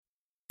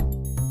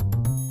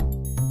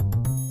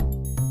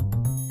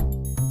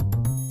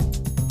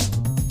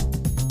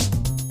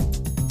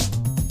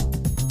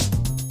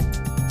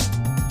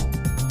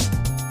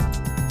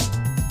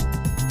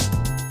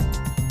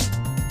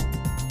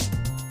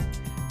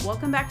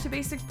Welcome back to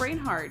Basic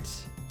Brainheart,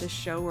 the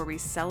show where we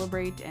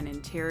celebrate and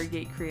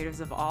interrogate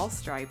creatives of all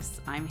stripes.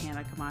 I'm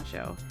Hannah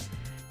Camacho.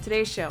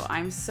 Today's show,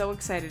 I'm so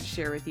excited to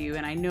share with you,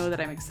 and I know that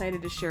I'm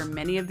excited to share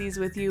many of these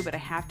with you, but I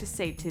have to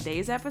say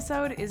today's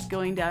episode is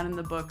going down in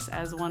the books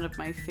as one of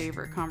my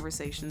favorite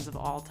conversations of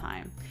all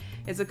time.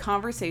 It's a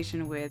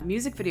conversation with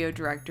music video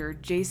director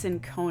Jason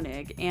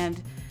Koenig, and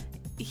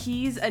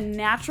he's a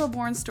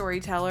natural-born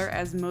storyteller,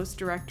 as most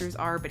directors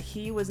are, but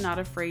he was not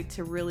afraid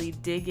to really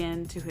dig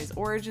into his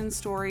origin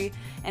story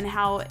and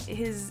how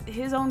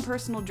his own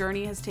personal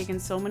journey has taken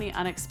so many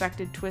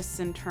unexpected twists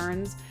and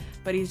turns,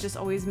 but he's just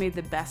always made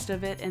the best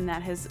of it, and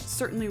that has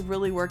certainly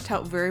really worked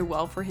out very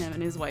well for him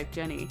and his wife,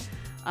 Jenny.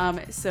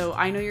 So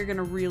I know you're going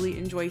to really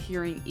enjoy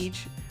hearing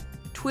each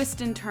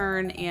twist and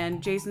turn,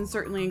 and Jason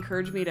certainly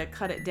encouraged me to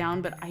cut it down,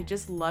 but I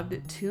just loved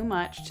it too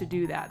much to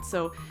do that.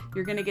 So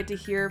you're going to get to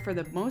hear, for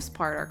the most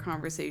part, our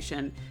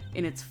conversation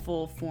in its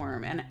full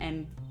form,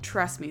 and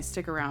trust me,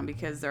 stick around,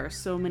 because there are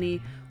so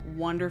many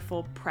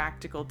wonderful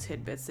practical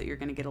tidbits that you're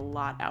going to get a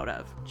lot out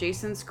of.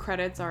 Jason's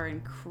credits are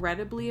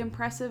incredibly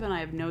impressive, and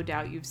I have no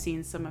doubt you've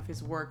seen some of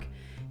his work.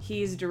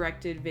 He's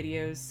directed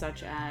videos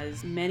such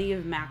as many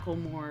of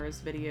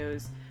Macklemore's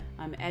videos,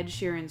 Ed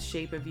Sheeran's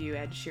Shape of You,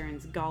 Ed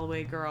Sheeran's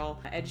Galway Girl,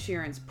 Ed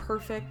Sheeran's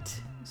Perfect,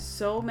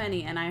 so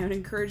many, and I would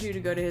encourage you to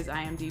go to his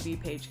IMDb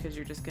page because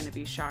you're just going to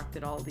be shocked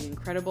at all the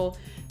incredible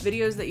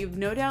videos that you've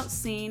no doubt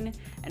seen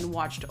and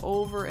watched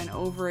over and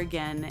over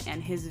again,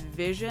 and his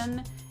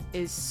vision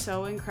is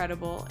so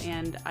incredible,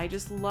 and I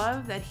just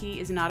love that he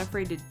is not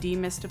afraid to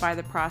demystify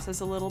the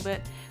process a little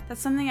bit.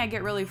 That's something I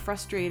get really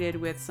frustrated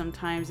with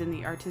sometimes in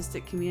the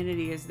artistic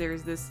community, is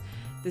there's this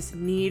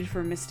need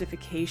for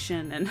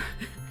mystification, and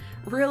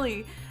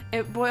really,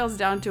 it boils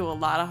down to a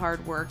lot of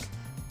hard work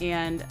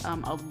and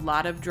a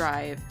lot of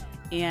drive.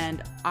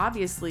 And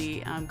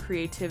obviously,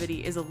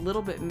 creativity is a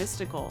little bit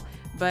mystical,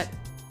 but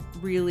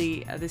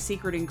really the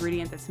secret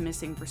ingredient that's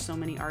missing for so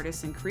many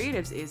artists and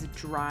creatives is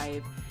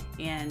drive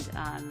and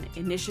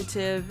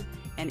initiative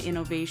and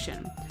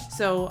innovation.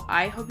 So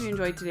I hope you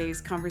enjoyed today's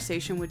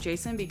conversation with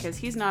Jason, because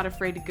he's not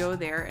afraid to go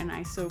there, and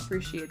I so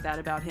appreciate that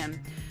about him.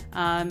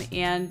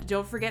 And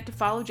don't forget to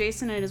follow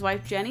Jason and his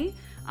wife Jenny.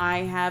 I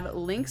have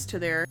links to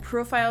their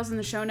profiles in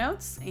the show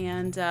notes,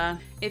 and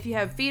if you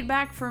have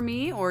feedback for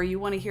me or you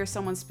want to hear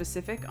someone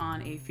specific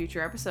on a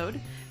future episode,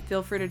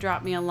 feel free to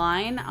drop me a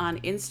line on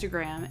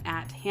Instagram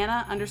at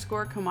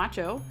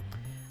Hannah_Camacho.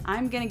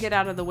 I'm going to get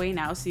out of the way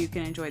now so you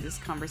can enjoy this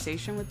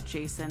conversation with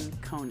Jason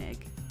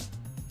Koenig.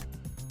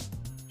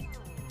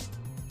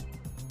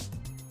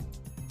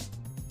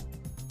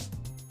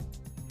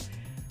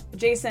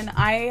 Jason,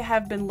 I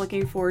have been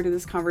looking forward to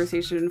this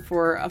conversation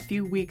for a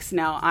few weeks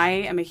now. I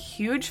am a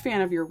huge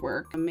fan of your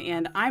work,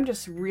 and I'm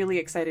just really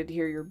excited to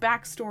hear your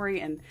backstory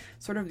and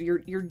sort of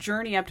your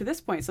journey up to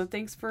this point. So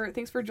thanks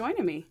for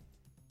joining me.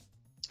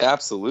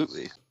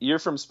 Absolutely. You're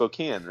from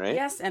Spokane, right?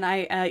 Yes,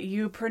 and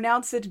you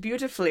pronounce it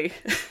beautifully.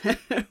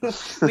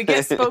 We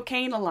get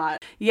Spokane a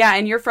lot. Yeah,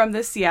 and you're from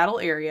the Seattle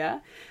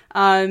area.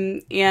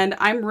 And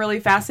I'm really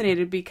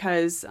fascinated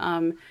because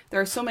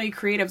there are so many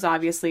creatives,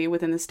 obviously,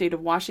 within the state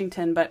of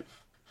Washington, but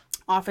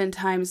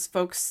oftentimes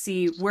folks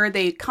see where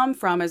they come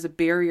from as a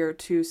barrier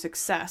to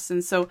success.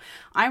 And so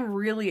I'm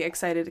really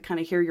excited to kind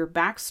of hear your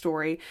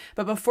backstory.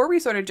 But before we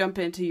sort of jump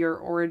into your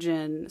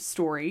origin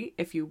story,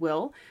 if you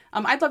will,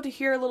 I'd love to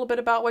hear a little bit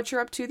about what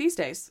you're up to these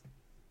days.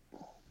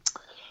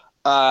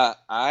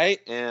 I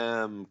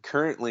am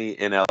currently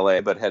in LA,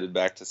 but headed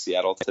back to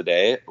Seattle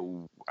today.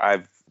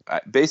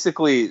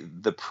 Basically,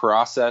 the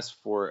process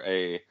for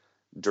a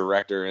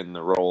director in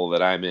the role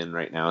that I'm in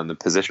right now, and the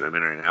position I'm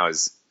in right now,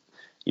 is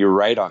you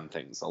write on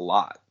things a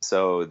lot.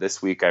 So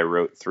this week I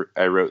wrote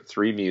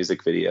 3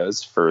 music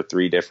videos for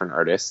 3 different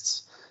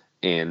artists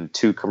and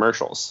 2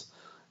 commercials,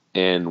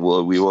 and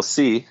we will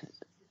see.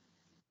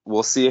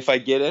 We'll see if I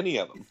get any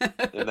of them.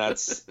 And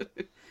that's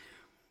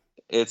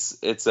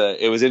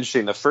it was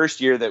interesting. The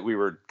first year that we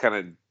were kind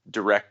of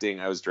directing,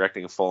 I was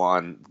directing a full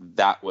on.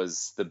 That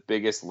was the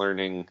biggest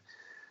learning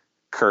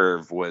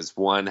curve. Was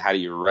one, how do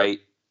you write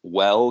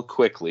well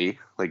quickly,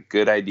 like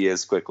good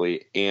ideas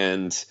quickly,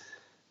 and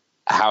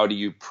how do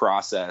you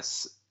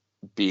process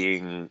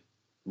being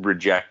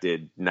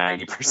rejected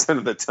 90%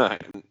 of the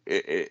time?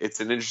 It's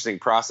an interesting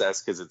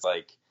process, because it's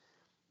like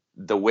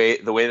the way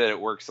that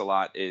it works a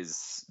lot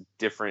is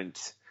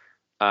different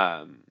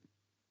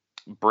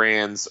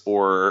brands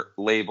or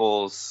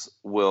labels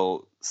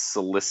will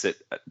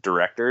solicit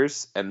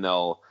directors, and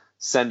they'll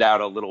send out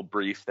a little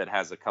brief that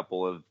has a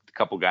couple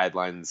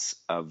guidelines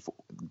of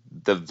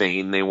the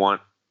vein they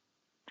want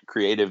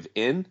creative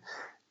in,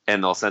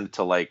 and they'll send it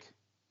to like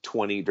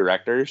 20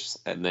 directors,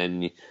 and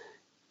then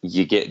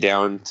you get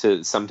down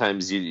to,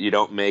 sometimes you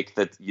don't make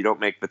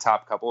the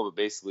top couple, but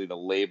basically the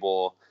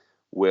label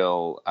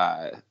will,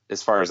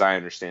 as far as I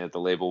understand it, the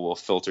label will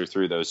filter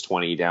through those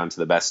 20 down to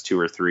the best 2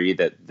 or 3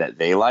 that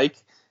they like,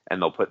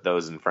 and they'll put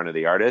those in front of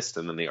the artist,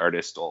 and then the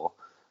artist will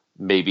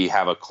maybe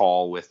have a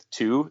call with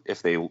 2.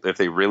 If they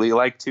really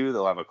like 2,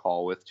 they'll have a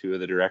call with 2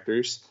 of the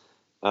directors,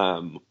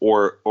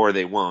 or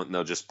they won't, and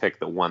they'll just pick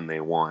the one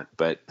they want.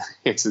 But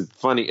it's a That's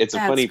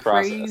funny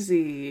process.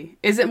 crazy.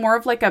 Is it more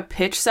of like a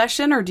pitch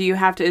session, or do you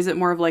have to, is it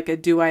more of like a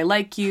do I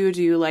like you?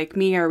 Do you like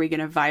me? Are we going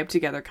to vibe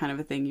together kind of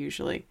a thing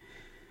usually?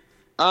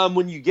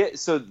 When you get,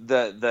 so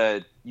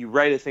the you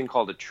write a thing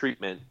called a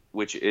treatment,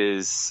 which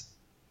is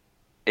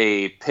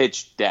a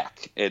pitch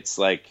deck. It's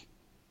like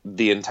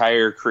the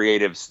entire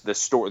creative,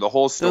 the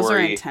whole Those are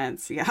story,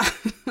 intense. Yeah.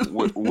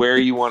 where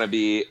you want to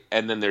be,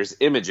 and then there's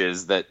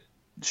images that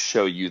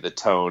show you the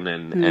tone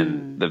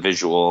and the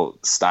visual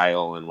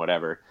style and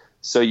whatever.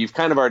 So you've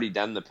kind of already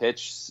done the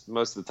pitch.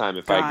 Most of the time,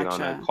 if I get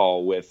on a Gotcha.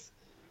 call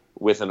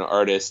with an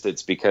artist,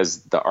 it's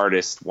because the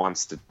artist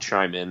wants to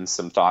chime in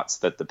some thoughts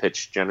that the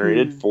pitch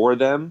generated for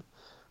them,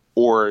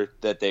 or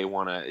that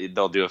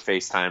they'll do a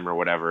FaceTime or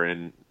whatever,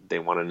 and they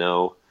want to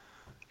know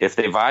if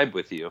they vibe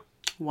with you.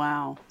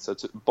 Wow. So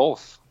it's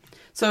both.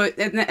 So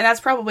and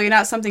that's probably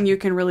not something you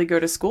can really go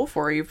to school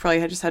for. You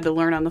probably just had to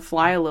learn on the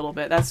fly a little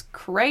bit. That's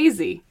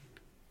crazy.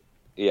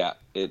 Yeah,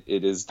 it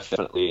is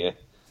definitely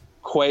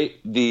quite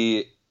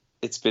the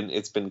it's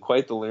been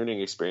quite the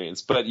learning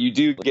experience, but you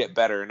do get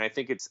better. And I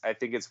think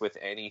it's with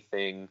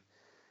anything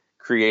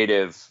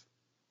creative.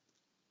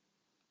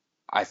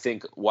 I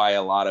think why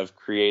a lot of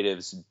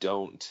creatives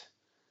don't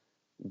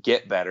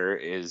get better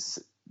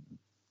is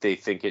they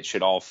think it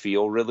should all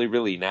feel really,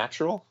 really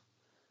natural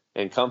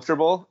and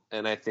comfortable.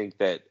 And I think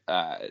that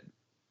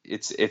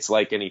it's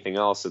like anything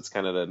else. It's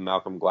kind of the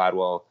Malcolm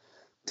Gladwell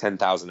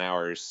 10,000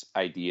 hours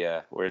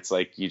idea, where it's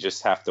like you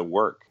just have to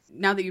work.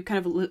 Now that you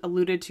kind of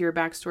alluded to your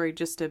backstory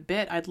just a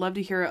bit, I'd love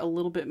to hear a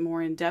little bit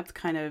more in depth.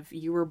 Kind of,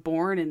 you were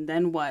born and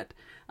then what?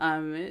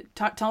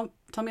 Tell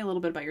me a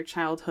little bit about your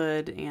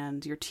childhood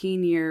and your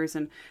teen years,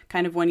 and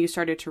kind of when you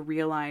started to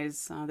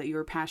realize that you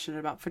were passionate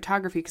about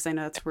photography, because I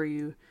know that's where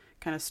you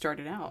kind of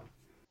started out.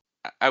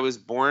 I was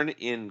born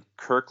in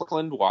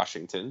Kirkland,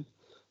 Washington.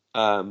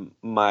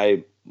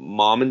 My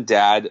mom and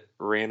dad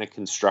ran a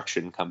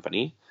construction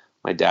company.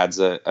 My dad's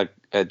a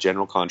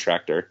general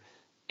contractor,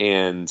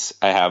 and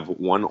I have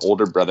one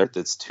older brother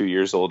that's 2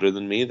 years older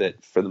than me,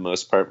 that for the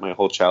most part my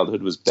whole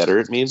childhood was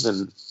better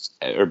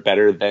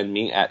than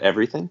me at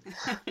everything.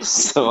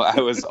 So I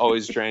was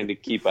always trying to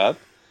keep up.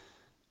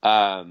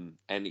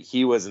 And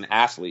he was an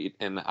athlete,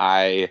 and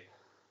I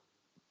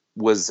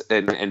was,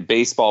 and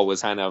baseball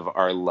was kind of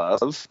our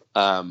love.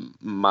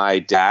 My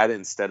dad,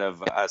 instead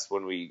of us,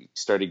 when we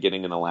started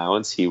getting an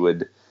allowance, he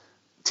would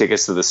take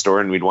us to the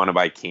store and we'd want to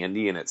buy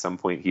candy. And at some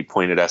point he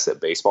pointed us at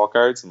baseball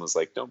cards and was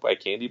like, "Don't buy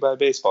candy, buy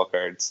baseball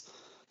cards."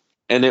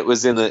 And it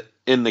was in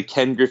the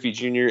Ken Griffey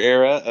Jr.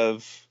 era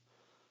of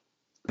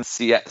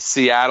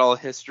Seattle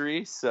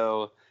history.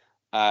 So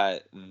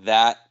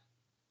that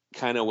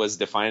kind of was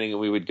defining.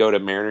 And we would go to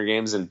Mariner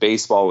games, and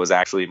baseball was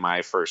actually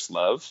my first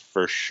love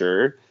for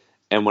sure.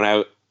 And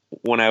when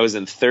I was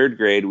in third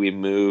grade, we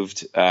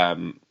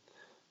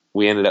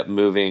ended up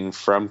moving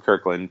from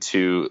Kirkland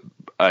to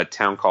a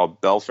town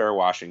called Belfair,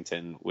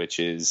 Washington, which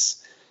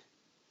is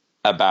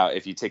about,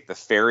 if you take the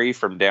ferry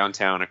from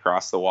downtown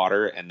across the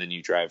water and then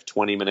you drive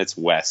 20 minutes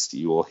west,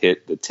 you will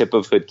hit the tip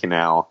of Hood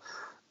Canal,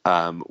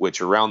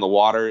 which around the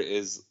water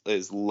is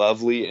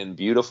lovely and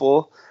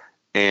beautiful.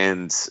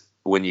 And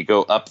when you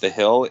go up the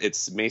hill,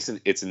 it's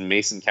in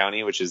Mason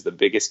County, which is the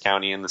biggest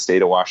county in the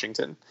state of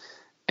Washington,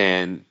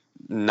 and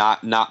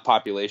not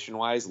population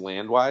wise,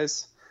 land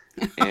wise.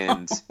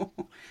 And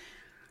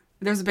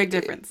there's a big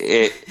difference.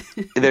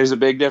 There's a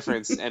big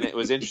difference. And it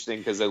was interesting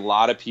because a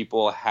lot of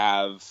people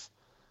have,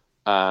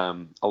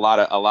 a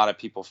lot of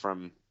people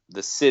from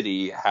the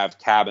city have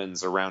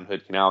cabins around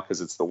Hood Canal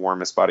because it's the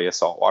warmest body of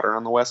salt water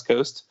on the West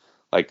Coast,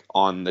 like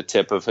on the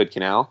tip of Hood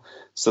Canal.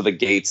 So the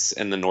Gates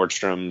and the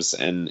Nordstroms,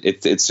 and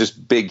it's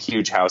just big,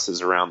 huge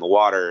houses around the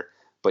water.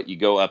 But you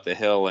go up the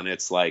hill and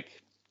it's like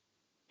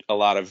a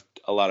lot of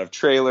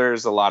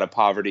trailers, a lot of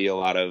poverty, a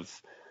lot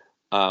of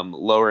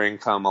lower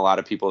income, a lot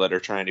of people that are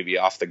trying to be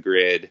off the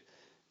grid.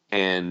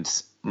 And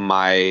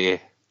my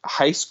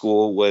high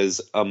school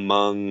was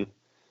among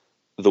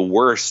the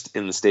worst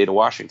in the state of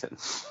Washington.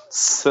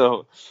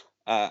 So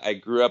I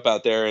grew up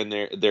out there, and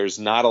there's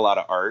not a lot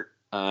of art.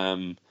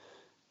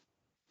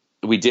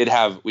 We did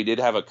have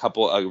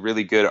a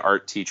really good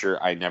art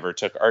teacher. I never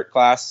took art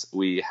class.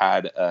 We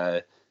had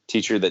a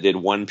teacher that did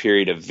one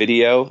period of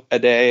video a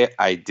day.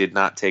 I did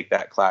not take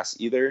that class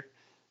either.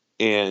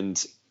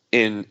 And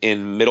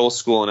in middle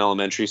school and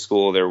elementary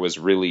school, there was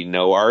really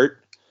no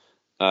art.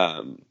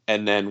 And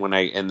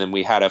then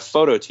we had a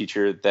photo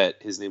teacher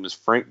that his name was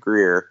Frank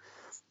Greer.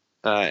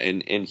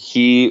 And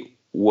he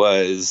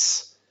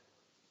was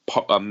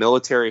a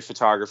military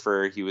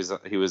photographer. He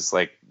was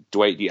like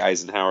Dwight D.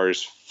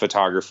 Eisenhower's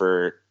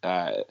photographer,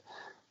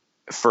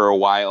 for a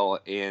while.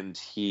 And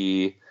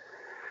he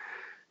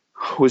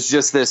was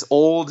just this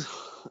old,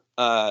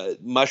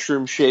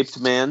 mushroom shaped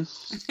man.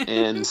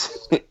 And,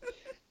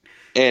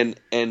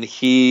 and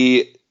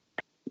he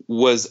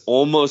was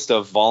almost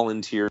a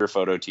volunteer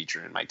photo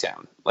teacher in my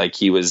town. Like,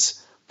 he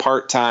was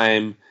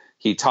part-time.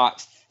 He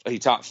taught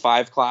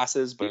 5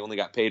 classes, but he only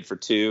got paid for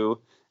 2.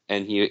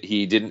 and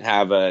he didn't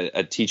have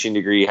a teaching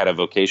degree, had a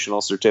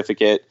vocational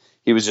certificate.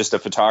 He was just a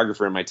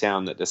photographer in my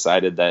town that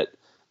decided that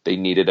they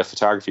needed a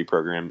photography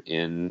program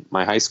in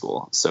my high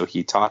school. So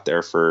he taught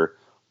there for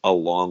a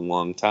long,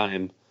 long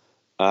time.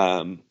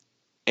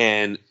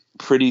 And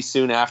pretty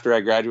soon after I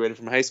graduated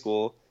from high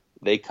school,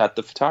 they cut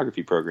the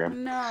photography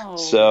program. No.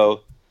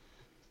 So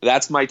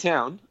that's my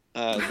town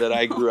that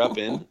I grew up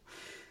in.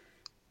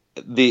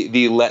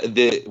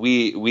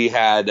 We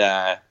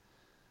had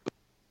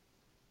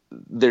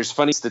there's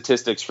funny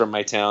statistics from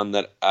my town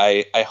that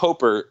I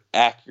hope are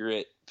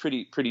accurate,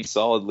 pretty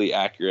solidly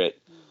accurate,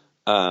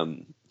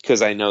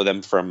 because I know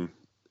them from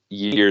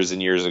years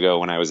and years ago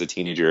when I was a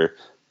teenager.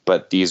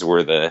 But these were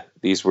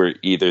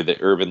either the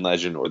urban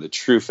legend or the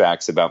true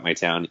facts about my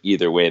town.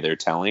 Either way, they're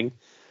telling.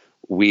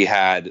 We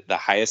had the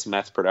highest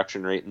meth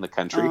production rate in the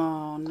country.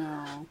 Oh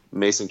no.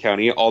 Mason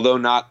County, although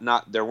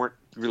not there weren't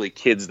really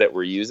kids that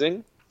were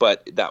using,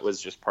 but that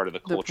was just part of the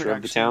culture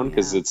of the town,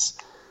 because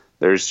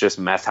there's just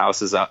meth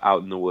houses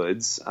out in the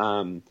woods.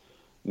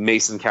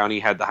 Mason County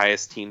had the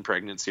highest teen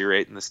pregnancy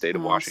rate in the state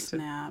of Washington.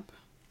 Snap.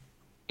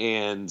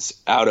 And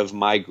out of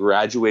my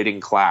graduating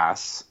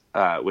class,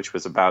 which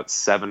was about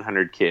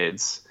 700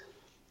 kids,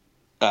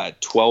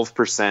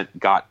 12%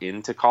 got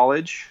into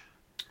college,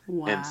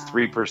 Wow. and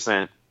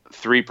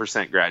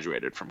 3%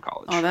 graduated from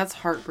college. Oh, that's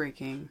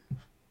heartbreaking.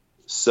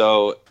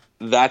 So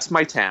that's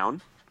my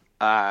town.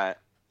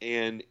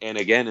 And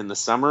again, in the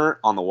summer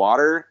on the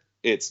water,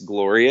 it's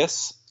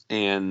glorious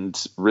and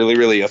really,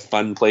 really a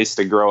fun place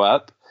to grow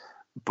up.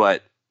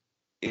 But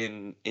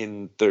in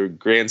the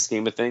grand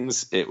scheme of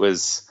things,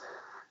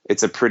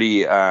 it's a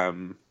pretty,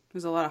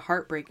 There's a lot of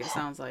heartbreak, it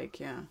sounds like.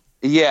 Yeah.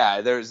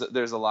 Yeah, there's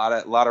a lot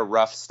of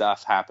rough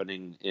stuff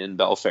happening in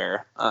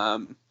Belfair.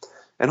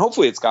 And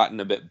hopefully it's gotten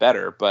a bit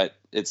better, but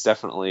it's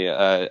definitely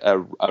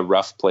a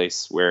rough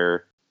place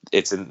where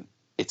it's an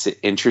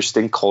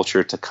interesting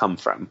culture to come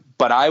from.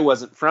 But I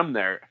wasn't from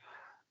there.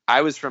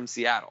 I was from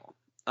Seattle.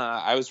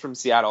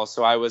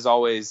 So I was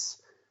always,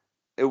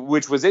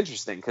 which was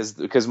interesting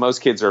because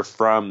most kids are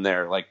from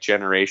there, like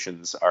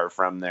generations are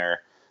from there.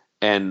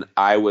 And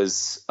I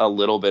was a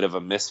little bit of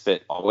a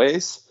misfit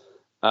always.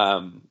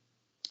 And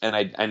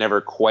I never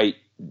quite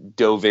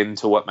dove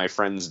into what my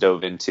friends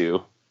dove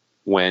into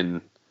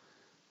when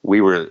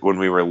we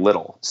were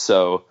little.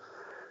 So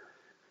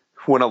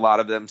when a lot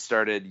of them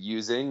started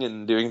using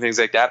and doing things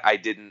like that, I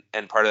didn't.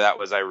 And part of that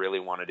was I really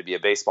wanted to be a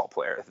baseball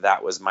player.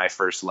 That was my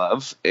first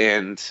love.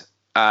 And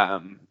I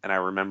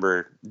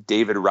remember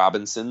David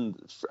Robinson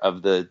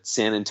of the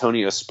San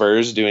Antonio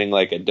Spurs doing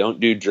like a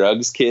 "Don't do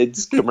drugs,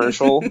 kids"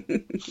 commercial.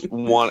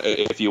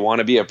 If you want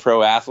to be a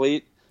pro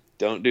athlete,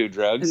 don't do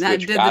drugs. And that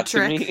which did got the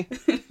trick.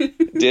 to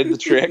me. Did the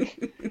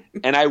trick.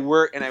 And I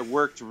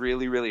worked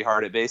really, really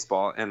hard at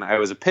baseball. And I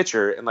was a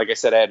pitcher. And like I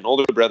said, I had an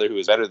older brother who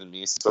was better than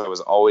me, so I was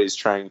always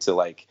trying to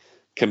like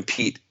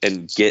compete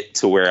and get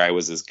to where I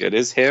was as good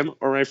as him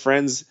or my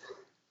friends.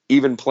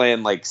 Even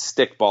playing like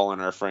stickball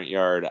in our front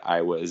yard,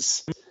 I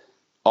was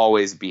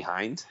always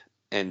behind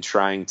and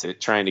trying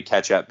to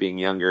catch up being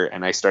younger.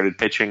 And I started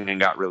pitching and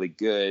got really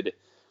good.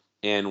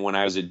 And when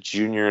I was a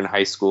junior in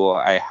high school,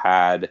 I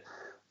had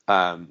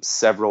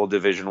several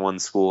Division I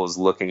schools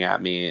looking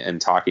at me and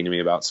talking to me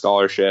about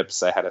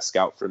scholarships. I had a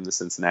scout from the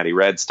Cincinnati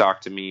Reds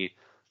talk to me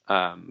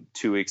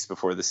 2 weeks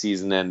before the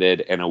season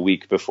ended and a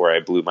week before I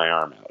blew my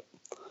arm out.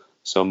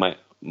 So my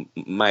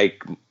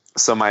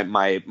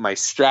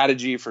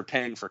strategy for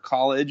paying for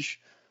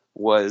college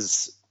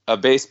was a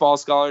baseball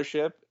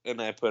scholarship,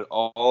 and I put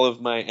all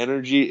of my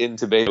energy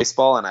into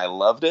baseball, and I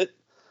loved it.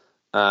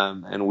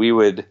 And we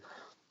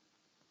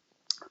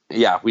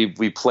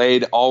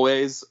played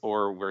always,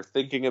 or we're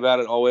thinking about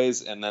it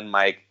always. And then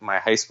my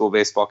high school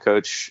baseball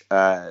coach,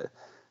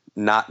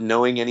 not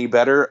knowing any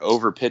better,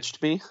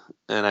 overpitched me,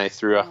 and I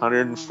threw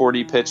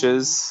 140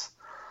 pitches.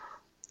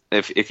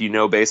 If you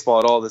know baseball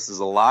at all, this is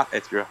a lot. I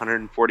threw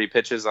 140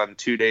 pitches on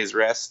 2 days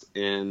rest,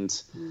 and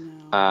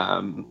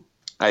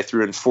I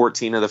threw in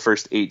 14 of the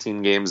first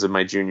 18 games of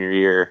my junior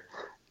year,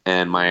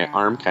 and my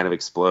arm kind of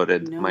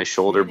exploded. My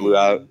shoulder blew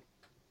out,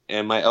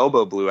 and my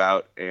elbow blew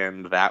out,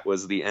 and that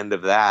was the end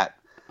of that,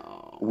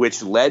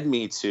 which led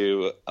me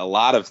to a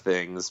lot of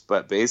things,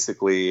 but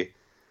basically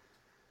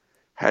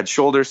had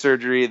shoulder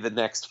surgery the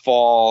next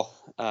fall.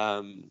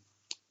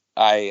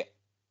 I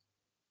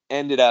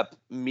ended up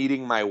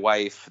meeting my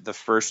wife the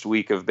first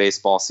week of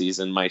baseball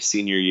season my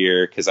senior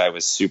year because I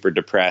was super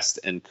depressed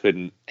and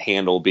couldn't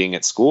handle being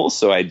at school.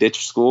 So I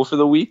ditched school for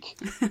the week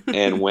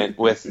and went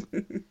with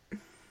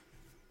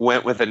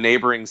a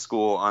neighboring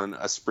school on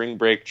a spring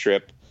break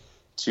trip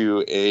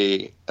to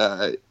a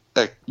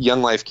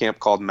Young Life camp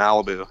called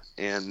Malibu,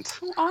 and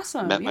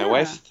awesome. met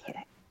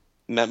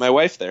my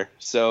wife there.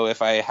 So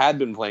if I had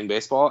been playing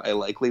baseball, I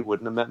likely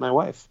wouldn't have met my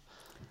wife.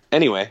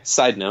 Anyway,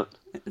 side note.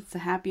 It's a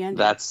happy ending.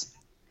 That's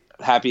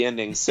happy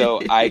ending. So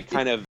I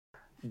kind of,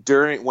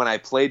 when I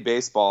played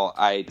baseball,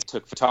 I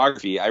took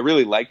photography. I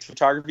really liked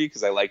photography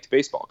because I liked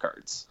baseball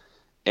cards.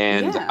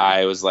 And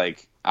I was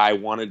like, I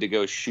wanted to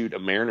go shoot a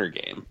Mariner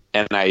game.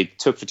 And I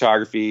took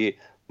photography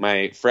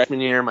my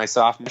freshman year, my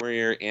sophomore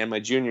year, and my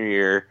junior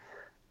year.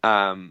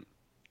 And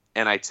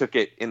I took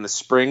it in the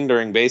spring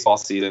during baseball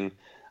season.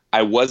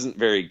 I wasn't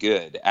very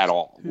good at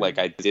all. Like,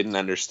 I didn't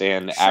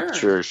understand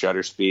aperture or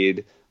shutter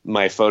speed.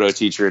 My photo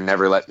teacher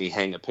never let me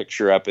hang a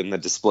picture up in the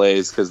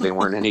displays because they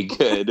weren't any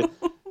good.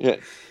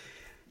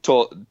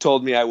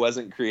 Told me I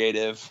wasn't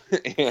creative,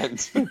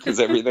 and because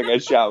everything I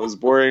shot was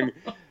boring,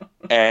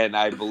 and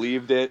I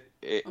believed it.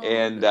 But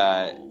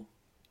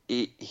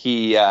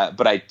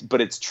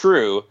it's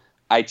true.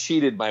 I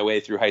cheated my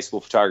way through high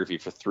school photography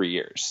for 3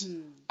 years.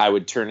 I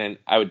would turn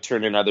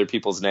in other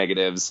people's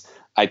negatives.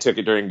 I took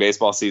it during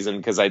baseball season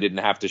because I didn't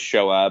have to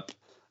show up.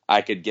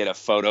 I could get a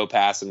photo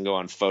pass and go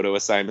on photo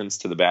assignments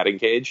to the batting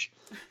cage,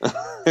 or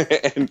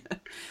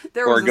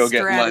go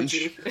get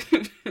lunch.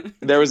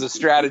 There was a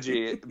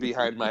strategy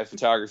behind my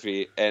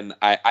photography, and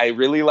I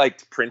really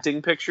liked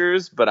printing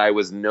pictures, but I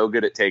was no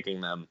good at taking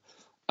them.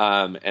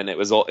 And it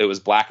was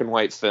black and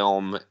white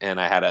film, and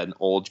I had an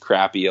old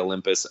crappy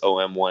Olympus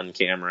OM1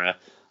 camera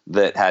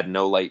that had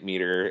no light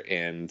meter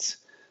and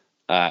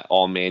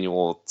all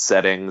manual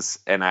settings,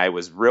 and I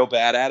was real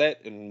bad at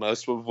it, and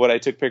most of what I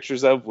took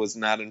pictures of was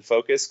not in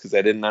focus because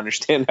I didn't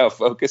understand how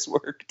focus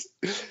worked.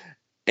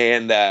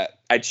 And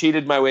I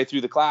cheated my way through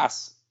the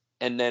class,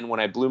 and then when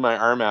I blew my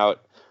arm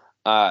out,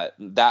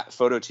 that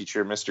photo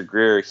teacher, Mr.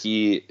 Greer,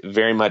 he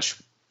very much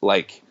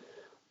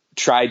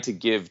tried to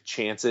give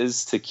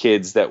chances to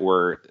kids that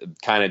were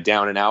kind of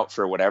down and out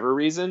for whatever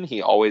reason.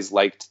 He always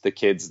liked the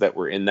kids that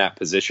were in that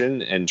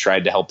position and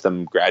tried to help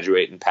them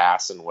graduate and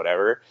pass and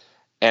whatever.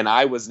 And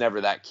I was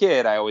never that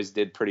kid. I always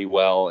did pretty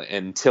well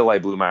until I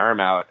blew my arm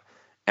out,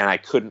 and I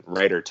couldn't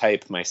write or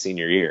type my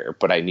senior year,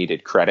 but I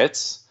needed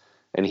credits.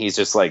 And he's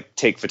just like,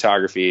 take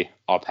photography,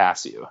 I'll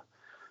pass you.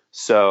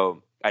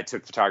 So I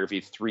took photography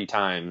 3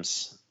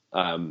 times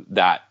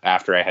that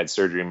after I had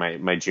surgery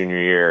my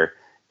junior year,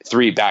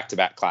 3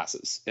 back-to-back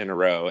classes in a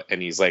row.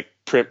 And he's like,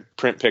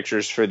 print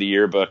pictures for the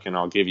yearbook and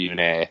I'll give you an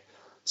A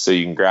so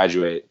you can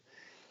graduate.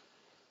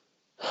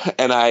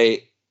 And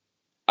I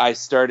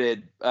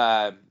started,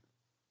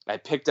 I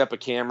picked up a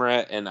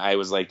camera and I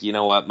was like, you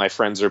know what? My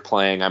friends are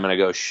playing. I'm going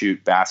to go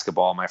shoot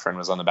basketball. My friend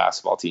was on the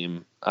basketball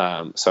team. So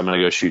I'm going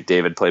to go shoot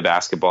David play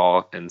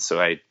basketball. And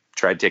so I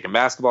tried taking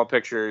basketball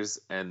pictures,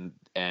 and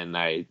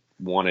I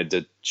wanted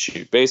to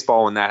shoot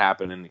baseball when that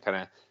happened. And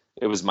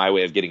it was my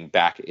way of getting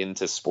back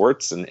into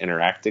sports and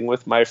interacting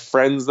with my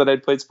friends that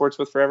I'd played sports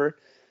with forever.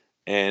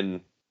 And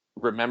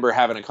remember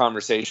having a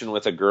conversation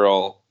with a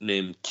girl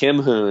named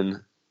Kim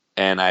Hoon,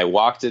 and I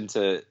walked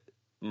into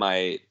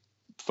my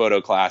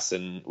photo class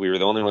and we were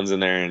the only ones in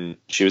there, and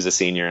she was a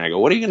senior, and I go,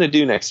 what are you going to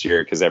do next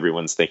year? Because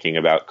everyone's thinking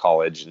about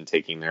college and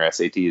taking their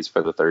SATs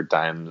for the 3rd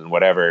time and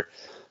whatever.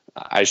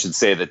 I should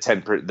say the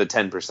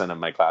 10% of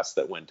my class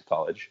that went to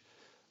college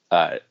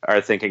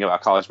are thinking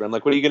about college. But I'm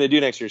like, what are you going to do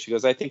next year? She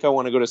goes, I think I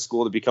want to go to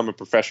school to become a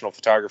professional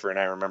photographer. And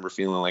I remember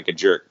feeling like a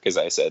jerk because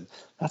I said,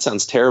 that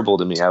sounds terrible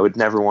to me. I would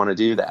never want to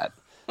do that.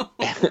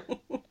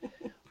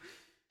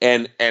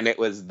 And it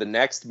was the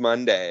next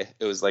Monday,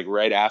 it was like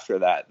right after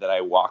that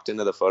I walked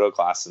into the photo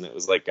class, and it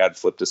was like God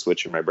flipped a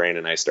switch in my brain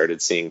and I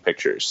started seeing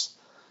pictures.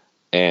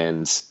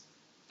 And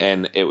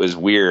it was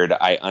weird.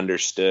 I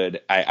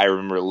understood. I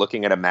remember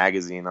looking at a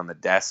magazine on the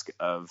desk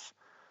of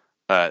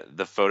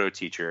the photo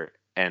teacher,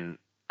 and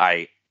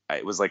it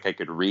was like I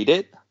could read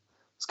it.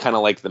 It's kind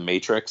of like the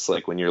Matrix,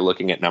 like when you're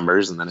looking at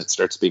numbers and then it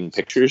starts being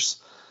pictures.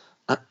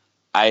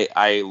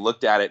 I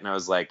looked at it and I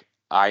was like,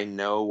 I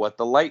know what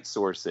the light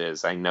source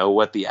is. I know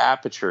what the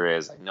aperture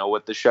is. I know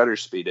what the shutter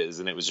speed is.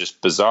 And it was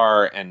just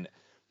bizarre. And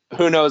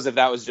who knows if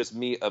that was just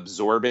me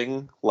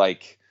absorbing the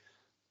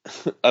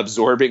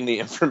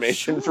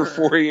information for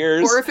 4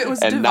 years. Or if it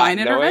was divine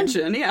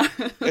intervention. Yeah.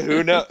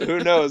 Who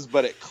knows,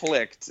 but it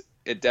clicked.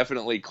 It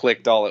definitely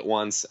clicked all at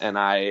once. And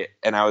I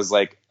was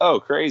like, oh,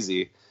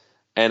 crazy.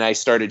 And I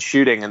started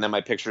shooting, and then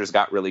my pictures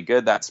got really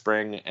good that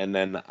spring. And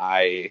then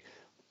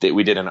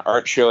we did an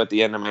art show at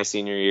the end of my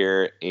senior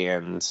year,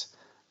 and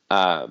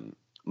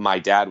my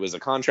dad was a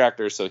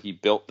contractor, so he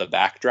built the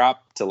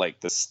backdrop to like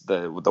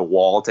the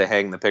wall to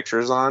hang the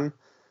pictures on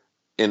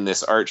in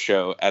this art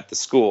show at the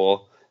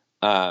school.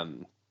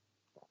 And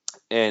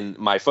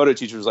my photo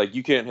teacher was like,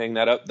 you can't hang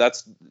that up.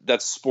 That's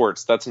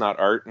sports. That's not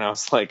art. And I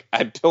was like,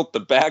 I built the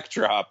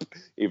backdrop,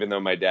 even though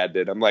my dad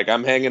did. I'm like,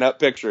 I'm hanging up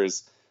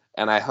pictures.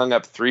 And I hung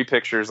up 3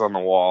 pictures on the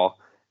wall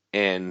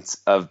and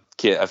of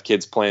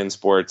kids playing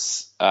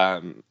sports.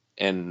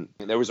 And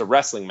there was a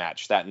wrestling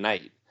match that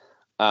night.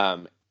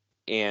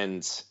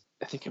 And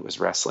I think it was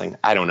wrestling.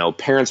 I don't know.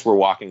 Parents were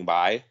walking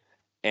by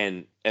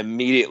and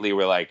immediately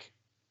were like,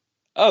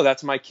 oh,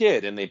 that's my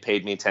kid. And they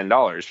paid me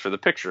 $10 for the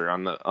picture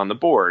on the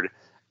board.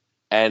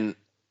 And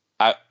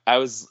I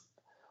was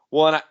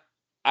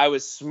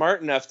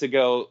smart enough to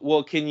go,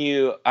 well, can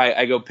you,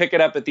 I go pick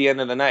it up at the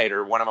end of the night.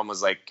 Or one of them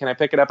was like, can I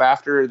pick it up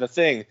after the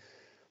thing?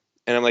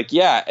 And I'm like,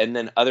 yeah. And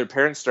then other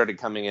parents started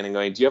coming in and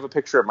going, do you have a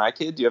picture of my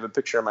kid? Do you have a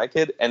picture of my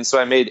kid? And so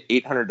I made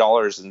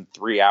 $800 in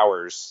 3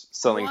 hours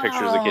selling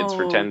pictures of kids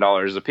for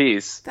 $10 a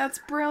piece. That's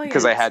brilliant.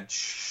 Because I had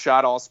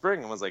shot all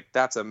spring and was like,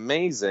 that's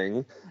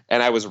amazing.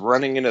 And I was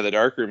running into the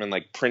darkroom and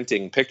like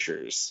printing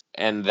pictures.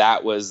 And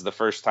that was the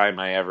first time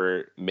I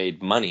ever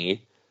made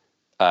money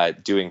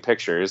doing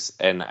pictures.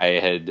 And I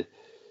had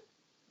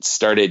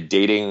started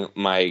dating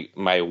my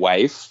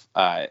wife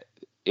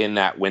in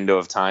that window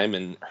of time,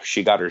 and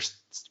she got her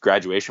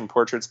graduation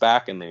portraits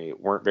back and they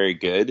weren't very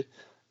good.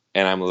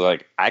 And I was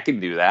like, I can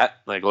do that.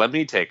 Like, let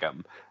me take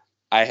them.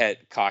 I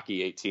had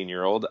cocky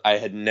 18-year-old. I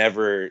had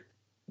never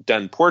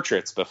done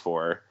portraits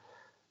before.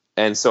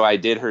 And so I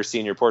did her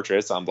senior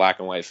portraits on black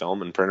and white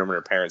film and printed them.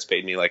 Her parents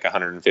paid me like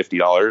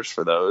 $150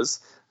 for those.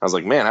 I was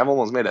like, man, I've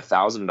almost made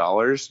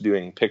 $1,000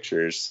 doing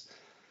pictures.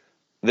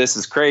 This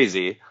is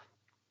crazy.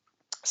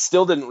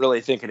 Still didn't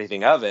really think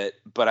anything of it,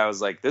 but I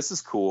was like, this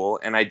is cool.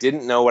 And I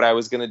didn't know what I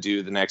was going to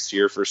do the next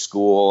year for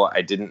school.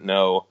 I didn't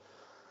know,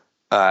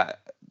 I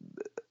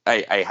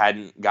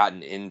hadn't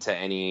gotten into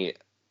any,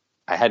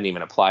 I hadn't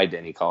even applied to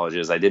any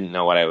colleges. I didn't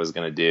know what I was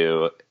going to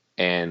do.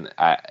 And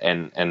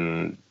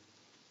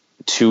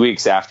 2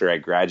 weeks after I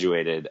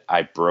graduated,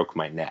 I broke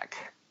my neck.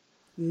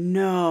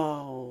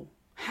 No.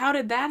 How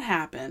did that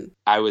happen?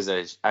 I was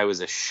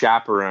a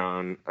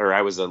chaperone, or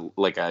I was a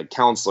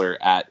counselor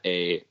at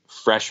a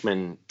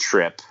freshman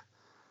trip,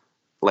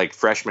 like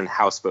freshman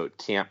houseboat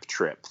camp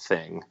trip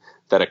thing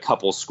that a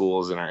couple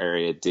schools in our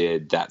area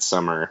did that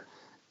summer.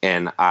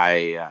 And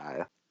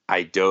I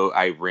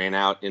ran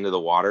out into the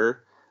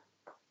water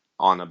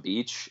on a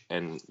beach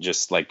and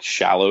just like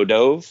shallow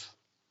dove.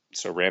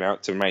 So ran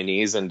out to my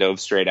knees and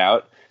dove straight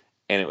out.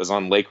 And it was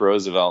on Lake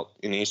Roosevelt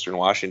in Eastern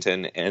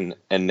Washington. And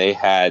they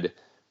had,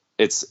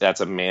 that's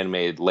a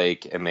man-made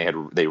lake, and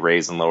they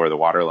raise and lower the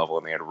water level,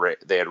 and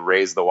they had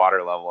raised the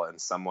water level,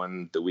 and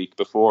someone the week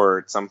before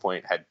at some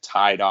point had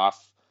tied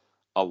off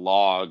a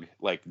log,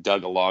 like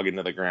dug a log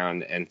into the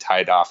ground and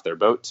tied off their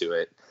boat to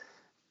it.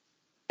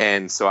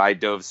 And so I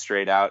dove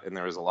straight out, and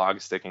there was a log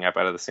sticking up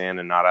out of the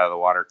sand and not out of the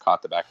water,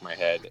 caught the back of my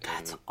head.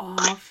 That's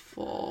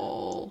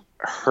awful.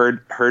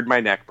 Heard my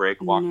neck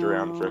break, walked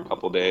around for a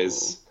couple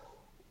days.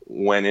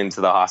 Went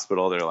into the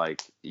hospital. They're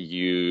like,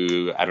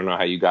 I don't know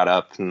how you got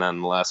up.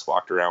 Nonetheless,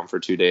 walked around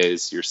for 2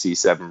 days. Your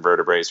C7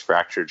 vertebrae is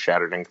fractured,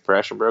 shattered, and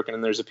compression broken.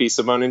 And there's a piece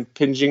of bone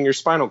impinging your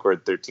spinal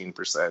cord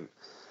 13%.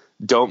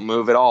 Don't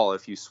move at all.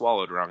 If you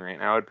swallowed wrong right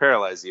now, it'd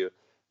paralyze you.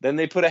 Then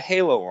they put a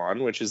halo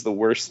on, which is the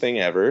worst thing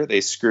ever. They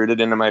screwed it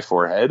into my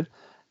forehead.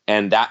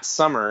 And that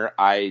summer,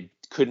 I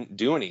couldn't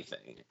do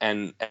anything.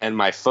 And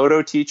my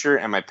photo teacher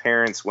and my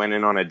parents went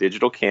in on a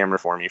digital camera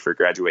for me for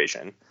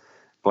graduation.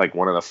 Like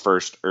one of the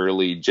first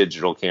early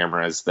digital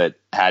cameras that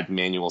had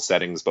manual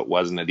settings, but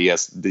wasn't the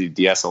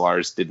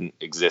DSLRs didn't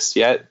exist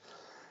yet.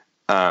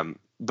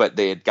 But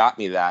they had got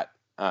me that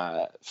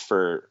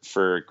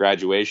for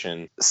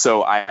graduation.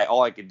 So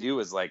all I could do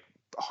was like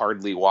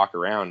hardly walk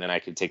around, and I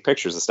could take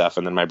pictures of stuff.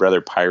 And then my brother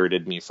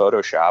pirated me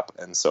Photoshop.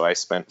 And so I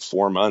spent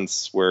 4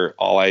 months where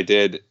all I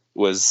did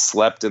was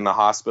slept in the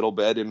hospital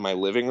bed in my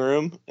living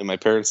room, in my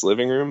parents'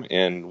 living room,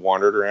 and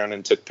wandered around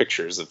and took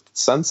pictures of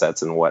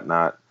sunsets and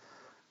whatnot.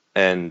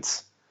 And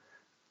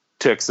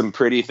took some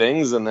pretty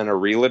things, and then a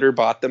realtor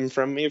bought them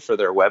from me for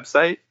their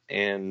website.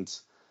 And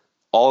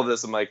all of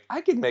this, I'm like,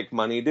 I could make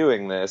money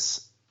doing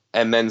this.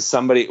 And then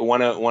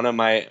one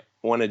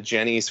of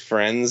Jenny's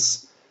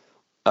friends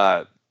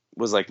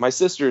was like, my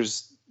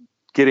sister's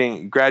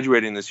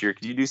graduating this year.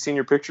 Could you do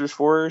senior pictures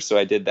for her? So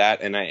I did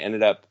that, and I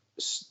ended up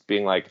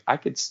being like, I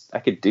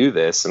could do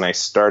this. And I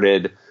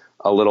started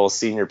a little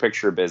senior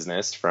picture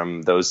business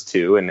from those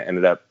two, and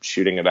ended up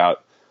shooting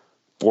about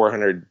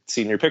 400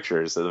 senior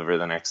pictures over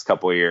the next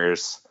couple of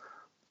years.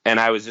 And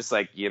I was just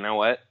like, you know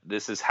what?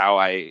 This is how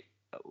I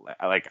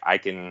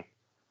kind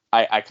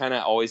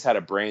of always had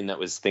a brain that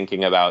was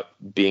thinking about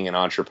being an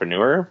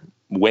entrepreneur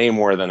way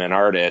more than an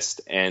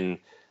artist. And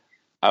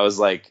I was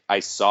like,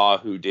 I saw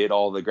who did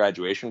all the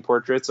graduation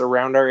portraits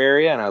around our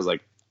area, and I was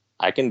like,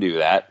 I can do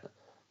that.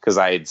 Cause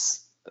I'd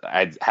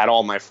had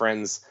all my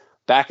friends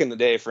back in the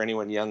day. For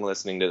anyone young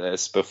listening to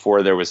this,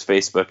 before there was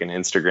Facebook and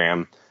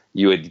Instagram,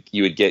 you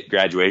would get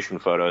graduation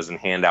photos and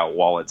hand out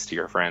wallets to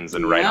your friends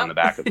and write on the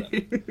back of them.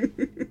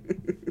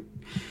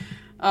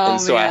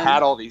 So I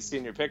had all these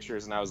senior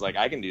pictures, and I was like,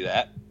 I can do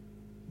that.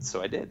 So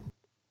I did.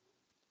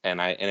 And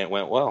it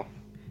went well.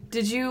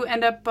 Did you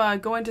end up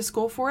going to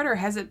school for it, or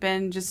has it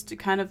been just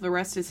kind of the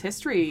rest is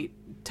history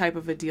type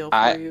of a deal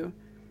for you?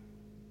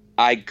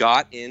 I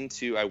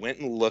went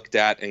and looked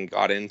at and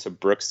got into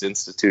Brooks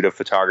Institute of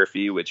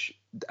Photography, which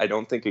I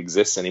don't think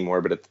exists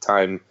anymore, but at the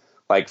time,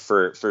 like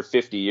for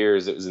 50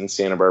 years, it was in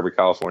Santa Barbara,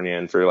 California.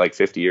 And for like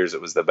 50 years,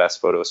 it was the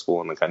best photo school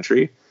in the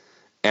country.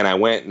 And I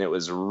went, and it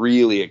was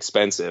really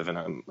expensive.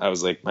 And I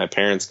was like, my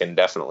parents can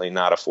definitely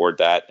not afford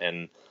that.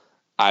 And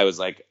I was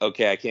like,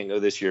 okay, I can't go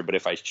this year, but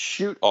if I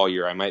shoot all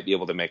year, I might be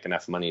able to make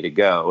enough money to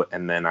go.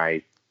 And then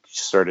I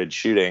started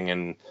shooting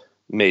and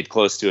made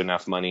close to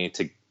enough money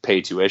to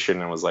pay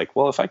tuition, and was like,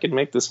 well, if I could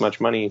make this much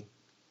money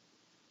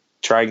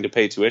trying to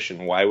pay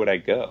tuition. Why would I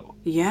go?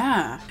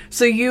 Yeah.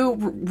 So you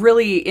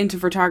really into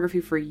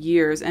photography for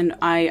years, and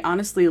I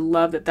honestly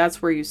love that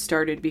that's where you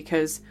started,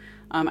 because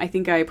I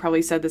think I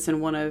probably said this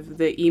in one of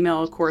the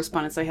email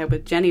correspondence I had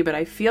with Jenny, but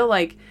I feel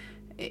like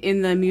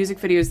in the music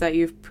videos that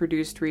you've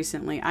produced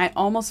recently, I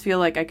almost feel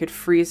like I could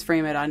freeze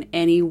frame it on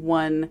any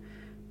one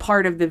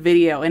part of the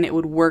video and it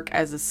would work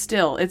as a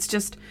still. It's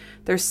just,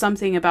 there's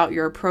something about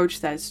your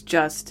approach that's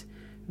just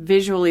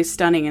visually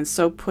stunning and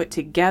so put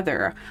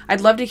together.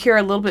 I'd love to hear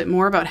a little bit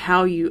more about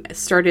how you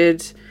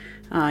started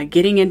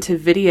getting into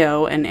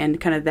video and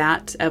kind of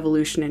that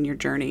evolution in your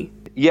journey.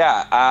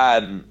 Yeah,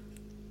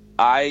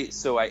 I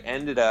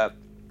ended up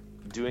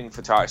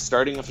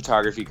starting a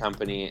photography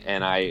company,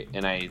 and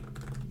I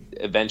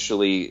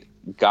eventually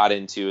got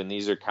into, and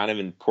these are kind of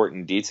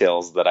important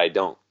details that I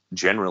don't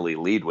generally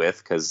lead with,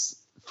 because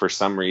for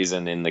some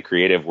reason in the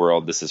creative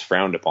world this is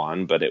frowned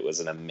upon, but it was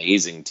an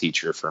amazing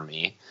teacher for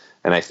me.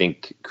 And I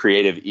think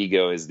creative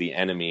ego is the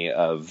enemy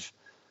of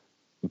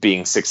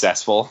being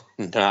successful.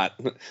 Not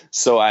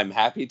so I'm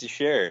happy to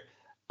share.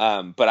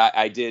 But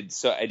I did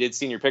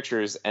senior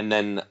pictures, and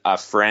then a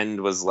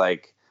friend was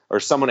like, or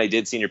someone I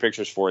did senior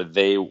pictures for,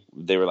 they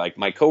were like,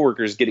 my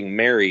coworker's getting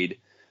married.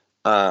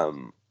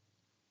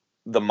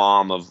 The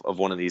mom of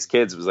one of these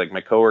kids was like,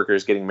 my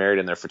coworker's getting married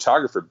and their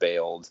photographer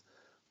bailed,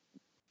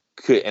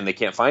 and they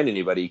can't find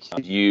anybody.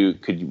 Would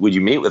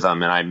you meet with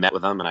them? And I met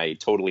with them, and I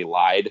totally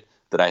lied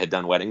that I had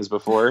done weddings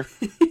before.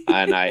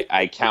 And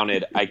I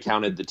counted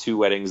the 2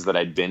 weddings that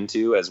I'd been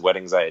to as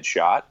weddings I had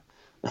shot.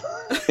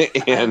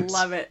 And, I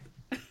love it.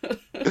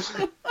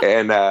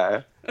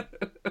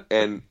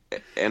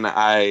 and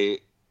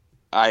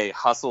I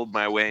hustled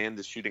my way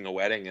into shooting a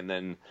wedding, and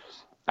then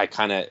I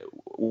kind of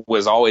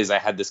I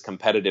had this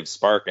competitive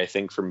spark, I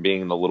think, from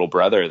being the little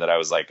brother, that I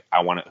was like,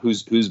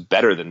 who's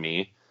better than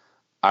me?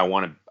 I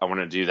want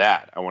to do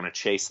that. I want to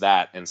chase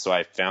that. And so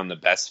I found the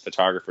best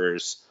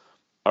photographers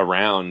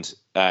around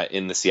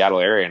in the Seattle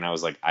area, and I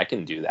was like, I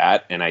can do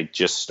that. And I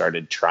just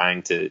started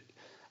trying to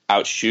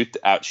outshoot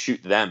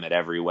them at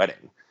every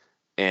wedding.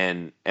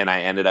 And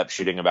I ended up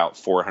shooting about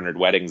 400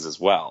 weddings as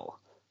well.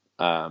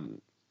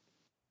 And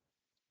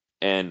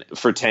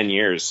for 10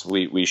 years,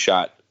 we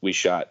shot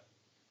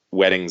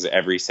weddings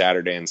every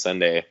Saturday and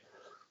Sunday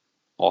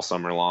all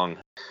summer long,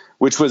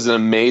 which was an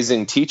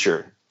amazing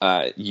teacher.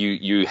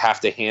 You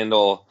have to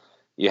handle,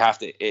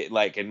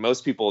 and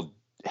most people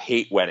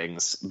hate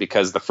weddings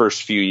because the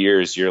first few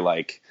years you're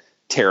like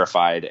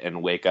terrified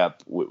and wake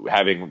up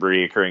having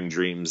reoccurring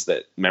dreams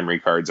that memory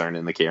cards aren't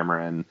in the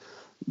camera, and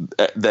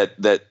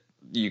that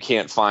you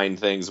can't find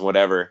things,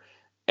 whatever.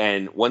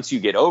 And once you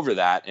get over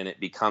that and it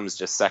becomes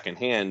just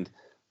secondhand,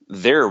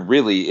 there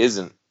really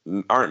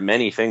aren't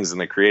many things in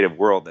the creative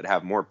world that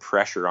have more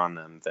pressure on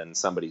them than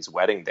somebody's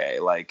wedding day.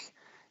 Like,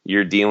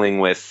 you're dealing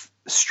with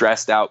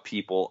stressed out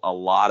people, a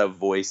lot of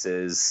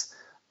voices.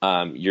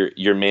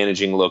 You're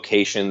managing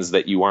locations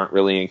that you aren't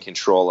really in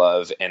control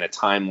of, and a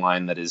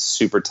timeline that is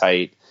super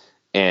tight,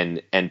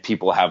 and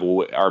people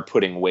are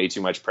putting way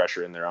too much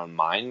pressure in their own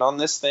mind on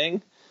this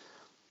thing.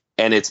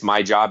 And it's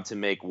my job to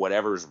make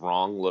whatever's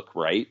wrong look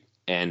right,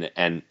 and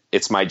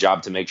it's my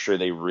job to make sure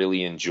they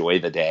really enjoy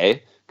the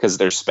day, because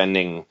they're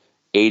spending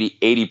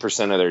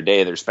 80% of their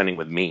day they're spending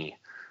with me,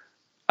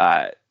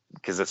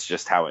 because that's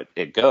just how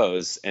it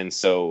goes. And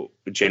so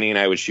Jenny and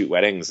I would shoot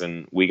weddings,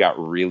 and we got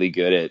really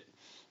good at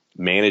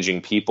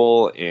managing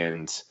people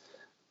and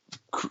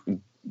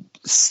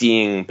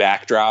seeing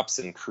backdrops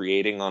and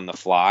creating on the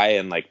fly,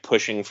 and like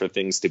pushing for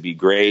things to be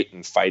great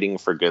and fighting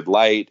for good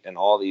light and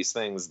all these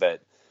things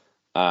that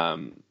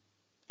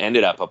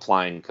ended up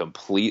applying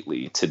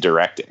completely to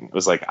directing. It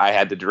was like I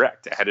had to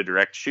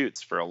direct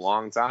shoots for a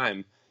long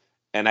time,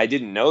 and I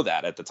didn't know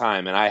that at the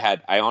time. And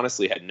I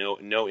honestly had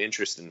no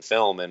interest in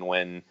film. And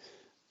when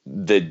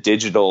the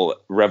digital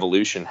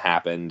revolution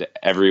happened,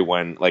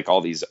 everyone, like all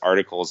these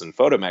articles and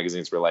photo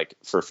magazines were like,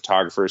 for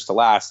photographers to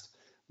last,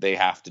 they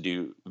have to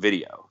do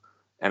video.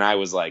 And I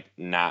was like,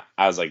 nah,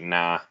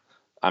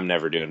 I'm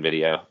never doing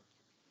video.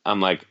 I'm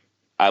like,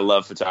 I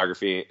love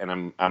photography,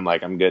 and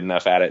I'm good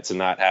enough at it to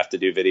not have to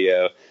do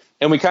video.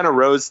 And we kind of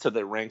rose to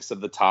the ranks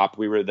of the top.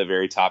 We were the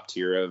very top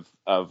tier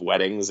of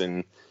weddings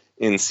in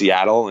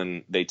Seattle,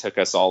 and they took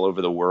us all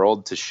over the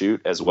world to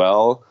shoot as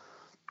well.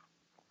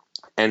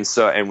 And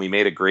we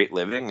made a great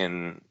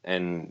living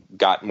and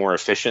got more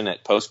efficient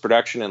at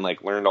post-production, and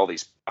like learned all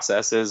these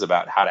processes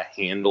about how to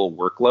handle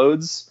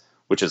workloads,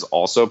 which is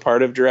also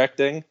part of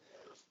directing.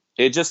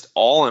 It just,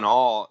 all in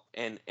all,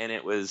 and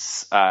it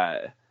was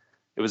a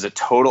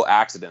total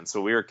accident.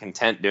 So we were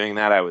content doing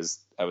that. I was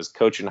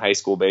coaching high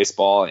school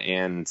baseball,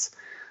 and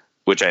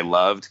which I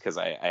loved, because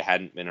I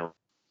hadn't been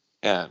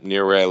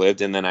near where I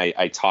lived. And then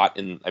I taught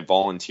I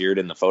volunteered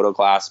in the photo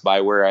class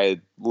by where I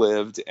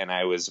lived. And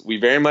we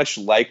very much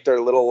liked our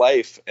little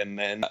life. And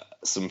then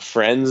some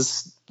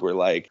friends were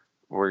like,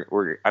 I'm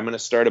going to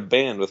start a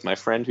band with my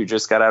friend who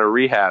just got out of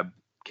rehab.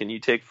 Can you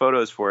take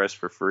photos for us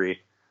for free?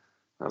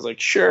 I was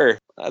like, sure,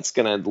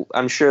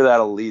 I'm sure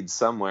that'll lead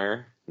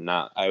somewhere.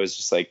 I was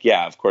just like,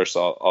 yeah, of course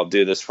I'll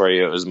do this for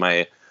you. It was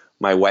my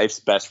my wife's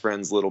best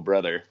friend's little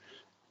brother.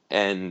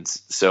 And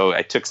so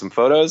I took some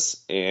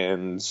photos,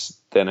 and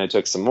then I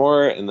took some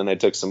more, and then I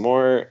took some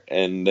more,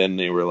 and then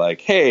they were like,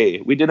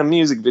 "Hey, we did a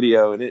music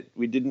video, and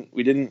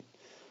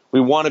we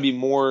want to be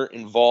more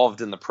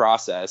involved in the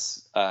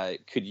process.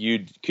 Could you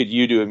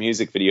do a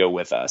music video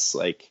with us?"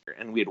 Like,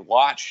 and we had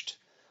watched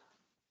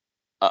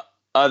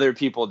other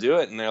people do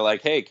it, and they're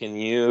like, "Hey, can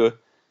you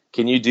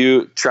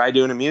try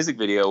doing a music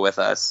video with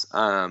us?"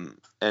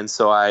 And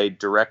so I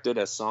directed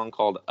a song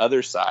called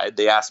Other Side.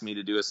 They asked me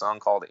to do a song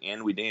called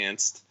And We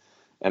Danced.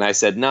 And I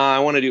said, no, I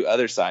want to do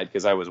Other Side,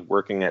 because I was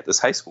working at this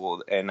high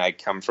school and I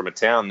come from a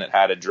town that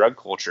had a drug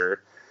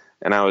culture.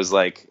 And I was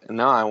like,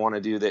 no, I want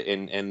to do that.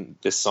 And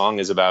this song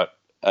is about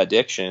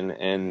addiction.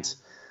 And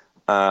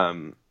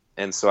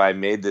so I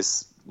made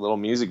this little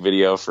music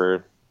video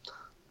for,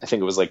 I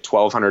think it was like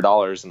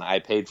 $1,200, and I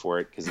paid for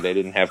it because they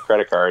didn't have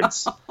credit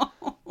cards.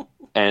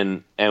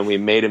 And we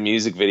made a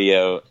music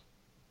video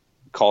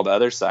called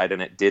Other Side,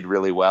 and it did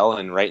really well.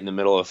 And right in the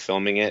middle of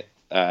filming it,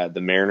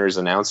 the Mariners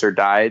announcer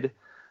died.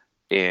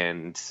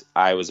 And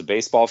I was a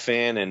baseball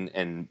fan,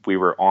 and we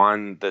were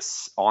on the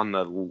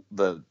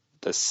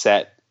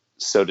set,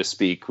 so to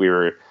speak. We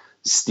were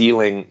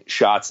stealing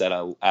shots at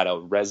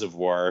a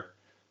reservoir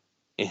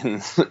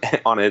in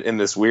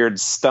this weird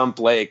stump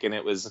lake, and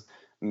it was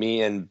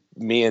me and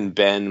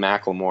Ben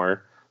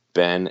McLemore.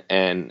 Ben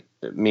and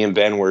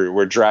Ben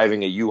were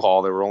driving a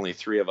U-Haul. There were only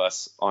 3 of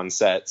us on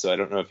set, so I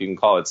don't know if you can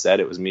call it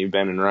set. It was me,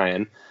 Ben, and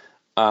Ryan.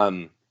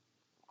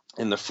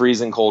 In the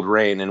freezing cold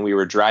rain, and we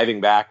were driving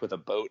back with a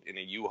boat in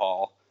a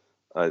U-Haul,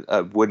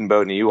 a wooden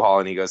boat in a U-Haul,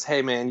 and he goes,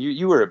 "Hey man,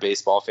 you were a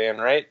baseball fan,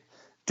 right?"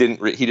 He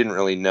didn't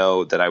really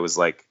know that I was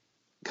like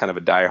kind of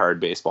a diehard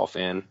baseball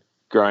fan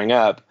growing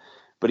up,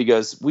 but he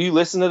goes, "Will you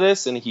listen to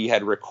this?" And he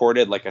had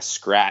recorded like a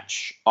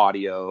scratch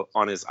audio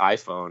on his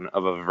iPhone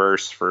of a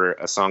verse for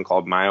a song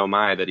called My Oh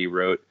My that he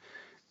wrote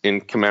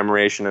in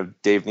commemoration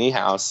of Dave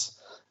Niehaus.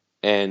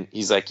 And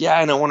he's like, "Yeah,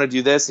 and I want to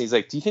do this." And he's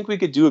like, "Do you think we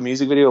could do a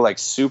music video like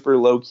super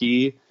low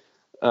key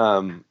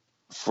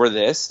for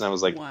this?" And I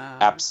was like, wow.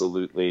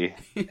 Absolutely.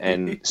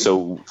 And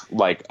so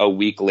like a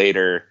week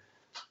later,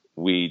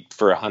 we,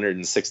 for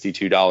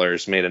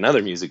 $162, made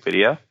another music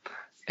video.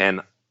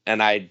 And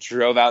I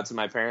drove out to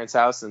my parents'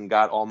 house and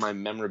got all my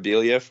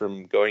memorabilia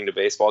from going to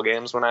baseball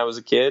games when I was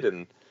a kid.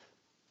 And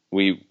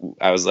we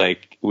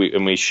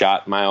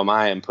shot My Oh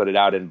My and put it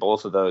out, and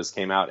both of those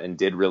came out and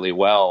did really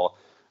well.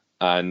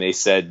 And they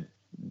said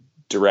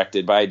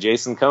directed by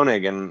Jason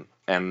Koenig, and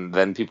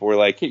then people were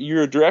like, "Hey,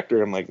 you're a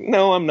director." I'm like,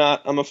 "No, I'm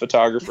not. I'm a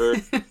photographer."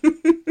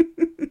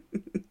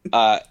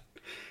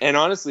 And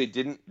honestly,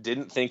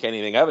 didn't think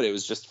anything of it. It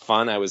was just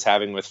fun I was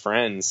having with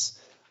friends.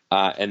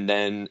 And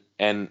then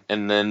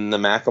the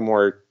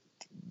Macklemore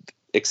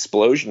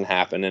explosion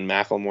happened, and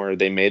Macklemore,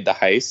 they made the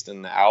heist,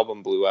 and the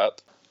album blew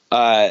up.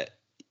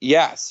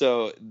 Yeah.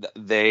 So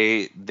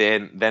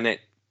then it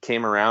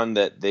came around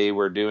that they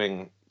were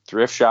doing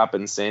Thrift Shop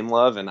and Same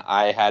Love, and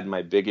I had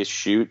my biggest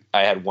shoot.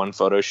 I had one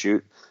photo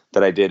shoot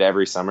that I did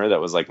every summer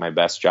that was like my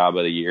best job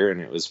of the year, and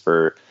it was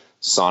for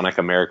Sonic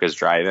America's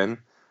Drive-In,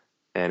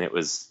 and it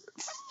was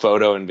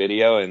photo and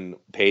video and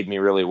paid me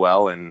really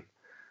well. And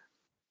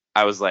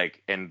I was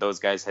like, and those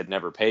guys had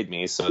never paid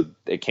me, so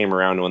they came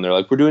around when they're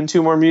like, "We're doing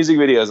 2 more music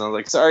videos," and I was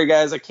like, "Sorry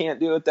guys, I can't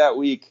do it that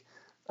week."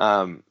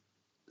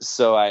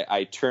 So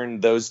I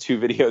turned those 2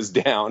 videos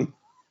down,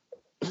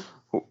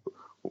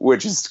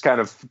 which is kind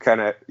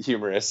of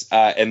humorous.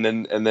 And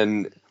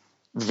then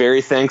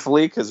very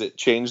thankfully, because it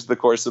changed the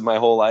course of my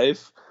whole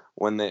life,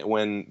 when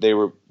they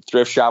were,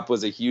 Thrift Shop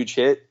was a huge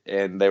hit,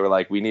 and they were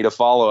like, "We need a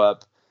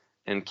follow-up."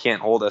 And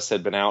Can't Hold Us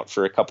had been out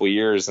for a couple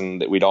years,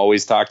 and we'd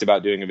always talked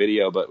about doing a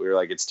video, but we were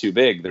like, it's too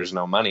big. There's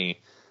no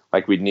money.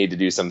 Like, we'd need to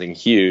do something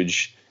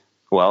huge.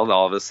 Well,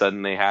 all of a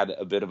sudden they had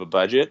a bit of a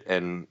budget,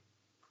 and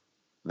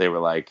they were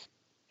like,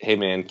 "Hey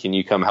man, can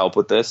you come help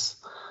with this?"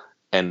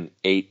 And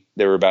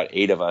there were about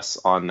 8 of us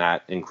on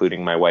that,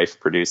 including my wife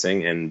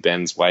producing, and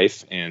Ben's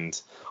wife, and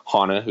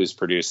Hannah, who's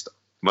produced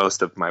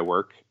most of my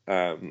work.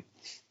 And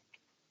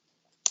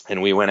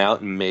we went out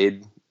and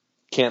made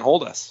Can't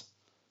Hold Us.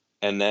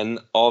 And then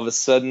all of a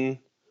sudden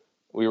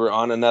I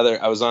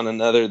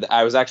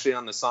was actually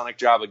on the Sonic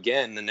job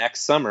again the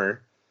next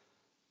summer,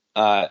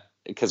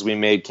 because we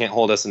made Can't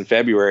Hold Us in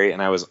February,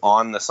 and I was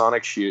on the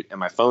Sonic shoot, and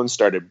my phone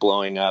started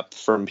blowing up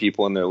from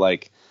people, and they're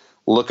like,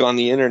 "Look on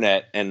the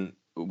internet." And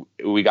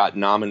we got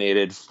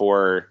nominated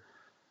for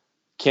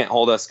Can't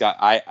Hold Us.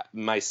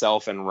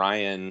 Myself and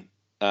Ryan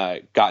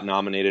got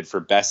nominated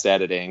for Best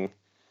Editing.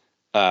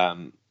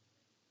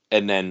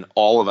 And then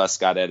all of us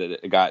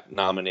got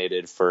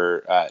nominated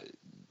for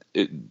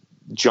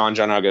John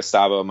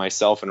Augustavo,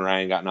 myself and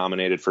Ryan got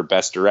nominated for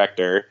Best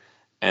Director.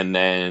 And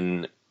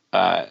then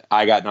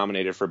I got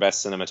nominated for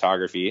Best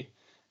Cinematography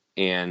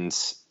and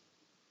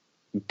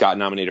got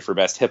nominated for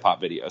Best Hip Hop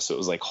Video. So it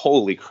was like,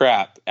 holy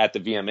crap, at the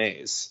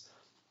VMAs.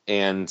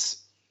 And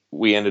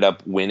we ended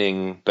up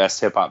winning Best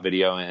Hip Hop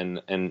Video,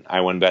 and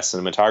I won Best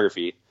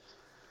Cinematography.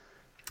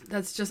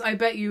 That's just, I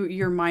bet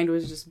your mind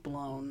was just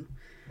blown.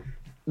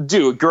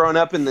 Dude, growing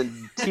up in the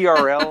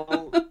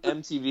TRL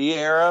MTV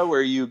era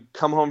where you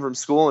come home from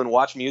school and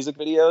watch music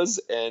videos,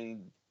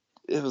 and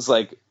it was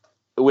like,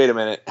 wait a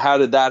minute, how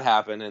did that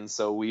happen? And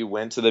so we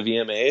went to the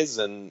VMAs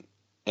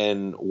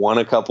and won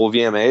a couple of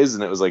VMAs,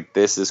 and it was like,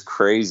 this is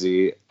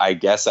crazy. I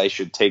guess I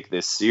should take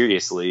this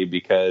seriously,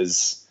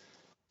 because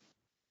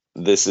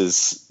this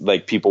is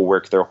like, people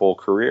work their whole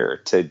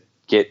career to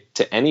get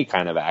to any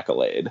kind of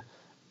accolade.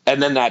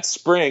 And then that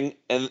spring,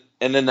 and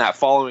then that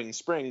following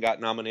spring, got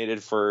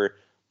nominated for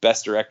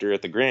Best Director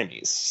at the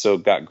Grammys. So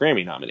got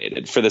Grammy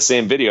nominated for the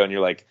same video, and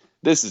you're like,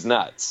 this is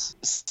nuts.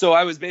 So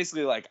I was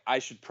basically like, I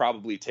should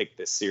probably take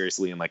this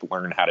seriously and like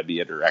learn how to be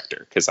a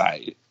director, because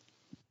I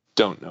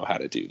don't know how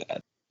to do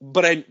that.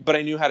 But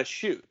I knew how to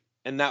shoot,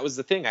 and that was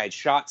the thing. I had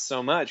shot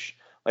so much.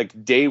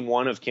 Like, day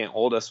one of Can't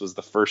Hold Us was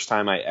the first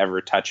time I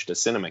ever touched a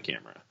cinema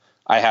camera.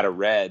 I had a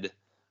Red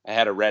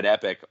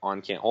Epic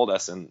on Can't Hold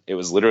Us, and it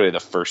was literally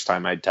the first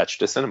time I'd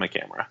touched a cinema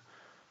camera.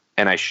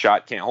 And I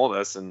shot Can't Hold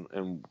Us,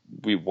 and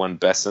we won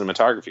Best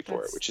Cinematography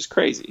for it, which is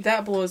crazy.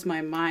 That blows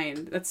my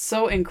mind. That's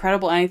so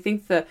incredible. And I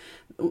think the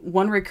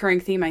one recurring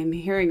theme I'm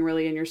hearing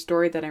really in your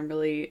story that I'm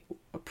really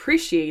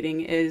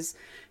appreciating is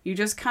you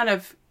just kind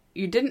of,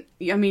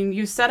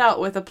 you set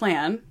out with a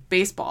plan,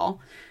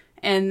 baseball,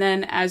 and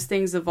then as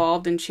things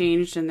evolved and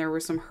changed and there were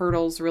some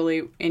hurdles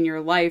really in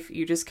your life,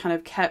 you just kind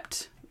of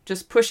kept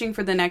just pushing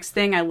for the next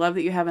thing. I love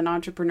that you have an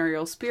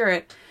entrepreneurial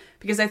spirit,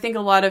 because I think a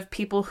lot of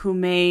people who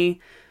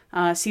may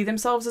see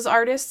themselves as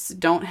artists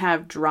don't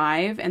have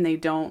drive, and they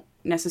don't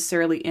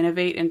necessarily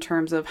innovate in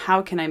terms of,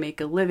 how can I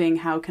make a living?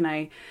 How can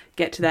I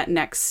get to that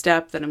next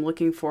step that I'm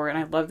looking for? And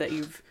I love that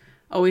you've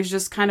always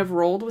just kind of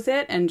rolled with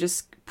it and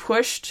just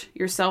pushed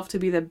yourself to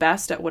be the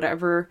best at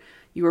whatever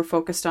you were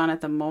focused on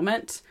at the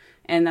moment.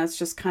 And that's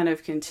just kind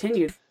of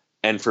continued.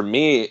 And for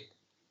me,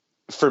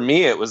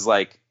 it was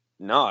like,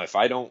 no, if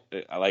I don't,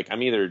 like,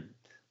 I'm either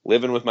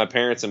living with my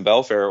parents in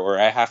Belfair or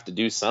I have to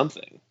do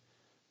something,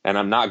 and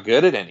I'm not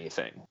good at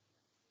anything.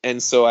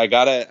 And so I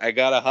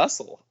gotta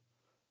hustle.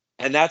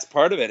 And that's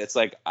part of it. It's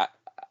like,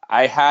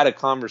 I had a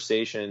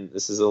conversation.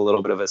 This is a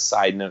little bit of a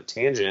side note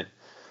tangent.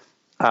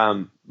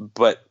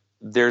 But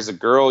there's a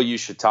girl you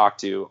should talk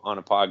to on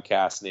a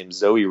podcast named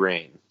Zoe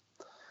Rain.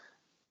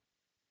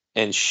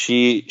 And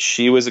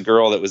she was a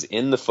girl that was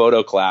in the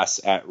photo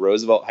class at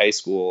Roosevelt High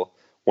School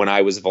when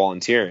I was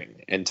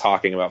volunteering and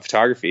talking about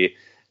photography.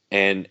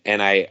 And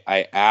I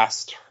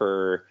asked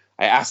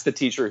the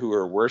teacher who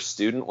her worst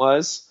student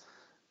was,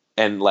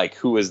 and like,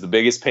 who was the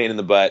biggest pain in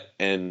the butt,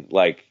 and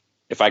like,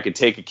 if I could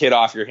take a kid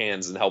off your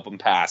hands and help him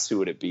pass, who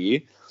would it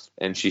be?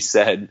 And she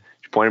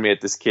pointed me at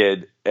this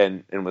kid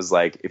and was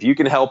like, if you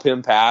can help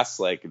him pass,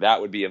 like,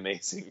 that would be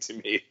amazing to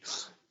me.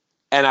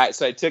 And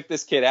so I took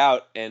this kid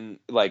out, and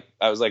like,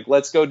 I was like,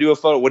 let's go do a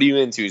photo. What are you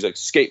into? He's like,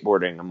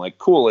 skateboarding. I'm like,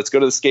 cool, let's go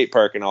to the skate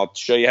park and I'll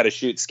show you how to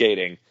shoot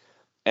skating.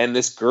 And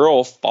this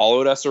girl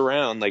followed us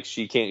around. Like,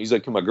 he's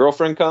like, can my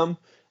girlfriend come?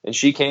 And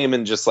she came,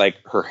 and just like,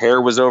 her hair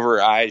was over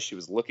her eyes. She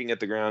was looking at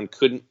the ground,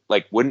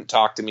 wouldn't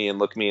talk to me and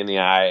look me in the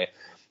eye.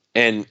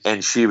 And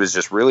she was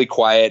just really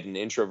quiet and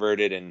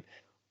introverted, and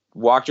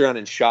walked around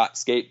and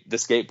shot the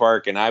skate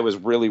park. And I was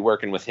really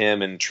working with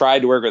him and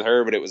tried to work with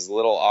her, but it was a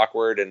little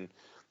awkward.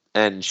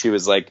 And she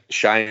was like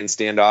shy and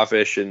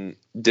standoffish and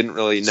didn't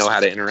really know how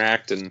to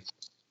interact. And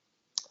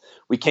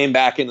we came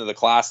back into the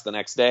class the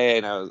next day,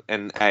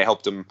 and I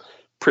helped him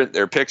print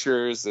their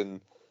pictures.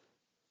 And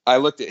I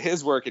looked at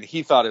his work, and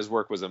he thought his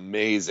work was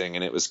amazing,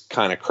 and it was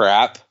kind of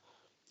crap.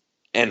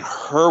 And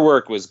her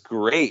work was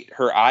great.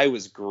 Her eye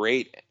was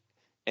great.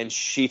 And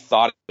she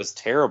thought it was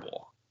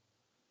terrible.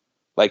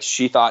 Like,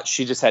 she thought,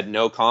 she just had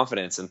no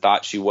confidence and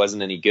thought she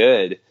wasn't any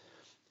good.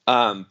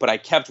 But I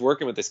kept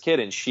working with this kid,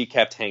 and she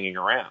kept hanging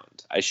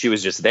around. She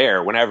was just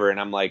there whenever. And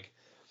I'm like,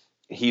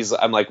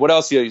 what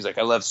else do you? He's like,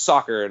 I love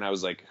soccer. And I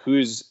was like,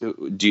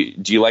 do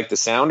you like the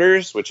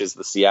Sounders, which is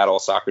the Seattle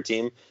soccer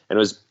team? And it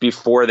was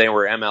before they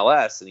were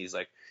MLS. And he's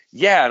like,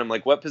 yeah. And I'm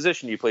like, what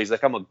position do you play? He's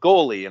like, I'm a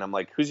goalie. And I'm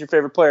like, who's your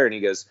favorite player? And he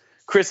goes,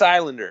 Chris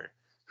Islander,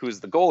 who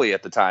was the goalie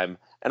at the time.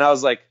 And I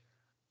was like,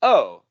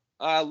 oh,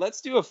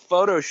 let's do a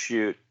photo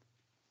shoot.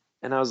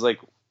 And I was like,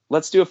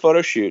 let's do a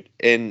photo shoot.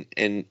 And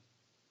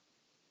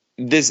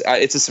this,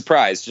 it's a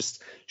surprise.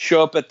 Just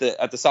show up at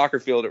the soccer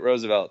field at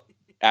Roosevelt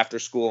after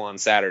school on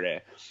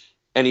Saturday.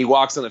 And he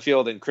walks on the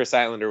field, and Chris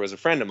Islander was a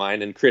friend of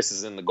mine, and Chris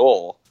is in the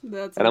goal.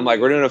 And I'm like,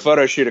 we're doing a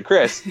photo shoot of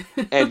Chris.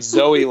 And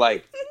Zoe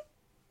lit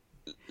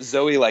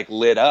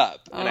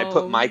up. And I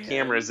put my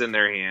cameras in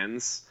their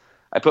hands.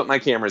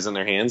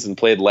 And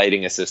played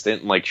lighting assistant,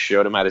 and like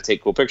showed him how to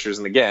take cool pictures.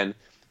 And again,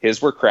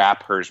 his were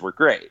crap, hers were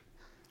great.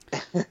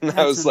 And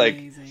I was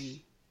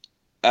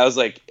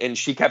like, and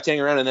she kept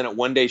hanging around. And then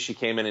one day she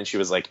came in, and she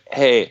was like,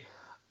 hey,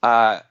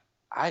 I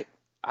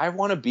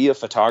want to be a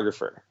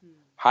photographer.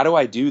 How do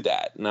I do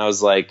that? And I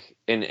was like,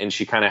 and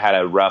she kind of had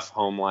a rough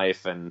home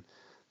life, and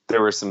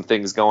there were some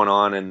things going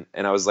on.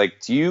 And I was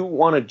like, do you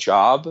want a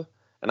job?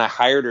 And I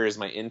hired her as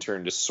my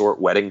intern to sort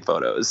wedding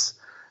photos.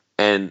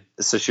 And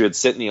so she would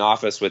sit in the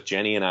office with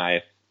Jenny and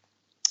I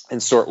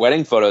and sort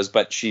wedding photos.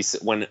 But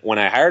when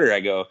I hired her, I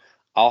go,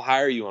 I'll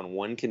hire you on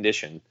one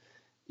condition.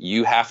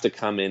 you have to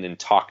come in and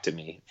talk to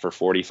me for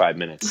 45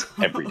 minutes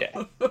every day.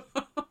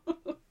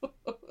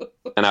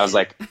 And I was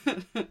like,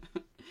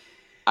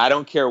 I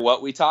don't care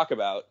what we talk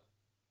about,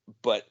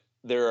 but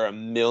there are a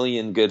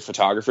million good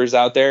photographers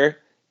out there.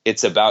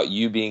 It's about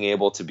you being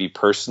able to be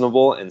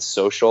personable and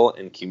social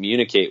and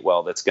communicate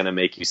well. That's going to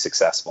make you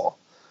successful.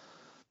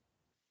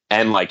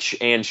 And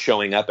and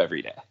showing up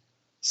every day.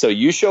 So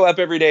you show up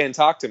every day and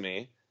talk to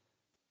me,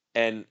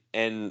 and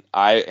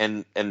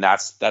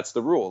that's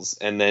the rules.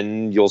 And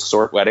then you'll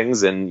sort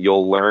weddings and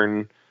you'll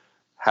learn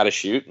how to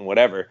shoot and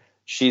whatever.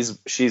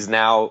 She's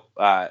now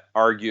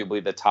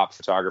arguably the top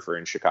photographer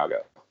in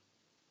Chicago.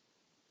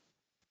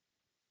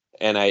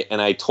 And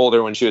I told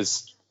her when she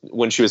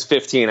was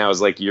 15, I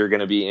was like, you're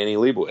going to be Annie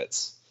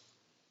Leibovitz.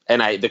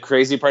 And the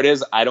crazy part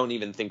is I don't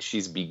even think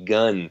she's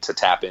begun to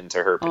tap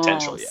into her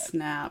potential yet.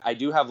 Snap. I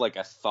do have like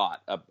a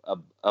thought,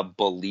 a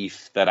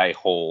belief that I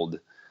hold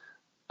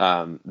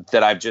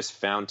that I've just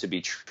found to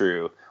be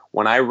true.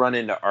 When I run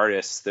into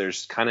artists,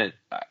 there's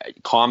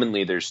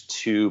commonly there's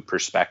two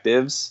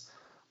perspectives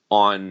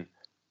on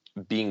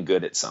being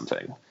good at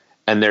something.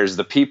 And there's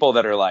the people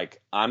that are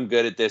like, I'm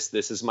good at this.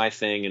 This is my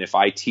thing. And if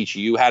I teach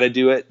you how to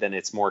do it, then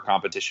it's more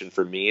competition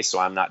for me. So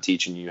I'm not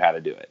teaching you how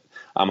to do it.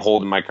 I'm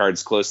holding my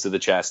cards close to the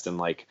chest and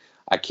like,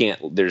 I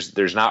can't,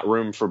 there's not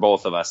room for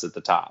both of us at the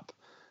top.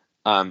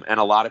 And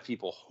a lot of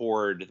people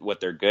hoard what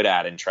they're good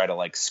at and try to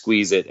like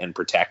squeeze it and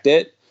protect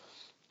it.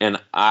 And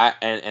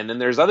then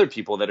there's other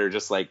people that are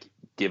just like,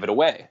 give it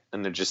away.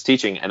 And they're just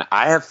teaching. And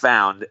I have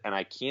found, and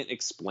I can't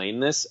explain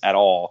this at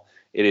all,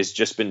 it has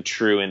just been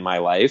true in my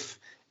life.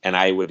 And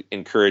I would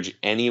encourage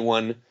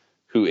anyone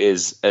who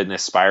is an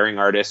aspiring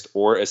artist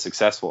or a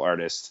successful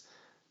artist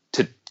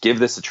to give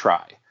this a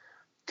try.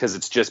 Because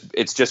it's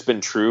just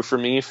been true for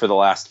me for the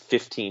last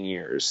 15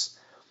 years.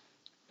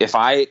 If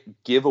I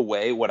give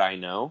away what I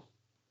know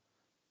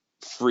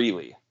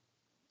freely,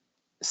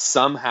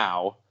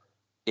 somehow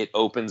it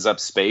opens up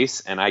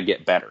space and I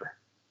get better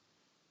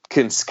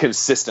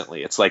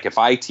consistently. It's like if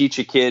I teach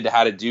a kid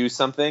how to do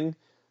something,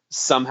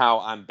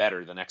 somehow I'm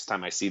better the next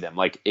time I see them.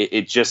 Like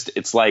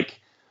it's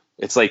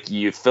like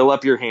you fill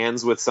up your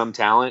hands with some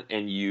talent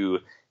and you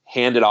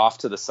hand it off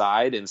to the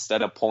side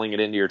instead of pulling it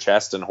into your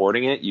chest and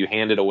hoarding it. You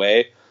hand it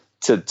away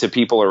to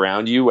people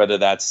around you, whether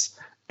that's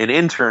an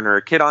intern or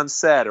a kid on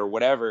set or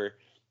whatever.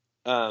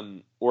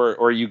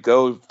 Or you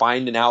go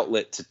find an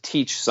outlet to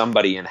teach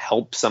somebody and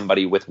help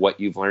somebody with what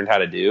you've learned how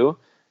to do.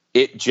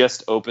 It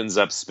just opens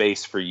up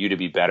space for you to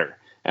be better.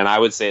 And I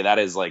would say that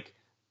has like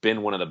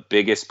been one of the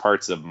biggest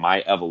parts of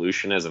my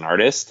evolution as an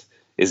artist,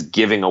 is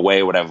giving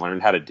away what I've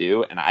learned how to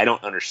do. And I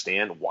don't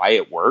understand why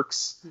it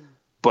works,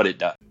 but it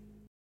does.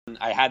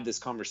 I had this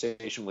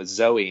conversation with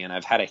Zoe, and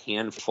I've had a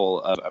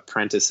handful of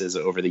apprentices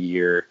over the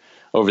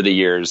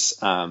years.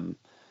 And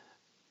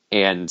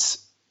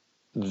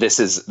this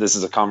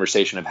is a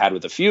conversation I've had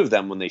with a few of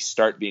them when they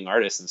start being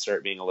artists and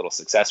start being a little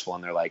successful.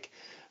 And they're like,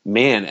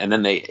 man, and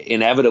then they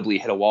inevitably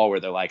hit a wall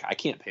where they're like, I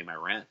can't pay my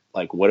rent.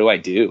 Like, what do I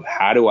do?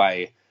 How do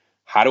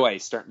I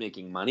start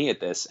making money at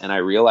this? And I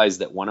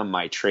realized that one of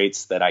my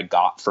traits that I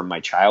got from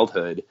my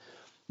childhood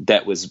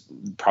that was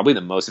probably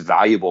the most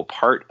valuable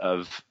part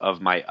of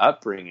my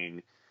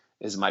upbringing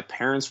is my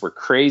parents were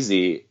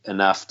crazy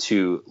enough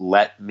to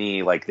let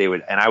me, like, they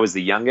would, and I was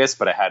the youngest,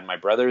 but I had my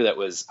brother that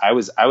was, I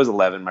was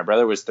 11, my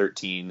brother was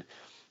 13.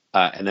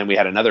 And then we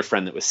had another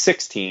friend that was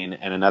 16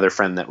 and another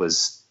friend that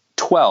was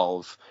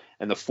 12.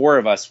 And the four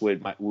of us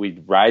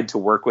we'd ride to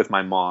work with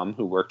my mom,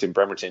 who worked in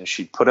Bremerton.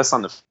 She'd put us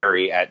on the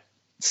ferry at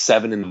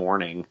 7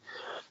 a.m.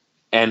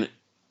 and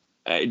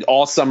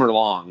all summer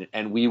long.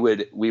 And we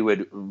would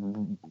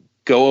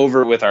go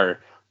over with our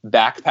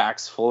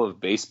backpacks full of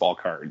baseball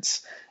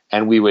cards,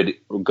 and we would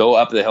go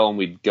up the hill and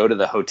we'd go to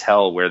the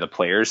hotel where the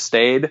players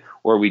stayed,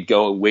 or we'd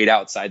go wait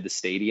outside the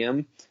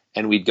stadium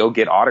and we'd go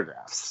get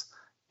autographs.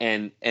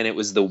 And it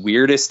was the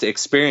weirdest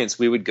experience.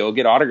 We would go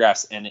get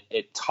autographs, and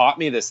it taught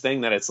me this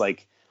thing that it's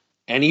like,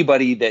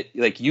 anybody that,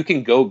 like, you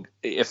can go,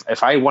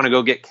 if I want to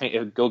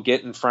go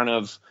get in front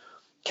of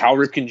Cal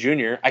Ripken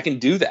Jr., I can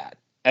do that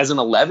as an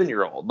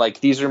 11-year-old. Like,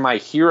 these are my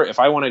hero. If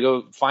I want to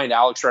go find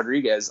Alex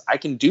Rodriguez, I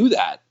can do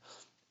that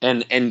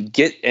and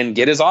get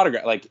his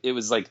autograph. Like, it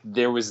was like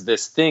there was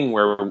this thing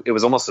where it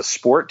was almost a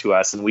sport to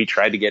us, and we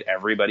tried to get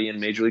everybody in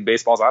Major League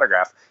Baseball's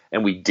autograph,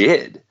 and we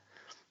did.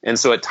 And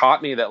so it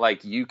taught me that,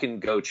 like, you can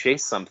go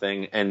chase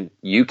something and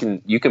you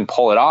can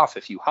pull it off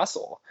if you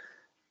hustle.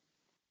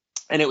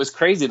 And it was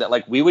crazy that,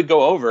 like, we would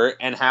go over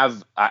and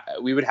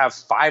we would have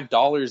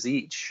 $5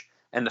 each,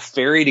 and the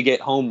ferry to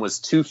get home was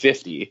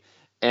 $2.50,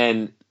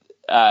 and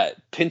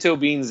pinto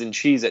beans and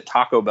cheese at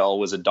Taco Bell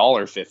was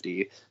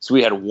 $1.50. So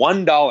we had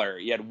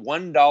 $1. You had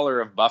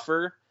 $1 of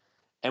buffer,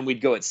 and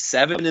we'd go at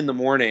 7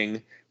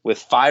 a.m.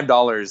 with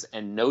 $5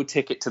 and no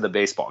ticket to the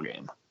baseball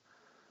game.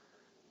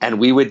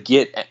 And we would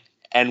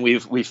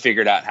we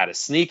figured out how to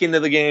sneak into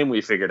the game.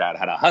 We figured out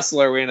how to hustle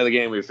our way into the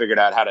game. We figured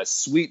out how to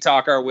sweet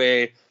talk our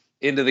way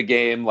into the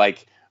game,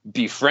 like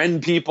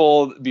befriend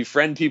people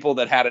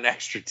that had an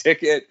extra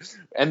ticket.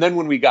 And then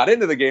when we got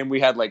into the game, we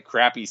had like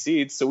crappy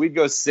seats, so we'd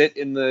go sit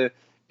in the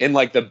in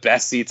like the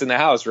best seats in the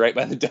house, right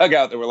by the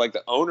dugout. That were like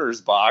the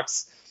owner's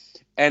box.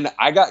 And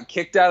I got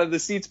kicked out of the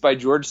seats by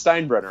George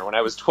Steinbrenner when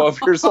I was 12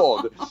 years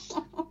old.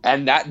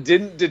 And that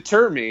didn't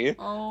deter me.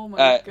 Oh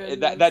my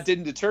goodness. That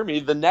didn't deter me.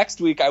 The next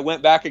week I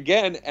went back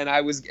again, and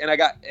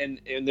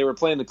they were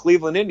playing the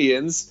Cleveland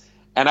Indians,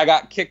 and I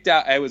got kicked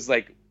out. I was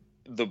like,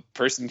 the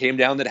person came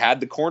down that had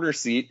the corner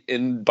seat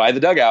by the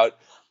dugout,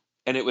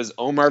 and it was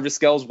Omar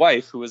Vizquel's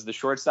wife, who was the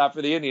shortstop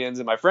for the Indians,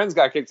 and my friends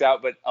got kicked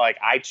out, but like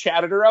I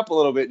chatted her up a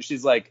little bit, and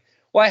she's like,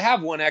 well, I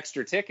have one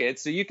extra ticket,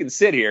 so you can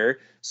sit here.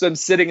 So I'm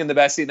sitting in the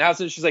best seat in the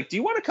house, and she's like, do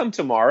you want to come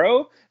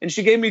tomorrow? And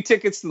she gave me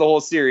tickets to the whole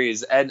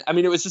series. And I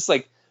mean, it was just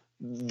like,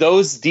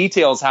 those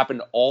details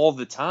happened all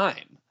the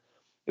time.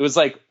 It was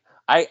like,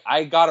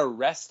 I got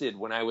arrested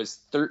when I was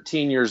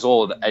 13 years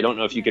old. I don't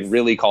know if you can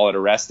really call it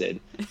arrested,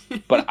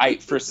 but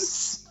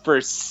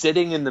for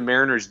sitting in the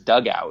Mariners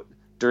dugout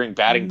during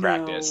batting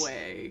practice.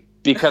 Way.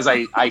 Because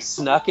I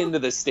snuck into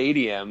the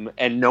stadium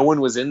and no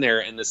one was in there,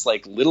 and this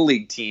like little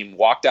league team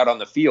walked out on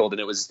the field, and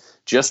it was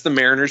just the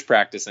Mariners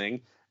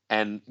practicing,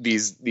 and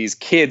these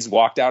kids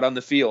walked out on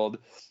the field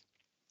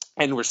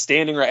and were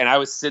standing right, and I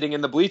was sitting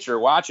in the bleacher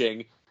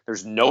watching.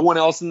 There's no one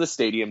else in the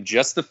stadium,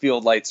 just the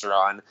field lights are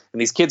on,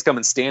 and these kids come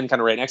and stand kind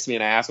of right next to me,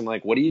 and I ask them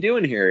like, what are you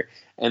doing here?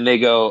 And they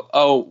go,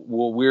 oh,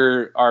 well,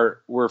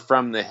 we're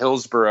from the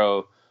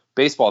Hillsboro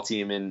baseball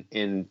team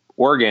in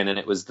Oregon, and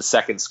it was the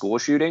second school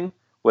shooting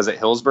was at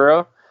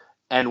Hillsboro,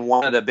 and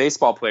one of the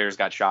baseball players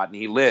got shot and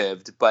he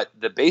lived, but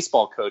the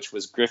baseball coach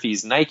was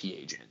Griffey's Nike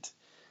agent.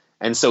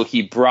 And so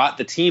he brought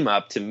the team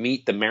up to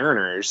meet the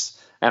Mariners,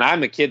 and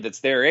I'm a kid that's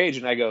their age,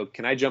 and I go,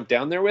 can I jump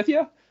down there with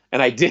you?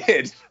 And I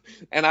did.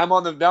 And now I'm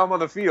on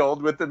the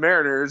field with the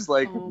Mariners,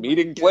 like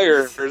meeting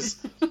players.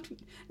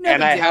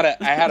 And I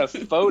had a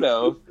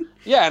photo.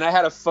 Yeah, and I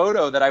had a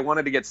photo that I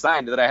wanted to get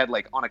signed that I had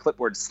like on a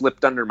clipboard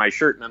slipped under my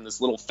shirt, and I'm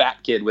this little fat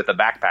kid with a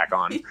backpack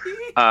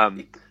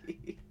on.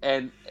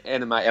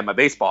 And my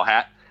baseball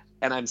hat,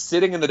 and I'm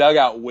sitting in the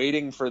dugout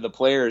waiting for the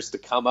players to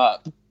come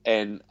up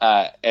and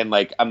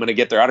like I'm gonna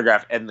get their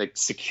autograph, and the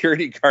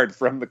security guard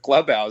from the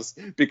clubhouse,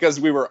 because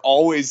we were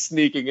always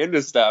sneaking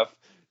into stuff,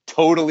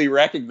 totally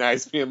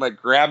recognized me and like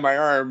grabbed my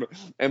arm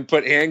and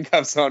put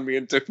handcuffs on me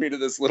and took me to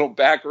this little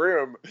back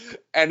room,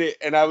 and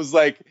I was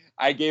like,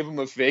 I gave him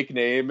a fake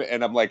name,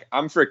 and I'm like,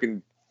 I'm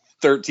freaking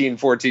 13,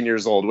 14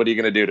 years old. What are you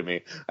gonna do to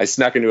me? I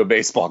snuck into a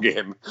baseball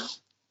game.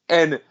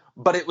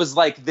 But it was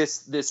like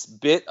this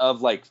bit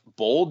of like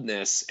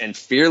boldness and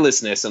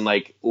fearlessness and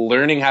like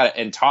learning how to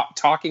and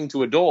talking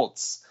to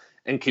adults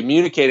and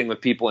communicating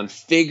with people and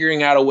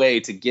figuring out a way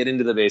to get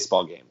into the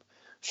baseball game,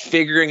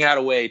 figuring out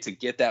a way to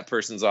get that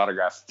person's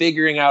autograph,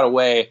 figuring out a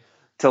way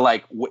to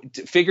like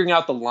figuring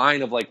out the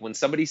line of like when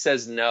somebody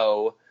says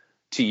no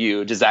to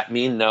you, does that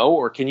mean no,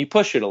 or can you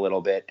push it a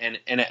little bit? And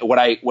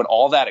what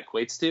all that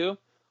equates to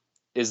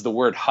is the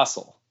word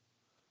hustle.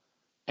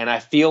 And I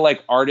feel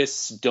like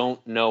artists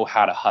don't know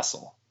how to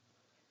hustle,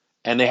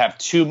 and they have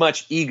too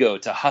much ego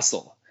to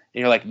hustle.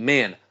 And you're like,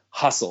 man,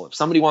 hustle. If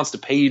somebody wants to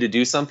pay you to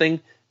do something,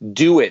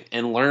 do it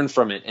and learn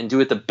from it and do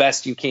it the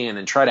best you can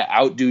and try to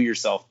outdo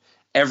yourself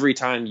every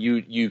time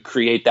you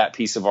create that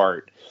piece of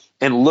art,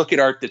 and look at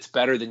art that's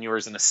better than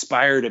yours and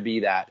aspire to be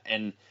that,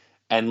 and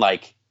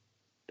like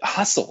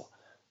hustle,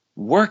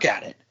 work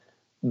at it,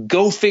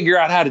 go figure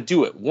out how to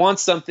do it, want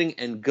something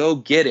and go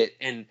get it,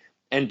 and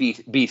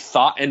be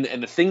thought. And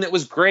the thing that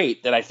was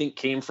great that I think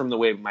came from the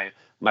way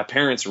my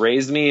parents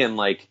raised me, and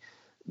like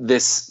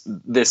this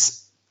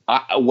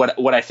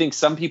what I think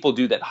some people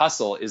do that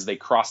hustle is they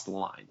cross the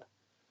line.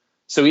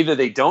 So either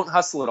they don't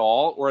hustle at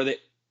all, or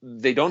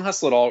they don't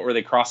hustle at all, or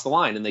they cross the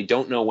line and they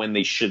don't know when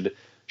they should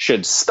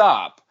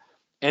stop.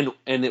 And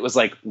it was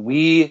like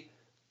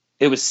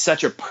it was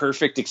such a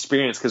perfect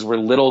experience, because we're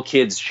little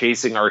kids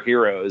chasing our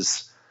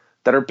heroes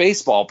that are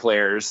baseball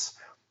players.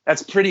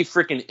 That's pretty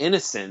freaking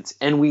innocent.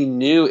 And we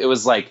knew it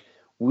was like,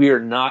 we're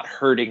not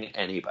hurting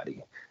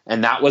anybody.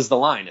 And that was the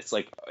line. It's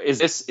like,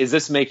 is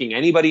this making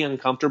anybody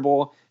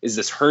uncomfortable? Is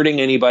this hurting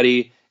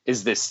anybody?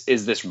 Is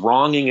this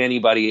wronging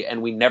anybody?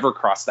 And we never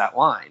crossed that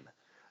line.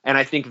 And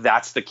I think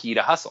that's the key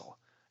to hustle.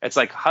 It's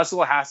like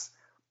hustle has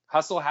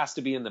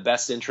to be in the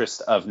best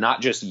interest of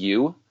not just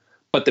you,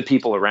 but the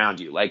people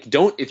around you. Like,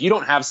 if you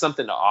don't have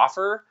something to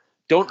offer,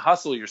 don't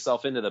hustle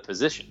yourself into the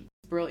position.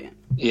 Brilliant.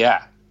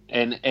 Yeah.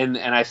 And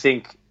I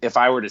think if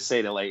I were to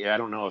say to, like, I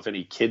don't know if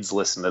any kids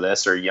listen to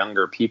this or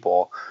younger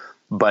people,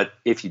 but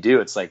if you do,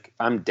 it's like,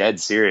 I'm dead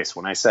serious.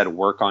 When I said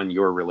work on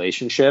your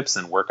relationships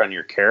and work on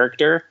your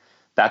character,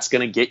 that's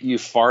going to get you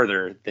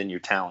farther than your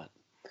talent.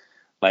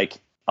 Like,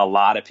 a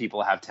lot of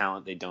people have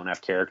talent, they don't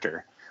have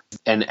character.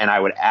 And I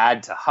would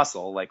add to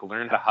hustle, like,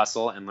 learn how to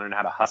hustle and learn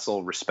how to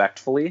hustle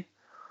respectfully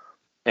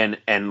and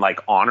like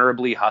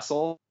honorably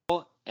hustle,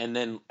 and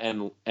then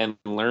and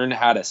learn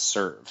how to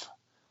serve.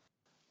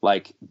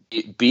 Like,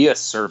 be a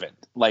servant.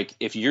 Like,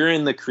 if you're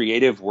in the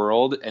creative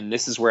world, and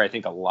this is where I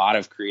think a lot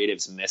of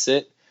creatives miss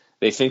it,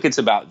 they think it's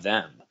about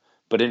them.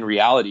 But in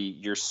reality,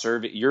 you're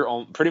serving your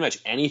own, pretty much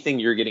anything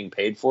you're getting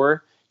paid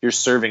for, you're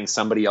serving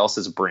somebody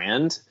else's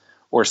brand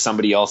or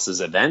somebody else's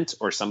event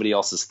or somebody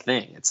else's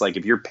thing. It's like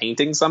if you're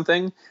painting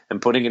something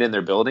and putting it in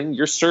their building,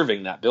 you're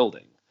serving that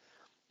building.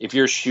 If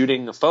you're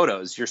shooting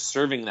photos, you're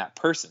serving that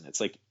person.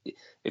 It's like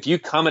if you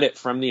come at it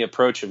from the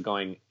approach of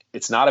going,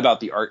 it's not about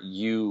the art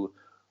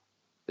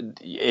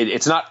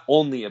it's not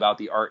only about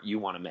the art you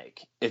want to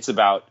make. It's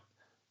about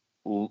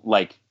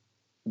like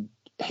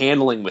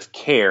handling with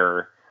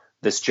care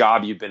this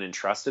job you've been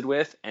entrusted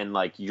with, and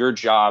like your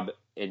job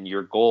and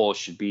your goal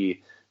should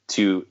be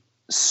to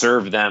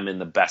serve them in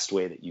the best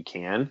way that you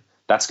can.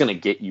 That's going to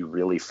get you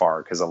really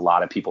far, because a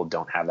lot of people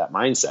don't have that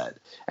mindset.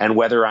 And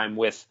whether I'm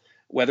with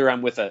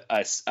a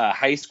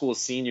high school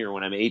senior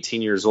when I'm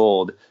 18 years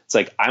old, it's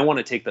like, I want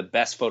to take the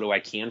best photo I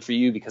can for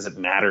you because it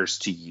matters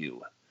to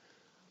you.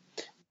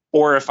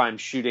 Or if I'm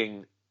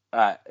shooting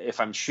a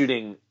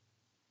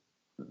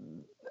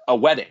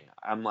wedding,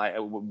 I'm like,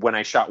 when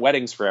I shot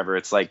weddings forever,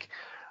 it's like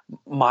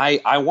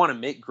I want to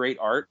make great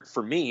art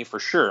for me, for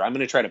sure. I'm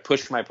going to try to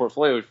push my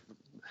portfolio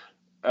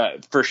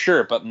for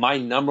sure. But my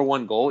number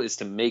one goal is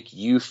to make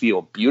you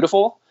feel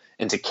beautiful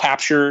and to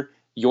capture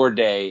your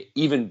day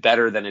even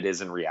better than it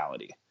is in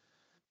reality.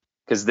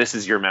 Because this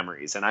is your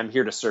memories, and I'm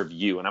here to serve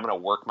you, and I'm going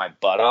to work my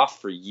butt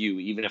off for you,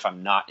 even if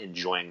I'm not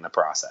enjoying the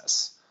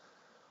process.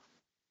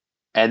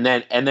 And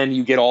then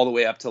you get all the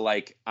way up to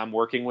like, I'm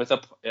working with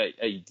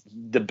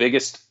the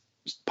biggest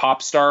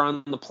pop star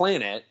on the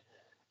planet,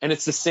 and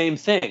it's the same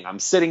thing. I'm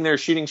sitting there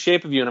shooting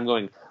Shape of You, and I'm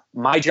going,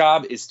 my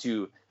job is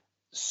to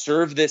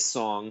serve this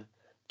song,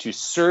 to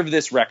serve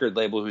this record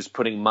label who's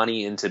putting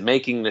money into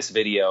making this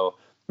video.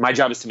 My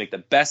job is to make the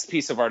best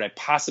piece of art I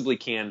possibly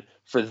can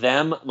for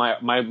them.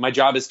 My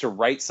job is to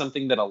write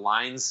something that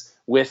aligns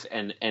with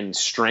and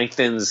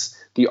strengthens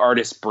the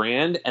artist's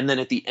brand. And then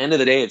at the end of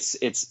the day,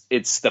 it's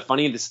the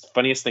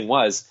funniest thing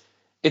was,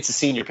 it's a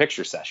senior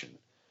picture session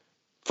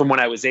from when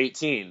I was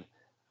 18.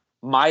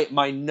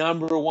 My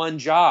number one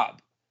job.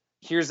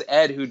 Here's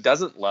Ed, who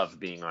doesn't love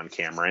being on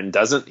camera and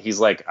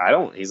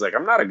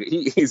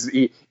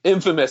he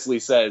infamously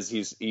says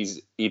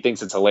he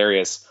thinks it's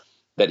hilarious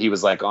that he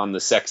was like on the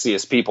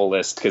sexiest people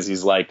list, because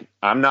he's like,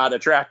 I'm not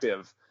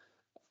attractive.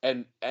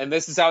 And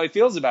this is how he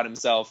feels about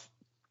himself.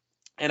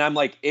 And I'm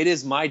like, it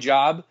is my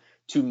job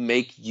to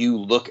make you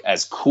look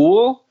as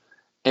cool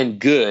and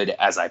good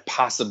as I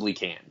possibly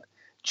can,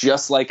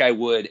 just like I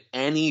would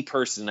any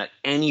person at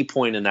any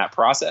point in that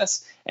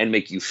process, and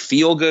make you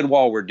feel good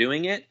while we're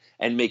doing it,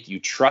 and make you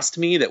trust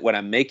me that what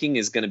I'm making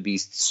is going to be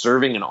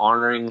serving and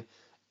honoring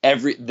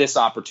this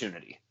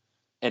opportunity.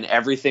 And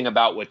everything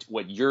about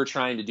what you're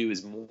trying to do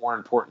is more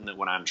important than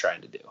what I'm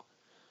trying to do.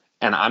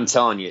 And I'm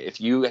telling you, if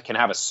you can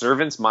have a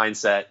servant's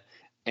mindset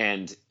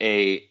and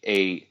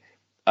a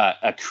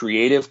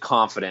creative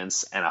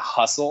confidence and a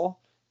hustle,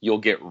 you'll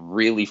get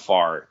really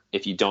far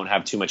if you don't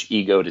have too much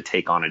ego to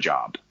take on a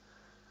job.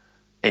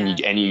 And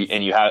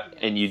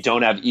you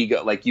don't have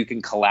ego, like you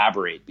can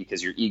collaborate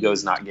because your ego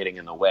is not getting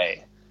in the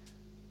way.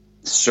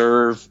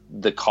 Serve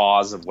the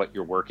cause of what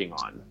you're working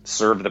on.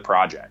 Serve the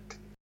project.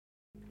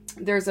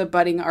 There's a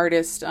budding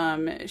artist.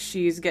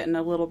 She's getting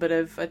a little bit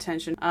of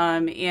attention.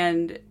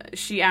 And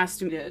she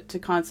asked me to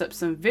concept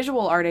some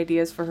visual art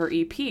ideas for her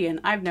EP.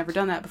 And I've never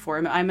done that before.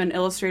 I'm an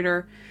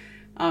illustrator,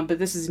 but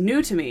this is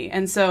new to me.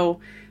 And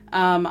so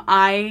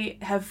I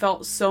have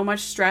felt so much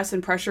stress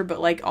and pressure, but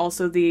like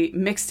also the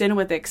mixed in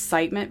with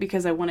excitement,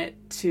 because I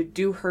wanted to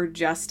do her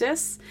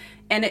justice.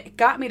 And it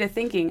got me to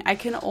thinking, I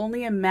can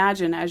only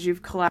imagine, as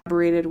you've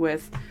collaborated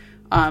with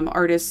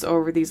artists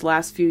over these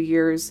last few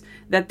years,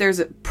 that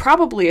there's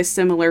probably a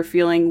similar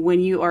feeling when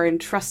you are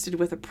entrusted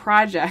with a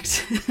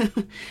project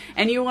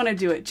and you want to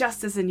do it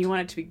justice and you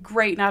want it to be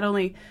great, not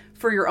only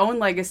for your own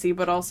legacy,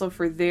 but also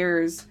for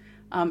theirs.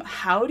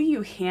 How do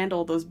you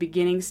handle those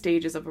beginning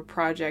stages of a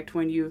project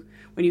when you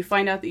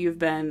find out that you've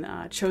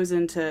been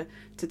chosen to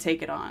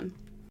take it on?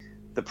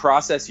 The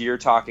process you're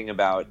talking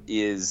about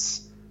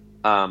is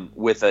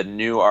with a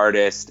new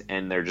artist,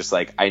 and they're just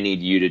like, I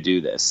need you to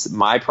do this.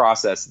 My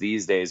process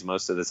these days,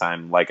 most of the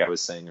time, like I was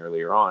saying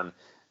earlier on,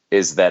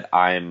 is that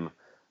I'm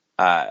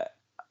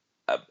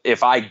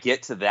if I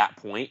get to that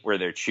point where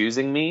they're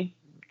choosing me,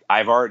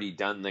 I've already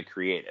done the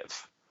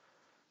creative.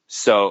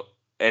 So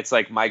it's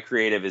like my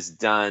creative is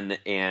done,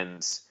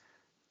 and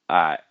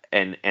I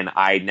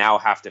now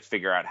have to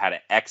figure out how to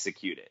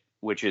execute it,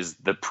 which is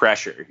the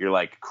pressure. You're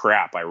like,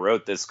 crap, I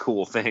wrote this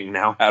cool thing.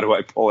 Now how do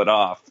I pull it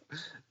off?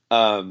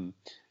 And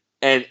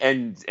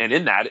in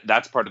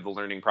that's part of the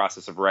learning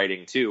process of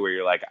writing too, where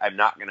you're like, I'm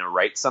not going to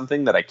write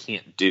something that I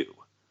can't do.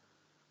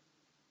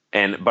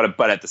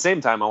 But at the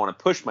same time, I want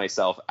to push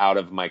myself out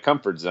of my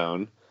comfort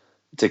zone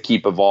to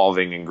keep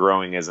evolving and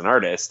growing as an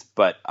artist.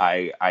 But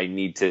I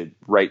need to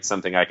write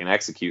something I can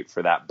execute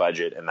for that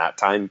budget and that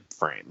time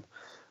frame.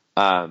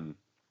 The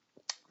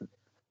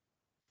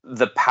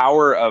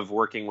power of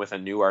working with a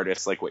new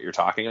artist, like what you're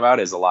talking about,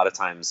 is a lot of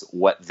times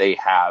what they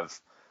have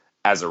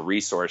as a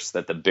resource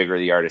that the bigger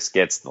the artist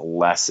gets, the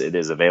less it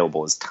is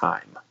available is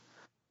time.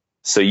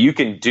 So you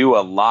can do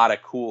a lot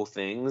of cool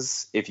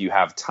things if you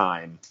have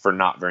time for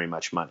not very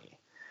much money.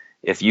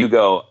 If you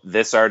go,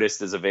 this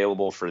artist is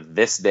available for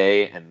this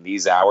day and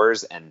these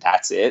hours, and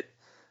that's it,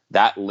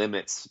 that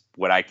limits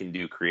what I can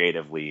do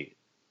creatively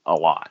a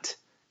lot.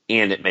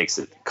 And it makes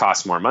it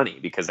cost more money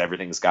because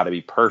everything's got to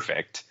be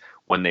perfect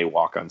when they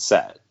walk on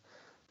set.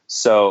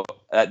 So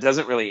that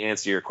doesn't really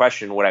answer your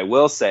question. What I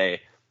will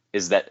say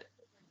is that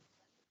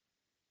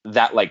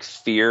like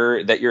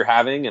fear that you're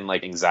having and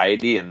like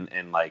anxiety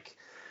and like,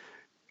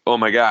 oh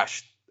my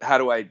gosh,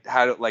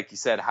 like you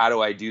said, how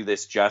do I do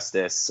this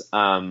justice?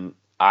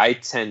 I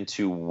tend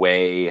to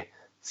weigh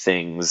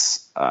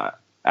things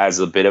as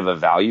a bit of a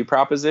value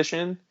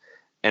proposition.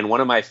 And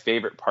one of my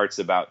favorite parts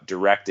about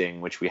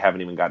directing, which we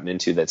haven't even gotten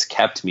into, that's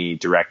kept me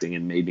directing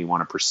and made me want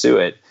to pursue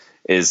it,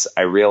 is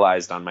I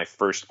realized on my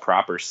first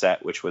proper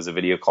set, which was a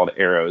video called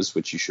Arrows,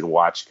 which you should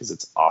watch because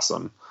it's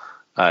awesome.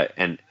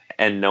 And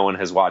no one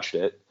has watched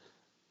it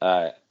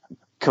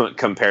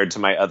compared to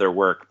my other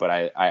work, but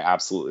I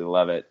absolutely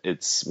love it.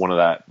 It's one of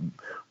the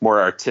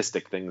more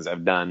artistic things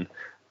I've done.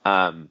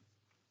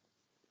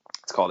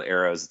 It's called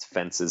Arrows. It's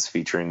Fences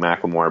featuring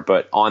Macklemore.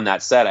 But on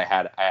that set, I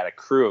had a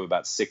crew of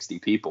about 60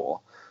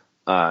 people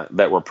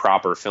that were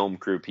proper film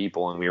crew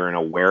people, and we were in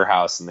a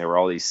warehouse, and there were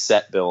all these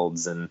set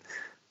builds and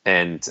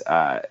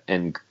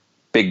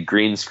big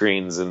green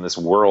screens in this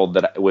world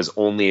that was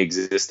only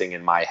existing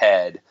in my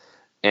head.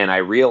 And I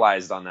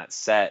realized on that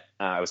set,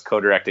 I was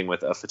co-directing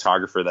with a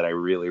photographer that I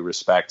really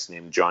respect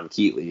named John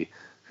Keatley,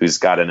 who's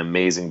got an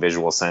amazing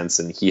visual sense,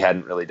 and he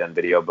hadn't really done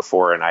video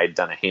before, and I had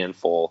done a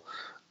handful.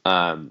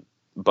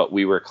 But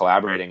we were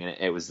collaborating, and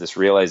it was this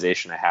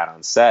realization I had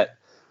on set.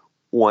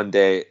 One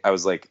day I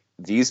was like,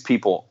 these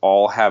people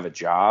all have a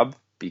job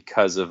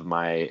because of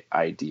my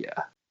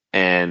idea.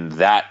 And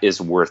that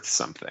is worth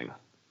something.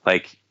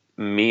 Like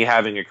me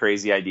having a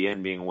crazy idea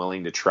and being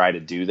willing to try to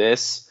do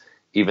this,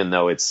 even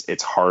though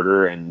it's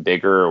harder and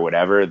bigger or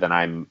whatever than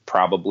I'm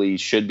probably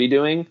should be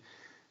doing.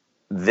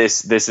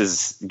 This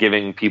is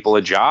giving people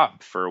a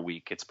job for a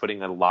week. It's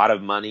putting a lot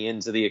of money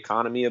into the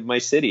economy of my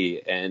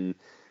city. And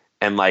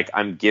like,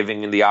 I'm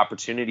giving the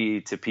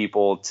opportunity to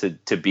people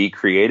to be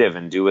creative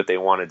and do what they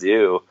want to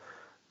do.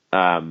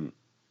 And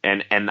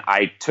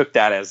I took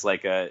that as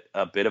like a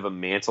bit of a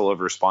mantle of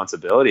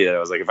responsibility that I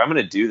was like, if I'm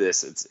going to do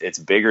this, it's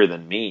bigger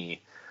than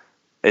me.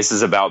 This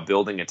is about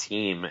building a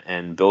team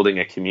and building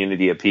a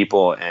community of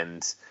people.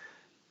 And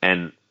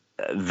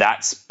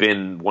that's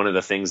been one of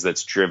the things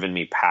that's driven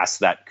me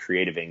past that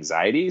creative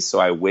anxiety. So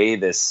I weigh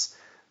this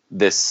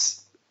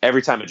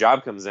every time a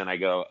job comes in, I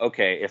go,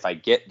 okay, if I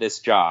get this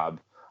job,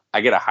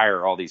 I get to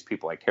hire all these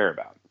people I care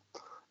about.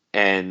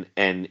 And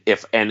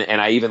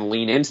I even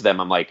lean into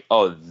them. I'm like,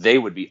 oh, they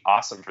would be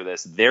awesome for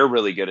this. They're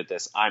really good at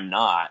this. I'm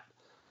not.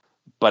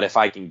 But if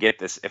I can get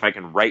this, if I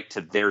can write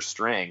to their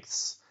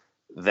strengths,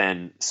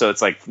 then, so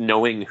it's like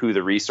knowing who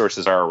the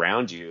resources are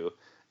around you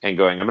and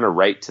going, I'm going to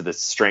write to the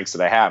strengths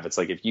that I have. It's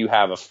like, if you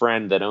have a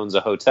friend that owns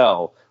a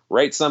hotel,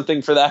 write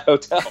something for that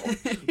hotel.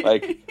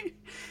 Like,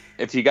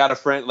 if you got a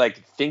friend,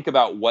 like, think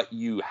about what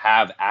you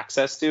have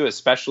access to,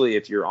 especially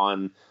if you're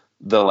on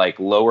the like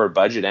lower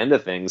budget end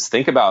of things.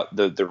 Think about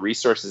the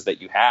resources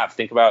that you have.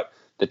 Think about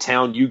the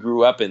town you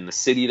grew up in, the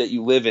city that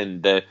you live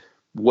in,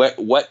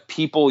 what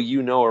people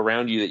you know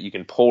around you that you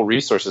can pull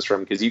resources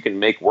from, because you can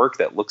make work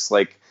that looks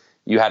like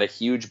you had a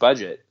huge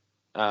budget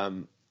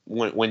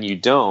when you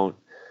don't.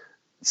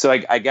 So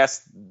I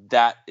guess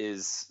that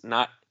is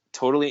not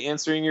totally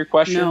answering your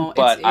question, no,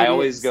 but I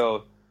always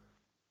go,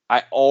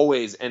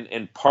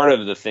 and part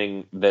of the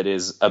thing that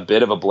is a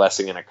bit of a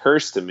blessing and a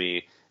curse to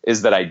me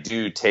is that I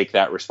do take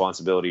that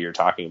responsibility you're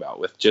talking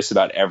about with just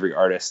about every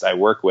artist I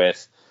work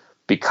with,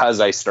 because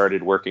I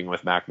started working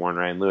with Macklemore and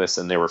Ryan Lewis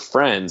and they were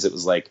friends. It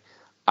was like,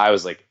 I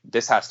was like,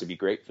 this has to be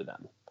great for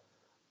them.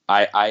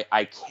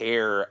 I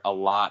care a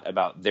lot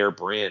about their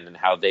brand and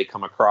how they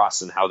come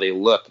across and how they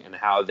look and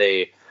how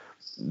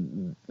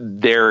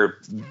they're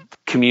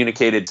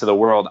communicated to the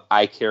world.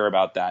 I care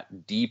about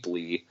that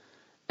deeply.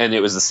 And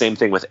it was the same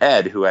thing with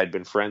Ed, who I'd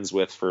been friends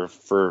with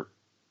for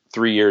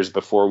 3 years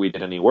before we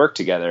did any work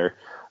together.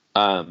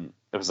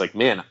 It was like,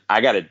 man,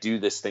 I got to do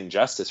this thing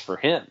justice for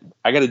him.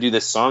 I got to do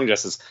this song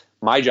justice.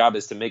 My job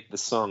is to make the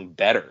song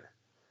better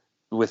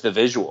with the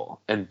visual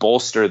and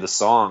bolster the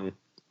song.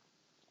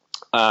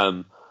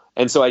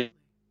 And so I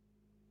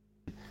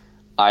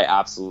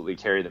absolutely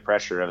carry the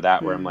pressure of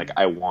that, where I'm like,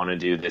 I want to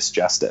do this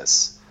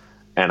justice,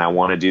 and I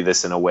want to do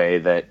this in a way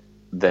that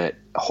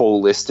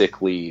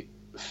holistically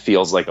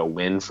feels like a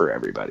win for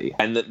everybody.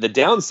 And the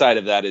downside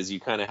of that is you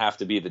kind of have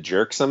to be the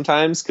jerk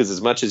sometimes, because as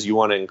much as you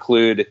want to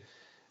include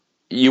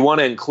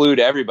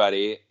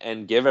everybody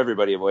and give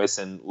everybody a voice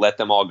and let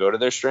them all go to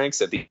their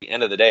strengths, at the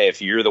end of the day,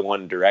 if you're the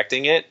one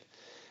directing it,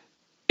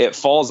 it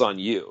falls on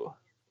you.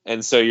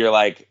 And so you're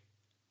like,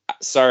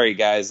 sorry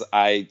guys,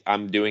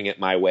 I'm doing it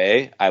my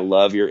way. I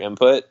love your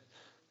input,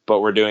 but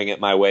we're doing it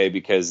my way,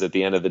 because at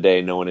the end of the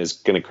day, no one is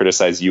going to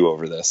criticize you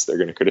over this. They're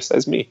going to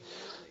criticize me.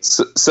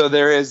 So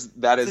there is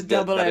that is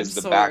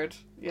the back,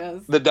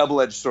 yes, the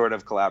double-edged sword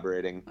of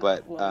collaborating.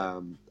 But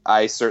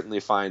I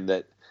certainly find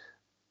that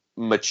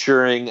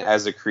maturing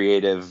as a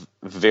creative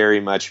very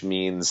much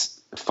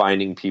means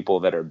finding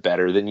people that are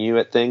better than you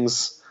at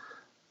things.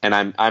 And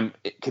I'm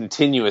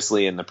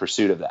continuously in the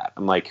pursuit of that.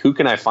 I'm like, who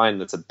can I find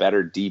that's a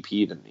better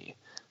DP than me?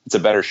 It's a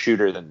better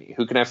shooter than me?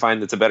 Who can I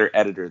find that's a better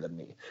editor than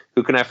me?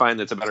 Who can I find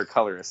that's a better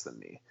colorist than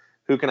me?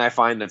 Who can I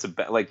find that's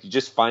like, you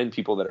just find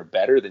people that are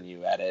better than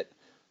you at it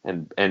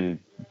and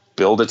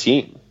build a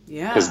team.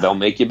 Yeah. Because they'll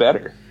make you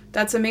better.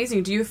 That's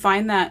amazing. Do you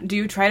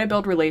try to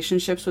build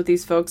relationships with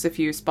these folks if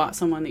you spot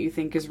someone that you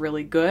think is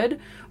really good?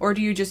 Or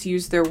do you just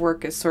use their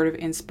work as sort of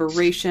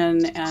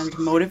inspiration and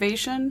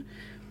motivation?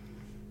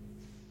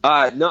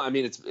 No, I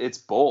mean, it's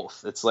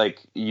both. It's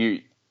like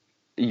you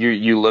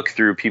look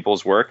through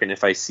people's work, and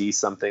if I see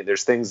something,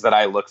 there's things that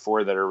I look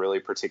for that are really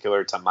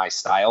particular to my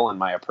style and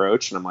my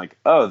approach, and I'm like,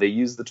 oh, they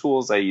use the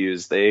tools I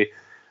use.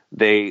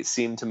 They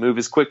seem to move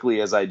as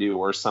quickly as I do,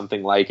 or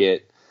something like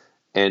it,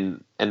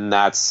 and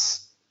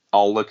that's,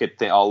 I'll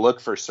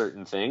look for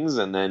certain things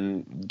and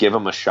then give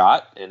them a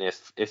shot, and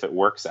if it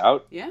works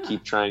out,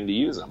 keep trying to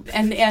use them.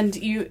 And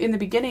you, in the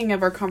beginning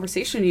of our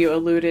conversation, you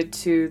alluded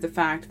to the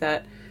fact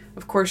that,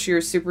 of course,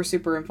 you're super,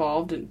 super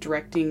involved in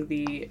directing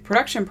the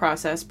production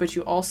process, but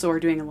you also are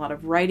doing a lot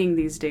of writing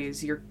these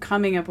days. You're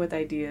coming up with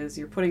ideas,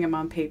 you're putting them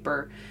on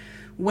paper.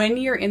 When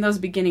you're in those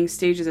beginning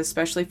stages,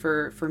 especially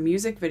for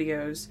music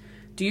videos,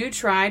 do you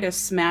try to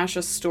smash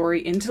a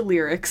story into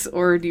lyrics,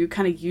 or do you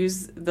kind of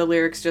use the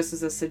lyrics just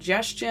as a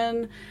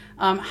suggestion?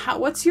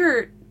 What's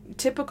your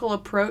typical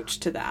approach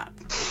to that?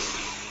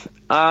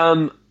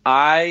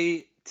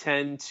 I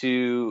tend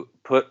to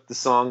put the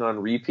song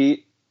on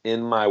repeat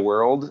in my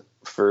world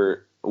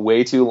for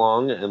way too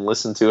long and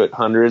listen to it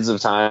hundreds of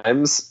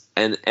times,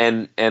 and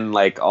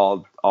like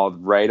I'll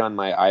write on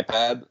my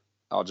iPad.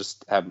 I'll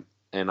just have,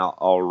 and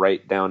I'll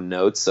write down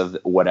notes of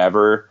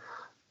whatever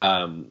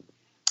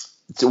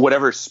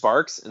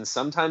sparks, and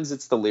sometimes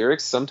it's the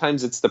lyrics,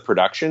 sometimes it's the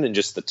production and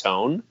just the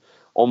tone,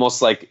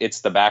 almost like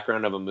it's the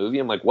background of a movie.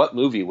 I'm like, what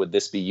movie would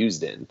this be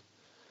used in?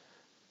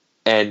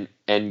 And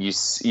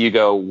you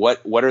go,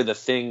 what are the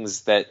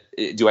things that,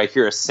 do I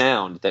hear a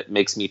sound that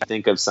makes me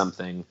think of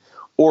something,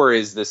 or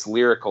is this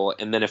lyrical?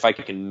 And then if I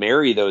can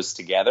marry those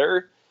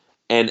together,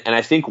 and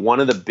I think one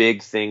of the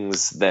big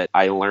things that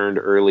I learned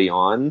early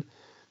on,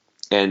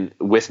 and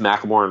with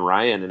Macklemore and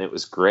Ryan, and it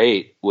was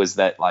great, was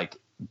that, like,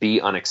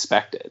 be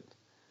unexpected.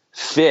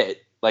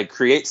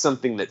 Create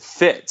something that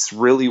fits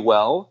really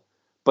well,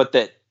 but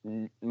that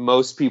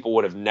most people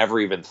would have never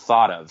even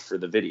thought of for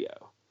the video.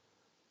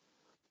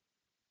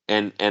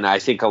 And I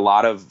think a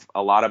lot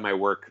of my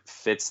work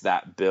fits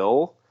that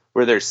bill,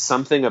 where there's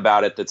something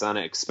about it that's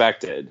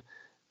unexpected,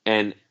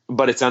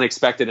 but it's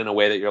unexpected in a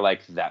way that you're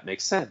like, that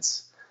makes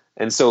sense.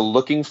 And so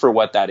looking for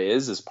what that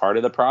is part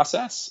of the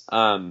process.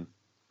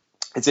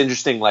 It's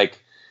interesting,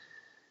 like,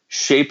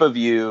 Shape of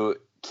You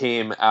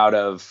came out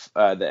of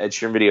the Ed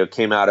Sheeran video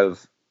came out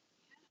of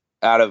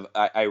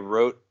I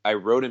wrote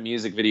a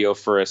music video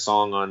for a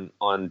song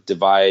on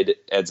Divide,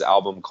 Ed's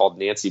album, called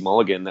Nancy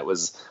Mulligan, that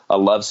was a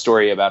love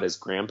story about his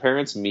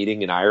grandparents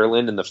meeting in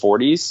Ireland in the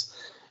 40s.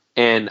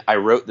 And I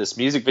wrote this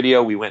music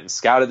video. We went and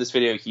scouted this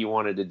video. He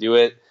wanted to do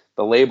it.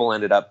 The label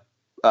ended up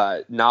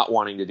not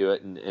wanting to do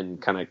it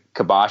and kind of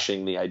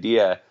kiboshing the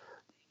idea.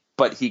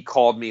 But he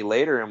called me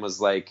later and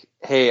was like,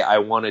 hey, I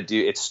want to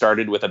do, it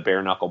started with a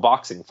bare knuckle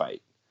boxing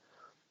fight.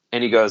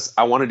 And he goes,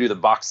 I want to do the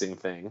boxing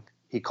thing.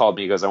 He called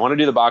me, he goes, I want to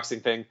do the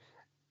boxing thing.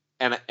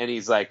 And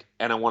he's like,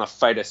 and I want to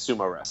fight a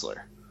sumo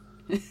wrestler.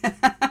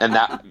 And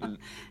that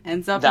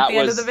ends up at the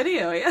end of the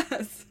video.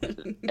 Yes.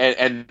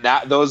 and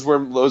those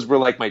were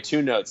like my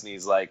two notes. And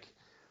he's like,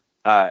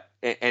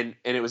 and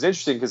it was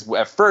interesting because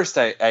at first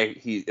and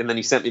then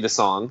he sent me the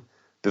song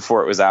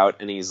before it was out,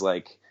 and he's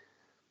like,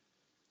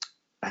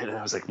 and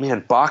I was like,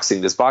 man,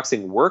 does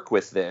boxing work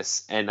with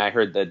this? And I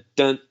heard the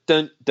dun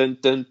dun dun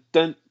dun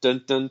dun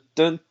dun dun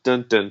dun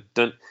dun dun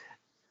dun,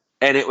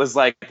 and it was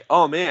like,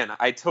 oh man,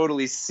 I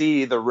totally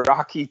see the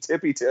Rocky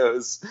tippy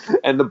toes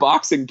and the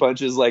boxing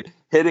punches, like,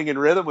 hitting in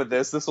rhythm with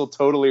this. This will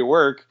totally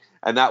work.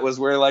 And that was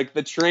where, like,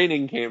 the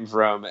training came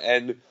from.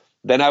 And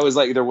then I was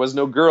like, there was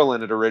no girl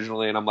in it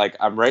originally, and I'm like,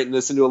 I'm writing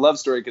this into a love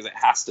story because it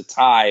has to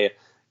tie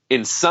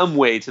in some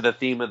way to the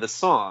theme of the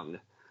song.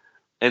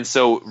 And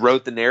so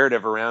wrote the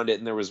narrative around it,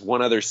 and there was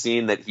one other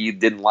scene that he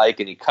didn't like,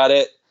 and he cut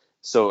it.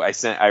 So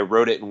I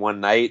wrote it in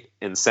one night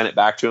and sent it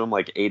back to him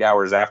like 8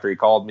 hours after he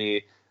called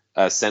me,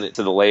 sent it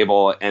to the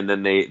label, and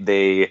then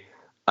they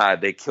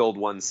killed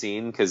one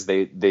scene because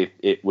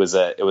it was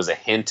a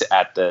hint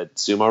at the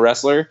sumo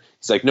wrestler.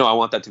 He's like, no, I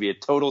want that to be a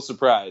total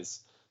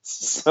surprise.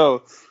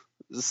 So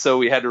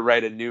we had to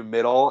write a new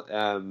middle,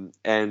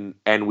 and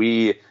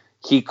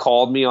he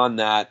called me on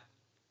that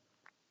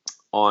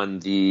on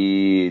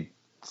the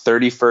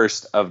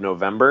 31st of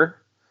November,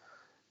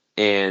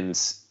 and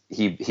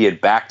he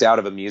had backed out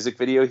of a music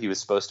video he was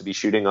supposed to be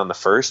shooting on the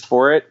 1st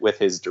for it with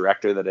his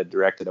director that had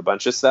directed a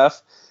bunch of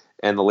stuff,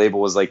 and the label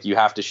was like, you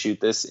have to shoot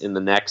this in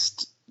the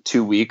next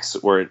 2 weeks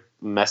or it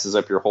messes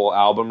up your whole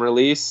album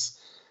release,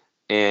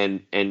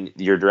 and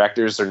your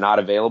directors are not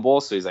available.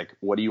 So he's like,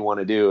 what do you want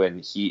to do?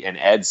 And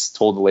Ed's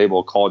told the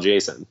label, call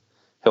Jason,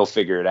 he'll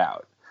figure it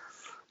out.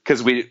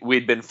 because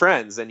we'd been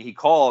friends, and he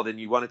called, and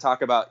you want to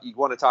talk about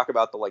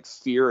the like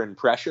fear and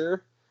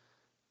pressure.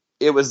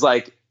 It was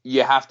like,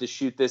 you have to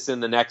shoot this in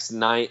the next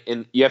 9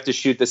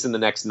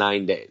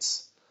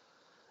 days,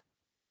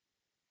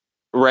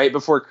 right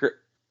before.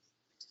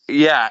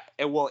 Yeah,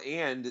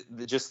 and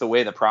just the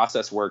way the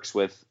process works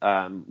with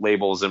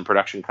labels and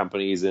production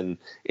companies and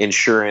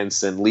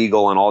insurance and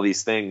legal and all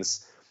these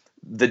things.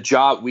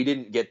 We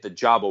didn't get the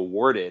job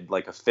awarded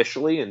like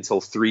officially until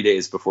 3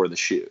 days before the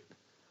shoot.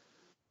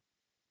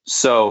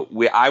 So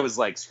I was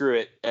like, screw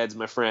it, Ed's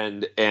my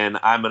friend, and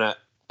I'm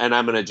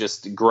gonna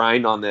just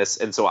grind on this.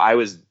 And so I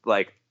was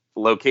like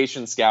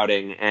location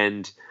scouting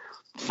and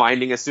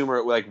finding a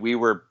sumer. Like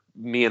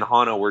me and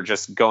Hannah were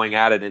just going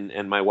at it,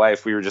 and my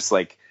wife, we were just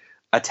like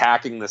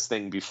attacking this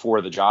thing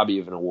before the job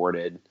even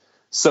awarded,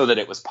 so that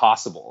it was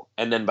possible.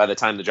 And then by the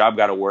time the job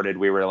got awarded,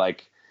 we were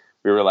like,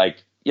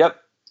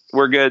 yep,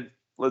 we're good,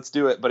 let's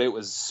do it. But it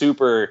was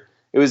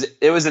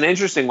an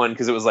interesting one,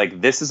 because it was like,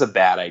 this is a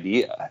bad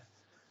idea.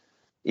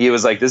 He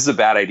was like, this is a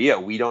bad idea,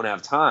 we don't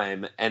have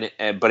time.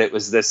 But it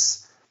was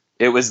this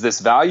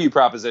value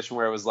proposition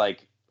where it was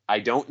like, I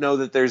don't know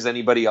that there's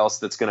anybody else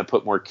that's going to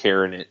put more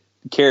care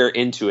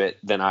into it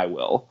than I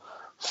will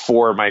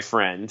for my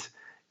friend.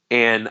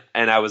 And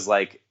I was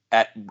like,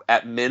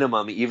 at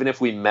minimum, even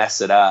if we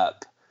mess it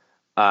up,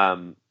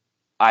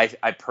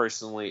 I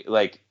personally,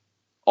 like,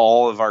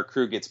 all of our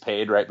crew gets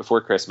paid right before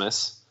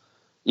Christmas,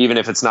 even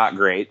if it's not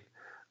great.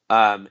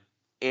 And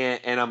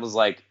I was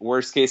like,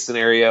 worst case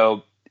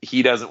scenario,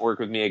 he doesn't work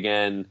with me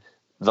again.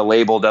 The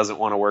label doesn't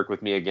want to work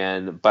with me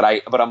again. But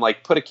I'm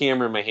like, put a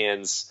camera in my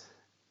hands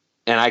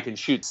and I can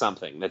shoot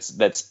something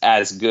that's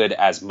as good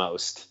as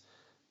most.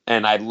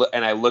 And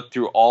I looked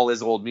through all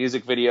his old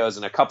music videos,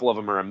 and a couple of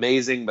them are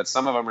amazing, but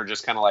some of them are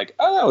just kind of like,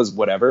 oh, that was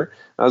whatever.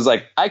 I was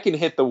like, I can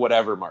hit the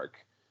whatever mark.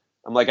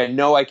 I'm like, I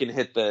know I can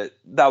hit that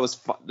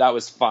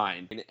was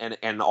fine.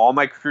 And all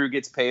my crew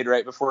gets paid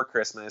right before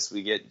Christmas.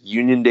 We get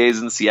union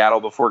days in Seattle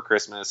before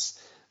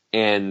Christmas.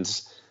 And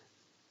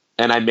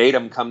I made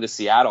them come to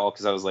Seattle,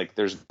 because I was like,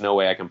 there's no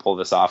way I can pull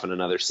this off in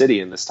another city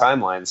in this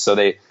timeline. So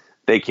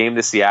they came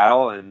to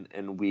Seattle,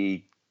 and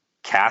we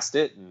cast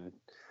it and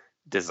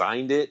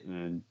designed it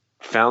and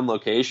found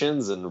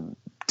locations and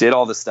did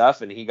all the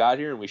stuff. And he got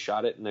here, and we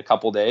shot it in a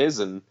couple days.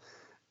 And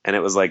it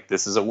was like,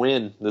 this is a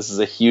win. This is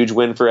a huge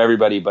win for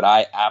everybody. But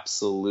I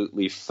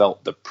absolutely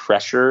felt the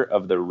pressure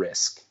of the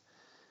risk.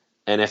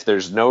 And if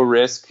there's no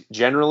risk,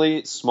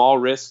 generally small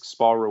risk,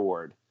 small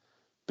reward,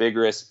 big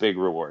risk, big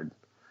reward.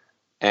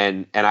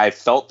 And I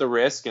felt the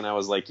risk, and I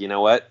was like, you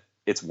know what?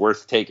 It's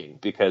worth taking,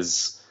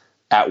 because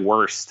at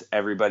worst,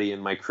 everybody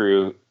in my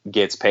crew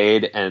gets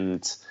paid,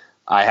 and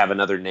I have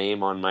another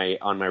name on my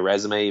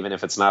resume, even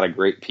if it's not a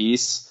great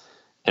piece.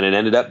 And it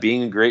ended up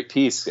being a great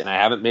piece, and I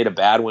haven't made a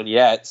bad one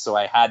yet. So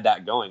I had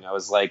that going. I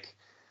was like,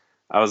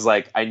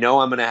 I know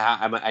I'm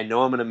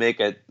gonna make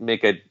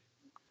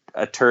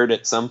a turd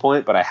at some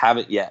point, but I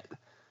haven't yet.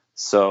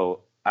 So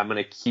I'm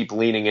going to keep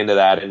leaning into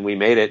that. And we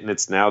made it, and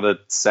it's now the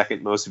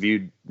second most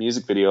viewed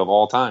music video of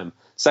all time.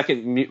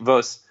 Second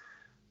most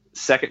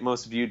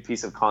viewed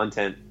piece of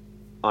content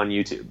on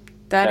YouTube.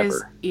 That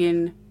ever. Is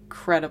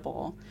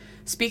incredible.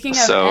 Speaking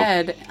of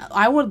Ed,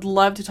 I would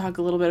love to talk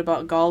a little bit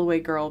about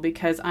Galway Girl,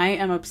 because I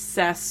am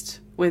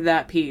obsessed with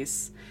that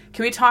piece.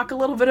 Can we talk a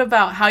little bit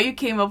about how you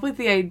came up with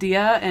the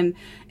idea,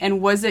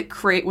 and was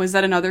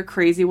that another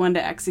crazy one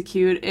to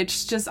execute?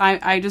 It's just,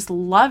 I just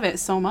love it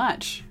so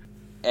much.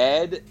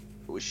 Ed,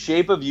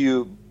 Shape of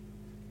You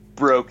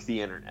broke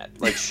the internet.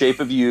 Like, Shape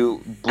of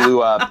You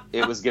blew up.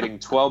 It was getting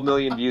 12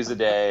 million views a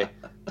day.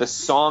 The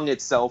song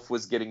itself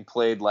was getting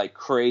played like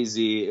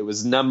crazy. It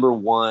was number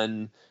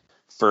one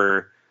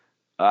for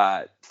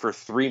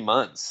 3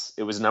 months.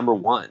 It was number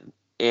one.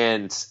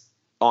 And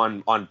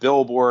on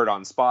Billboard,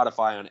 on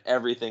Spotify, on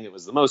everything, it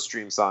was the most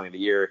streamed song of the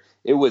year.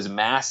 It was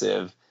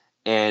massive.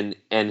 And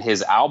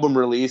his album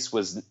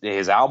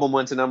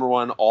went to number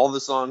one. All the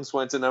songs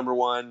went to number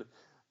one.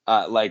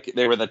 Like,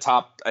 they were the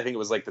top, I think it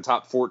was like the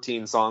top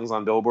 14 songs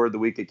on Billboard the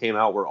week it came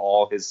out were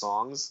all his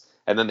songs.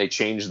 And then they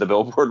changed the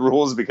Billboard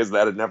rules because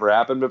that had never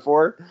happened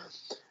before.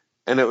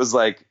 And it was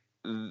like,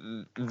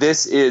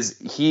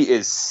 he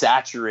is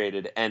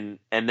saturated. And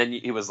then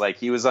he was like,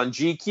 he was on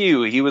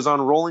GQ, he was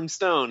on Rolling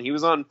Stone, he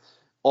was on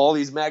all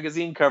these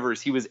magazine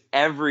covers, he was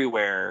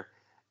everywhere.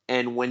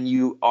 And when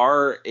you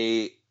are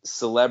a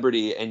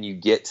celebrity and you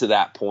get to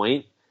that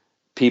point,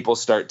 people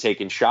start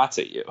taking shots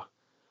at you.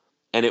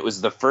 And it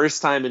was the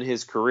first time in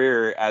his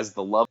career as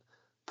the love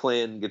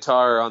playing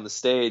guitar on the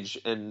stage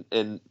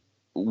and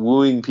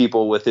wooing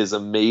people with his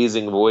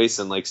amazing voice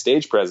and like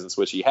stage presence,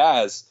 which he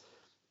has.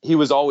 He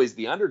was always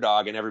the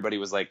underdog, and everybody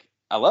was like,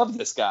 I love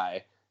this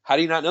guy. How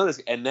do you not know this?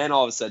 And then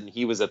all of a sudden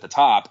he was at the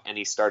top, and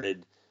he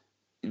started,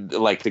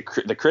 like, the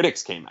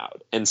critics came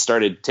out and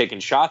started taking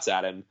shots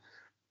at him.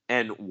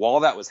 And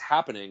while that was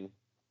happening,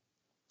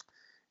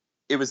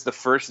 it was the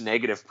first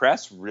negative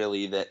press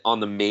really that on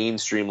the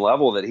mainstream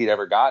level that he'd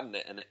ever gotten.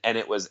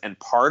 And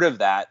part of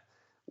that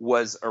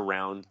was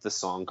around the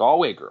song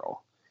Galway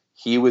Girl.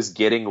 He was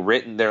getting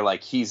written. They're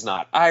like, he's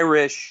not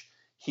Irish.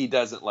 he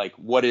doesn't like,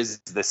 what is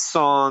this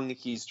song?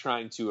 He's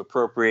trying to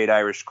appropriate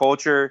Irish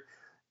culture.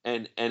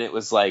 And it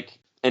was like,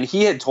 and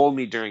he had told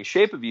me during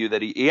Shape of You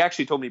that he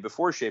actually told me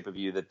before Shape of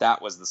You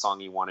that was the song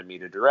he wanted me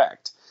to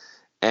direct.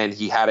 And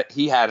he had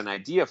an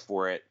idea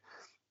for it.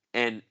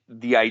 And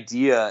the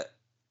idea,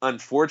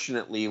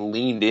 unfortunately,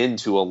 leaned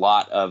into a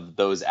lot of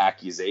those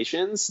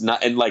accusations,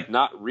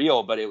 not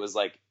real, but it was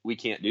like, we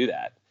can't do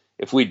that.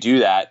 If we do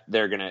that,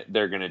 they're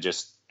gonna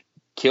just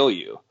kill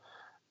you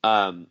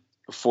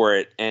for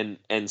it.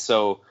 And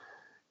so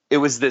it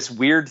was this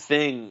weird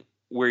thing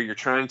where you're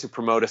trying to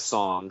promote a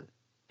song,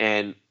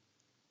 and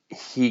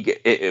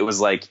it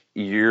was like,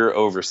 you're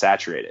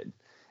oversaturated.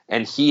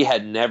 And he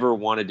had never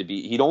wanted to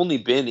be. He'd only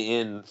been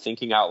in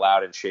Thinking Out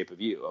Loud and Shape of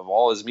You. Of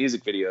all his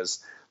music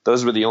videos,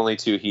 those were the only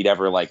two he'd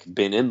ever like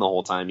been in the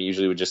whole time. He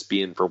usually would just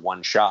be in for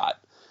one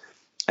shot.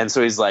 And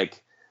so he's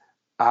like,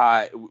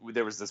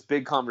 there was this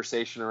big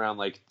conversation around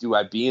like, do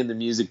I be in the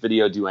music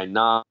video? Do I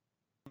not?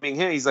 I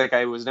mean, he's like,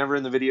 I was never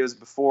in the videos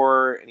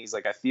before. And he's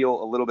like, I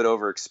feel a little bit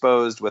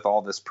overexposed with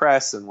all this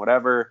press and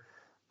whatever.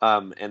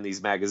 And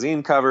these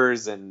magazine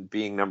covers and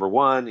being number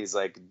one. He's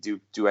like,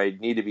 do I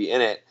need to be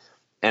in it?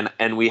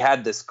 And we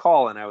had this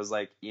call, and I was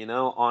like,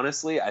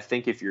 honestly, I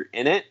think if you're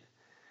in it,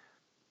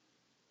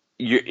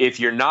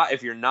 if you're not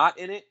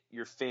in it,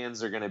 your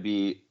fans are going to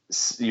be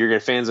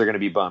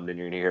bummed, and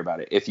you're going to hear about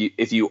it.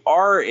 If you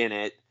are in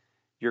it,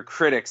 your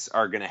critics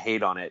are going to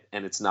hate on it,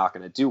 and it's not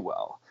going to do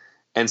well.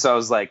 And so I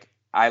was like,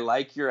 I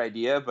like your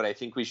idea, but I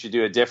think we should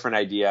do a different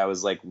idea. I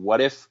was like, what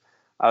if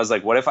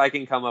I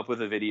can come up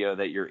with a video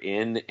that you're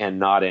in and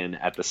not in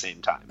at the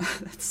same time?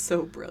 That's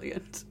so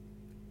brilliant.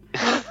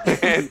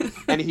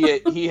 and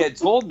he had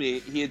told me,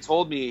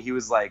 he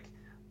was like,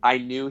 I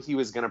knew he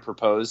was going to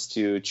propose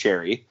to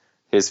Cherry,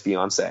 his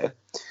fiance.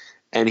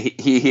 And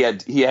he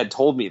had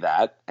told me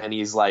that. And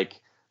he's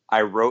like,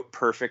 I wrote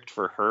Perfect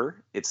for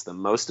her. It's the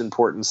most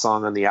important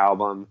song on the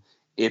album.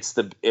 It's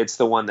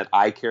the one that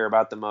I care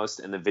about the most.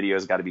 And the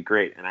video's got to be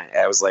great. And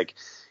I was like,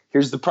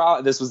 here's the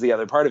problem. This was the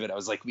other part of it. I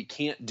was like, we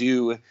can't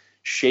do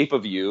Shape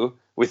of You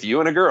with you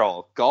and a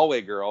girl,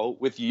 Galway Girl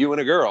with you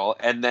and a girl,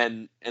 and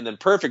then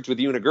Perfect with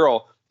you and a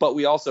girl. But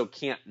we also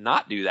can't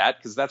not do that,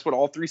 because that's what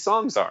all three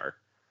songs are.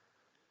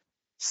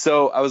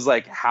 So I was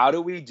like, how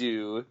do we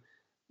do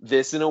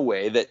this in a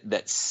way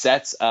that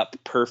sets up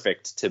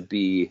Perfect to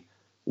be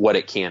what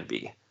it can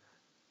be,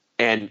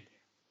 and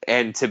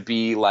to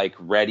be like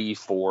ready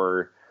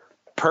for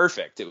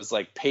Perfect? It was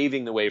like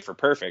paving the way for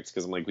Perfect,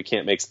 because I'm like, we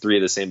can't make three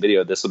of the same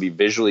video. This will be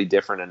visually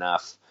different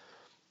enough.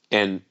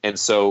 And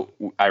so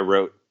I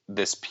wrote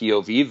this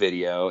POV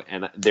video,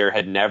 and there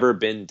had never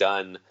been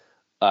done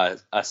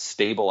a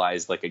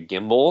stabilized, like a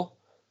gimbal.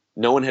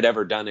 No one had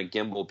ever done a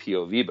gimbal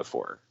POV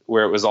before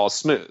where it was all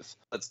smooth.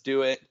 Let's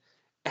do it.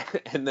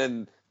 And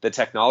then the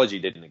technology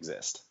didn't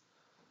exist.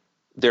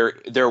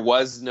 There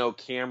was no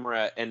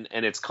camera, and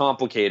it's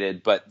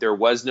complicated, but there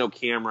was no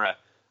camera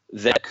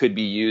that could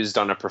be used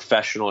on a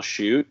professional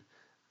shoot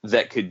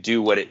that could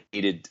do what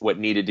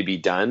needed to be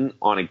done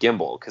on a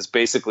gimbal. Because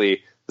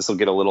basically, this will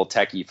get a little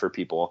techie for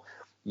people.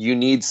 You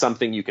need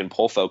something you can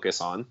pull focus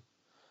on,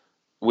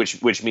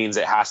 which means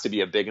it has to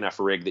be a big enough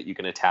rig that you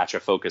can attach a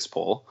focus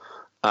pull,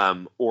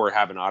 or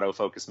have an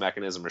autofocus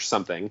mechanism or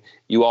something.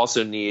 You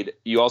also need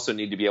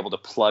to be able to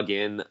plug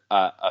in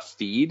a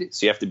feed.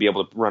 So you have to be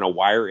able to run a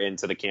wire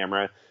into the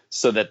camera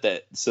so that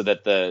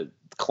the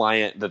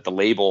client, that the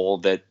label,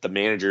 that the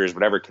managers,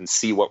 whatever, can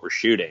see what we're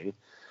shooting.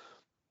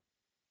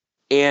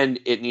 And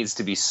it needs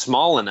to be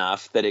small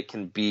enough that it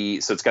can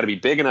be, so it's got to be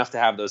big enough to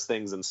have those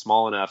things and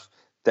small enough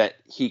that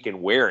he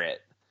can wear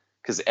it.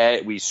 Because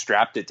we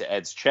strapped it to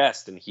Ed's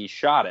chest and he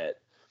shot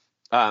it.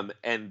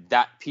 And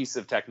that piece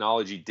of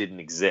technology didn't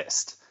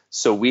exist.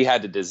 So we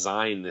had to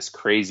design this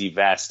crazy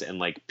vest and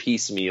like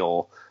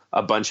piecemeal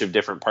a bunch of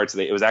different parts of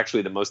it. It was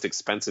actually the most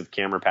expensive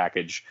camera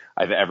package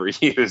I've ever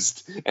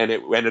used. And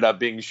it ended up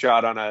being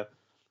shot on a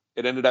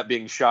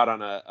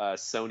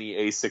Sony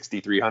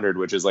A6300,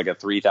 which is like a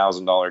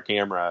 $3,000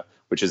 camera,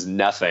 which is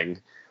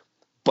nothing.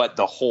 But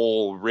the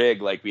whole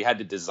rig, like we had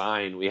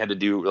to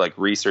do like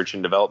research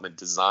and development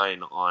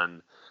design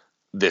on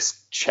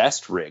this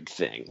chest rig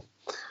thing.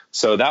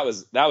 So that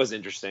was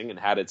interesting and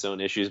had its own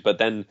issues. But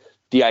then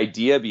the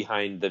idea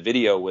behind the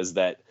video was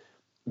that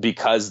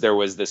because there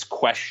was this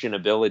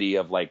questionability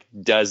of like,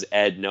 does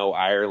Ed know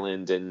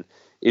Ireland and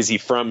is he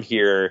from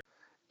here?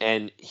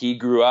 And he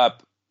grew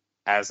up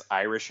as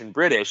Irish and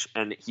British,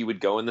 and he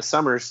would go in the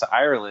summers to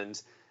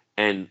Ireland,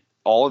 and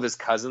all of his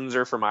cousins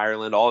are from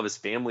Ireland, all of his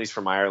family's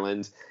from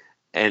Ireland,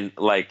 and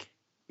like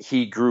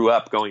he grew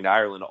up going to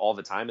Ireland all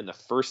the time. And the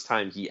first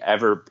time he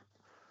ever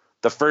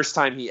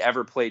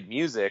played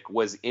music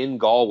was in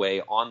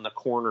Galway on the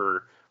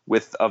corner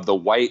of the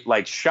white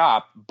like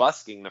shop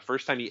busking. The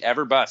first time he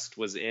ever busked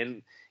was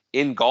in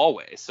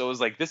Galway. So it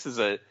was like, this is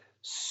a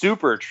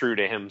super true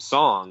to him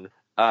song.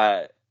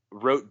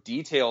 Wrote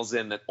details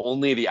in that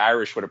only the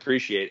Irish would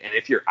appreciate. And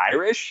if you're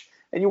Irish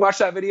and you watch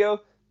that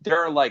video,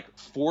 there are like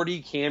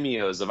 40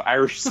 cameos of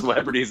Irish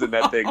celebrities in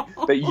that thing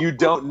that you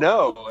don't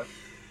know.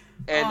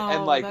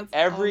 and like that's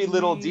every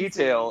little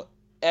detail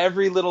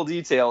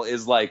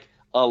is like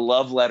a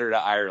love letter to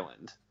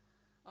Ireland.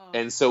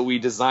 And so we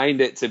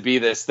designed it to be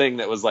this thing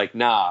that was like,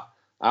 nah,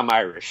 I'm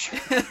Irish.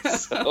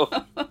 So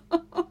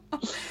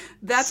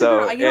that's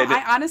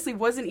I honestly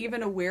wasn't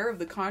even aware of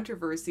the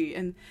controversy,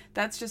 and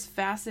that's just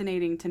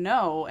fascinating to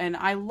know, and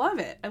I love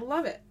it.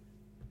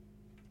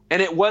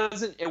 And it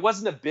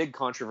wasn't a big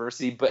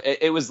controversy, but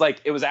it was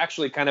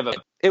actually kind of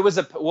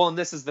and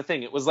this is the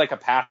thing, it was like a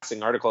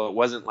passing article. It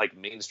wasn't like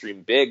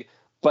mainstream big,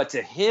 but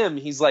to him,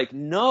 he's like,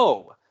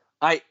 no,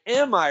 I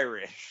am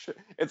Irish.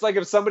 It's like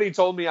if somebody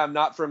told me I'm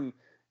not from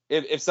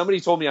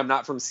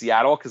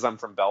Seattle because I'm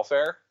from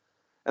Belfair,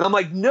 and I'm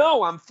like,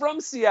 no, I'm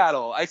from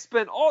Seattle.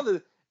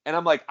 And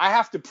I'm like, I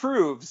have to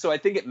prove. So I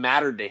think it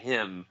mattered to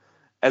him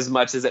as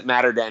much as it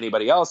mattered to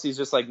anybody else. He's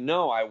just like,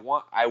 no, I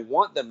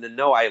want them to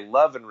know I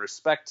love and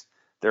respect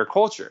their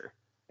culture,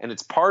 and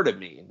it's part of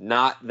me,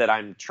 not that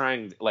I'm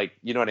trying, like,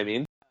 you know what I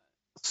mean?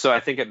 So I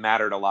think it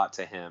mattered a lot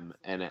to him,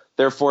 and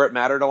therefore it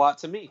mattered a lot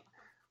to me.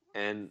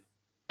 And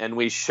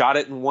we shot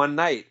it in one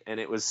night, and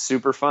it was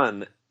super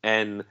fun.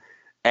 And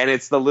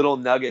it's the little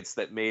nuggets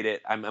that made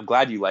it. I'm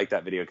glad you liked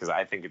that video, because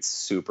I think it's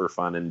super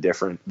fun and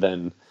different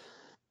than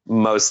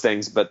most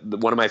things. But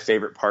one of my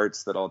favorite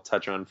parts that I'll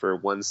touch on for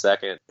 1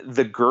 second,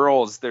 the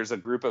girls, there's a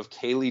group of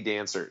Ceilidh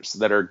dancers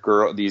that are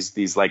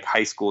these like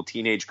high school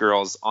teenage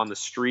girls on the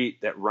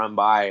street that run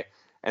by,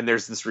 and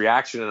there's this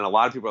reaction, and a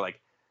lot of people are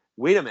like,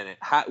 wait a minute,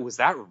 was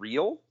that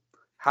real?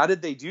 How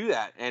did they do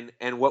that?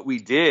 And what we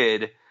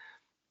did,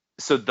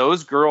 so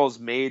those girls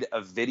made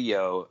a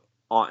video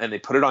and they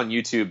put it on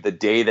YouTube the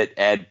day that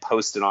Ed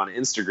posted on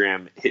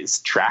Instagram his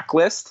track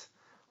list,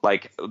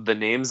 like the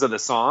names of the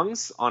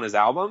songs on his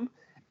album.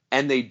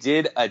 And they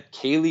did a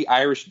Ceilidh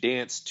Irish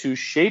dance to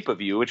Shape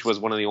of You, which was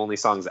one of the only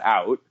songs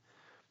out,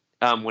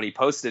 when he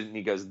posted it. And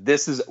he goes,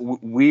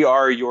 we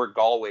are your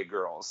Galway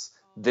girls.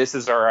 This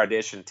is our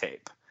audition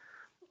tape.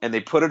 And they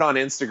put it on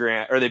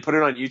Instagram, or they put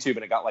it on YouTube,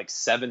 and it got like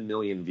 7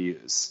 million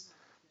views.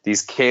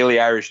 These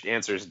Ceilidh Irish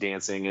dancers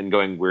dancing and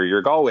going, we're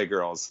your Galway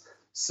girls.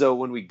 So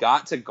when we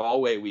got to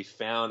Galway, we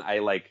found,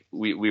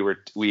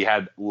 we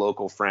had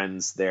local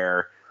friends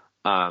there.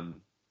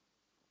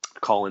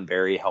 Colin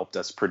Berry helped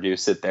us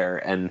produce it there,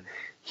 and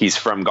he's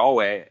from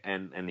Galway,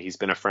 and he's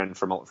been a friend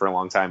for a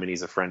long time, and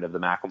he's a friend of the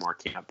Macklemore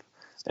camp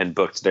and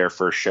booked their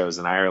first shows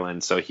in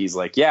Ireland. So he's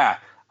like, yeah,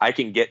 I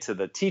can get to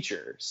the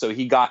teacher. So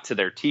he got to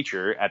their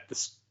teacher at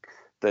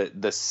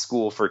the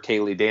school for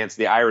Ceilidh dance,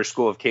 the Irish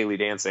school of Ceilidh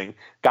dancing,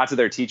 got to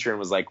their teacher and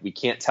was like, we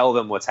can't tell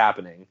them what's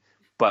happening,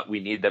 but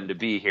we need them to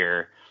be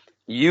here.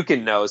 You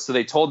can know. So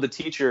they told the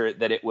teacher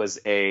that it was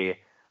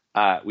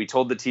we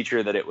told the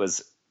teacher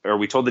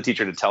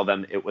to tell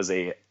them it was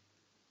a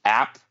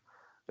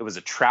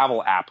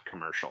travel app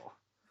commercial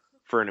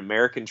for an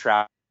American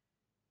travel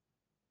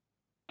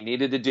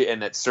needed to do,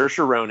 and that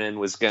Saoirse Ronan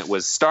was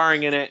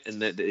starring in it,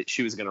 and that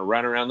she was going to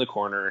run around the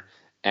corner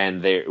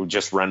and they would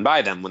just run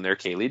by them when they're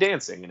Ceilidh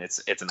dancing. And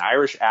it's an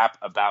Irish app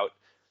about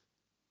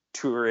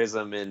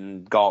tourism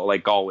in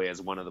Galway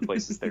is one of the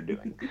places they're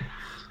doing.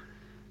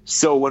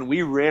 So when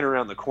we ran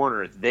around the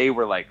corner, they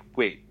were like,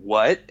 wait,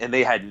 what? And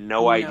they had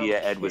no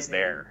idea Ed was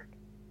there.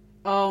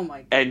 Oh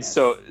my goodness.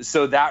 And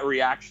so that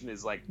reaction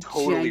is like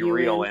totally genuine.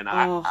 Real. And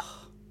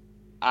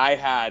I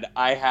had an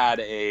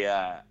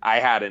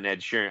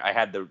Ed Sheeran, I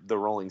had the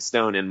Rolling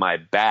Stone in my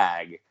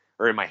bag,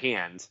 or in my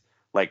hand.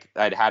 Like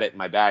I'd had it in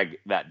my bag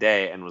that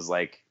day, and was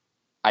like,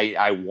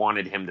 I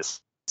wanted him to,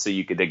 so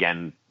you could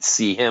again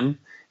see him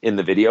in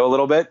the video a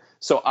little bit.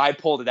 So I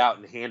pulled it out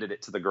and handed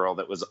it to the girl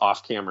that was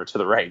off camera to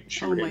the right.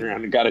 She ran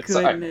around and got it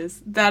signed.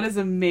 That is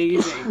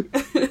amazing.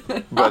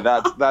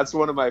 But that's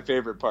one of my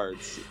favorite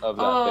parts of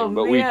that thing.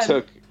 But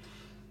man.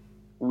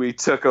 we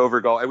took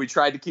over Galway, and we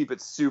tried to keep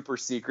it super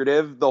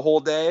secretive the whole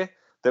day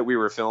that we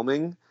were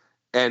filming,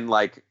 and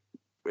like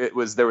there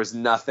was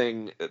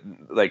nothing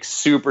like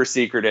super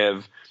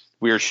secretive.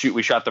 We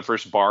shot the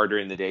first bar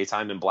during the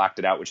daytime and blacked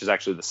it out, which is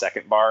actually the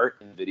second bar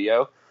in the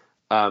video.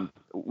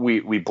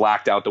 We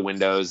blacked out the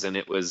windows, and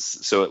it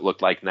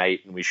looked like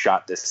night, and we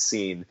shot this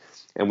scene,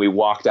 and we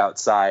walked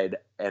outside,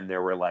 and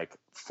there were like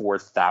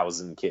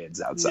 4,000 kids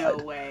outside.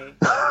 No way.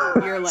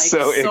 You're like,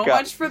 so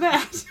much for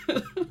that.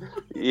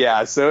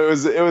 Yeah. So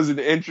it was an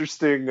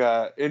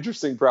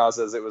interesting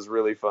process. It was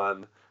really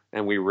fun,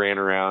 and we ran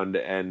around,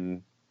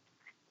 and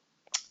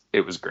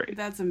it was great.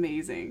 That's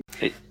amazing.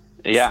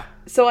 Yeah.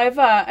 So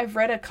I've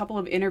read a couple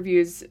of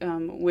interviews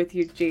with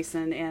you,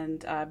 Jason,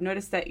 and I've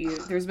noticed that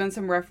there's been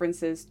some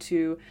references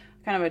to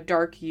kind of a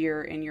dark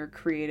year in your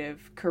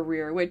creative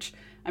career, which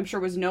I'm sure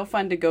was no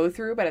fun to go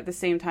through, but at the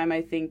same time,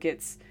 I think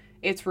it's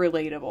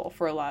relatable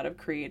for a lot of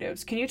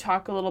creatives. Can you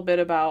talk a little bit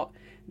about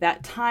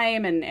that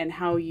time and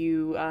how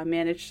you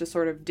managed to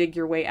sort of dig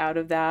your way out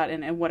of that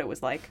and what it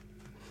was like?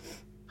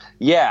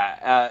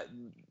 Yeah.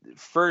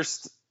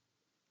 First,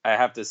 I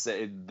have to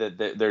say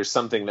that there's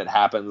something that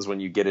happens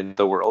when you get into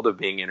the world of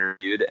being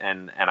interviewed,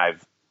 and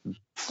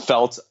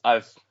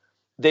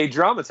they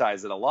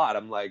dramatize it a lot.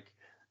 I'm like,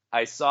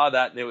 I saw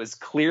that, and it was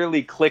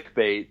clearly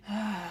clickbait,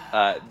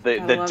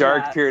 the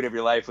dark period of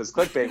your life was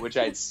clickbait, which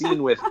I'd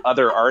seen with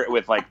other art,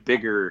 with like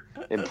bigger,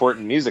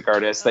 important music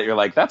artists, that you're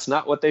like, that's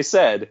not what they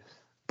said.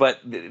 But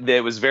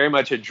there was very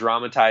much a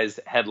dramatized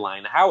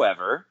headline.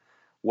 However,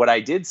 what I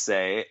did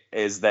say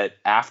is that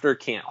after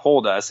Can't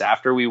Hold Us,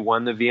 after we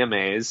won the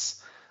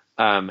VMAs,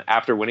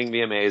 after winning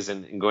VMAs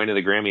and going to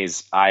the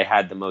Grammys, I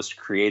had the most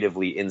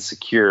creatively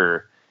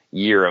insecure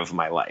year of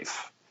my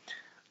life.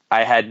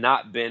 I had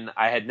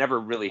never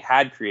really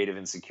had creative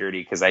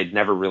insecurity because I'd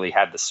never really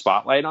had the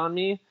spotlight on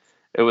me.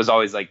 It was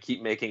always like,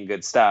 keep making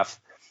good stuff.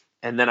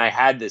 And then I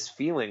had this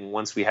feeling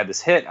once we had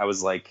this hit, I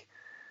was like,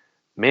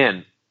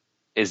 man,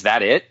 is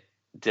that it?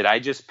 Did I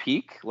just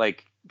peak?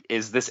 Like,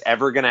 is this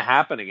ever going to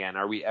happen again?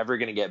 Are we ever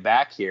going to get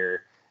back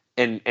here?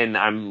 And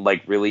I'm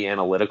like really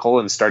analytical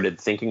and started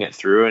thinking it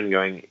through and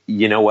going,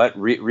 you know what?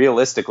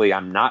 Realistically,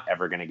 I'm not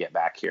ever going to get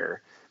back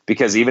here,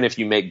 because even if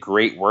you make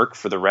great work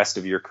for the rest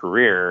of your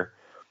career,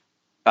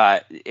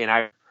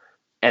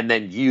 and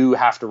then you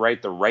have to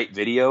write the right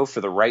video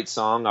for the right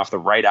song off the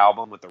right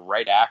album with the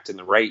right act in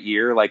the right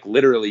year. Like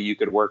literally you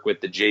could work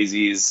with the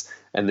Jay-Z's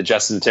and the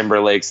Justin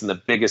Timberlakes and the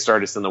biggest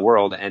artists in the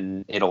world,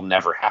 and it'll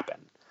never happen.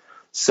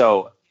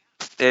 So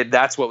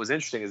that's what was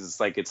interesting, is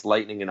it's like, it's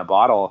lightning in a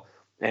bottle.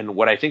 And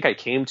what I think I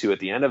came to at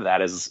the end of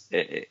that is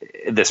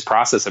this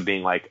process of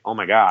being like, oh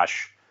my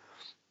gosh,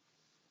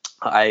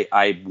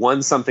 I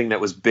won something that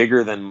was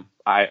bigger than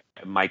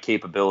my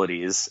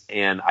capabilities,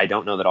 and I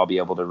don't know that I'll be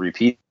able to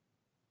repeat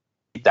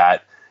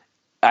that.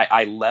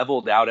 I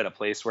leveled out at a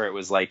place where it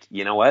was like,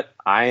 you know what,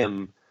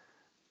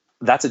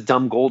 that's a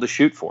dumb goal to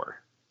shoot for.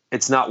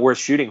 It's not worth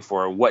shooting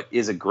for. What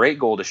is a great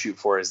goal to shoot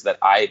for is that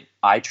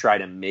I try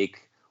to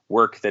make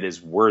work that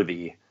is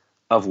worthy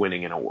of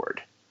winning an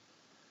award.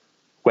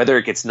 Whether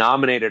it gets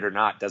nominated or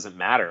not doesn't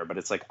matter, but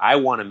it's like, I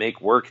want to make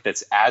work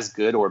that's as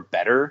good or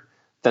better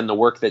than the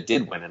work that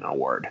did win an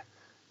award.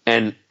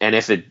 And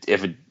if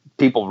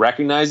people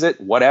recognize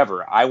it,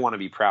 whatever, I want to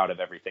be proud of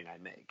everything I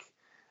make.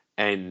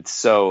 And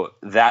so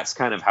that's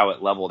kind of how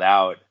it leveled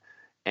out.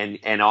 And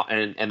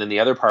then the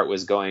other part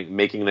was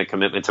making the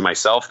commitment to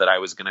myself that I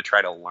was going to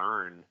try to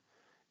learn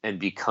and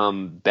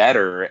become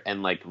better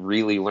and like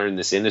really learn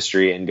this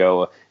industry and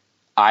go,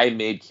 I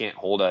made Can't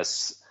Hold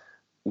Us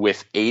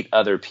with 8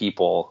 other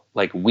people.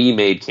 Like, we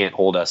made Can't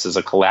Hold Us as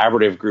a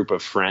collaborative group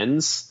of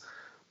friends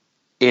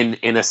in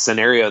a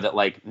scenario that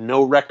like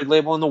no record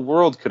label in the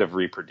world could have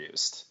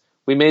reproduced.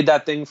 We made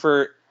that thing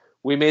for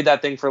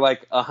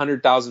like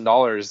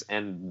 $100,000,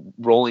 and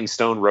Rolling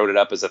Stone wrote it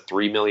up as a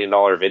 $3 million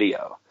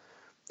video.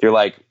 You're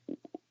like,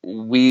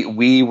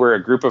 we were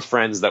a group of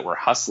friends that were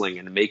hustling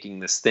and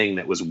making this thing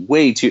that was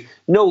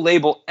no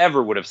label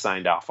ever would have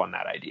signed off on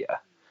that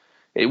idea.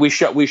 We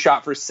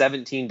shot for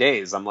 17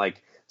 days. I'm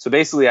like, so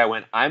basically I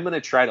went, I'm going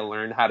to try to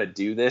learn how to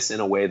do this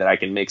in a way that I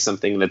can make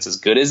something that's as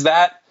good as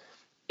that,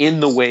 in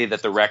the way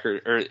that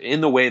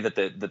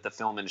the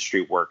film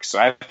industry works. So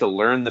I have to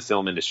learn the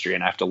film industry,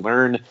 and I have to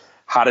learn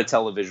how to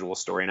tell a visual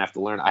story, and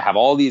I have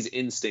all these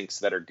instincts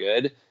that are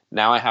good.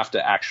 Now I have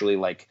to actually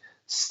like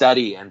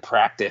study and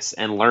practice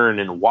and learn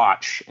and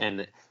watch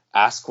and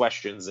ask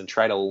questions and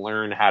try to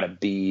learn how to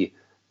be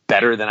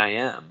better than I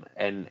am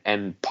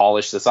and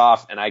polish this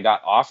off. And I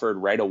got offered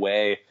right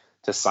away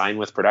to sign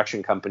with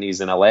production companies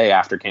in LA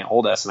after Can't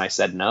Hold Us. And I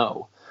said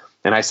no.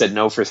 And I said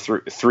no for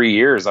 3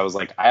 years. I was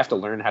like, I have to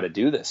learn how to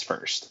do this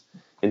first.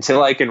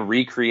 Until I can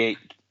recreate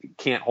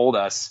Can't Hold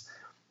Us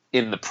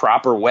in the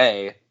proper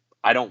way,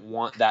 I don't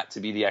want that to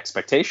be the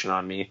expectation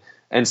on me.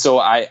 And so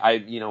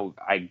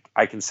I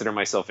consider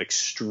myself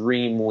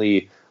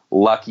extremely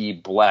lucky,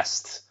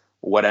 blessed,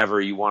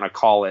 whatever you want to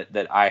call it,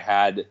 that I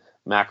had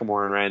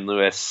Macklemore and Ryan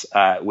Lewis.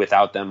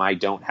 Without them, I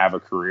don't have a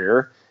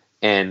career.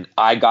 And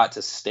I got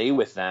to stay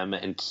with them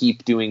and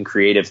keep doing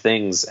creative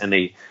things. And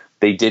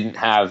they didn't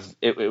have,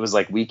 it was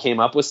like, we came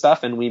up with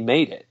stuff and we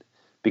made it,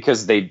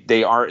 because they're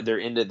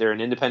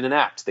an independent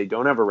act. They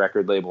don't have a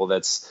record label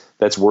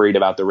that's worried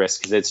about the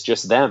risk, because it's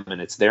just them, and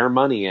it's their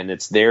money, and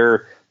it's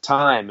their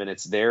time, and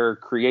it's their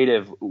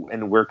creative,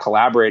 and we're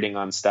collaborating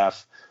on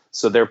stuff.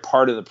 So they're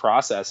part of the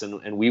process,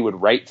 and we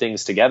would write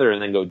things together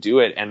and then go do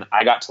it. And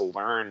I got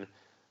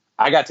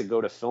to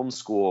go to film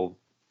school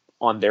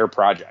on their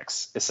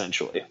projects,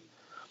 essentially.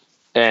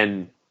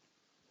 And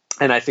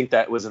I think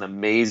that was an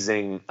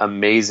amazing,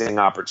 amazing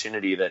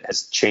opportunity that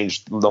has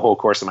changed the whole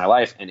course of my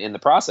life. And in the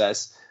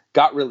process,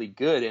 got really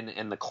good.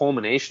 And the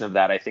culmination of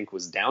that, I think,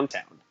 was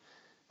Downtown.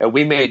 And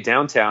we made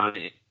Downtown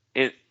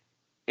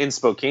in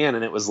Spokane,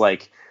 and it was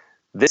like,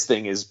 this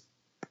is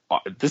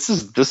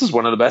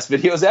one of the best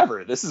videos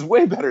ever. This is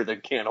way better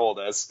than Can't Hold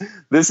Us.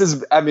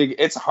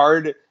 It's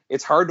hard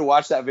to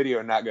watch that video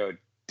and not go,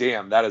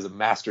 damn, that is a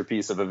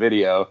masterpiece of a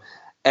video.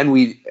 And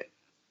we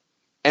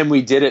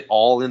did it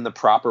all in the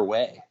proper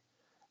way.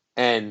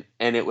 And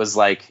it was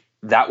like,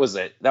 that was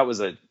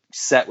a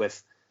set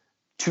with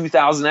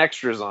 2,000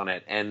 extras on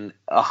it and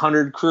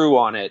 100 crew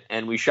on it.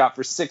 And we shot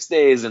for 6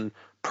 days and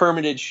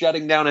permitted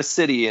shutting down a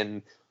city,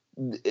 and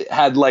it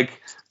had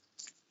like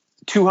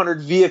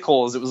 200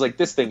 vehicles. It was like,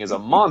 this thing is a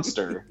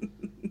monster.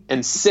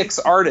 And 6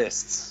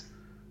 artists.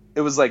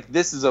 it was like,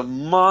 this is a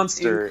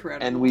monster.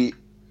 Incredible.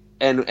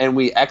 And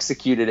we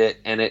executed it,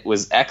 and it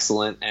was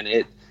excellent.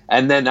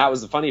 And then that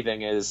was the funny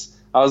thing is,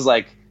 I was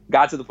like,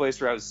 got to the place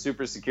where I was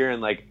super secure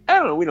and like, I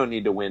don't know, we don't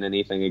need to win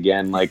anything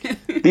again.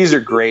 Like, these are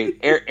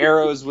great.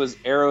 Arrows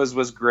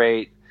was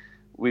great.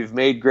 We've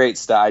made great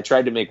stuff. I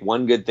tried to make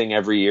one good thing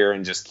every year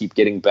and just keep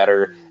getting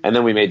better. And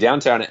then we made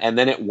Downtown, and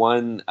then it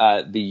won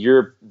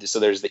so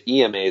there's the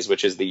EMAs,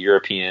 which is the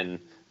European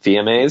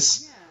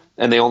VMAs. Yeah.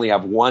 And they only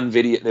have one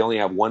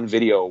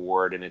video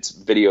award, and it's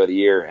Video of the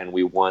Year, and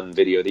we won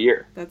Video of the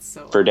Year. That's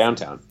so for awesome.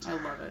 Downtown. I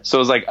love it. So I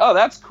was like, oh,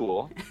 that's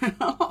cool.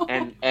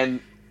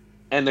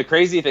 And the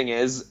crazy thing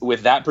is,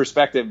 with that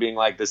perspective being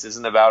like, this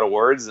isn't about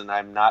awards, and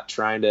I'm not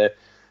trying to,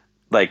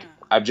 like,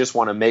 I just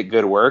want to make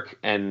good work.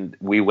 And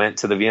we went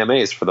to the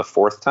VMAs for the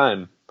 4th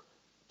time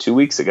 2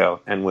 weeks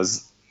ago, and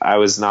I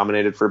was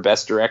nominated for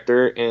Best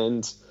Director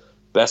and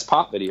Best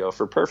Pop Video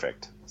for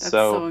Perfect. That's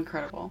so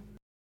incredible.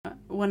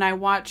 When I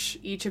watch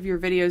each of your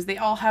videos, they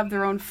all have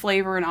their own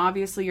flavor, and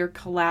obviously you're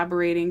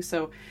collaborating,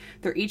 so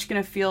they're each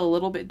going to feel a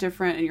little bit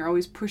different, and you're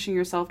always pushing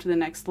yourself to the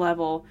next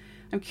level.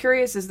 I'm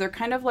curious, is there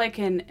kind of like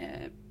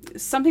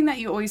something that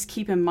you always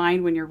keep in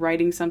mind when you're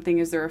writing something?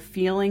 Is there a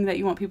feeling that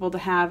you want people to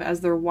have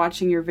as they're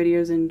watching your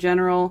videos in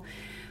general?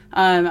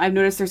 I've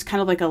noticed there's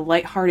kind of like a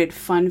lighthearted,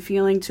 fun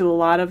feeling to a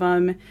lot of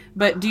them.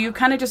 But do you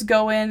kind of just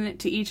go in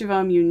to each of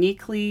them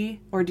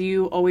uniquely, or do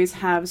you always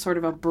have sort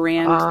of a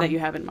brand that you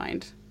have in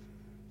mind?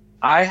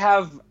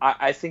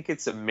 I think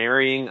it's a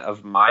marrying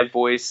of my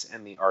voice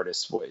and the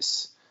artist's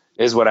voice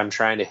is what I'm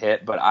trying to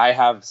hit. But I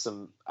have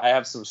some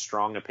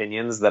strong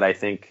opinions that I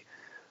think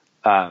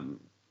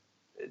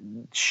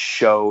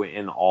show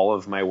in all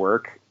of my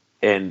work,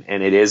 and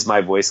it is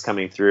my voice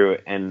coming through,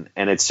 and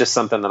it's just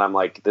something that I'm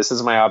like, this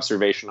is my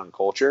observation on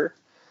culture.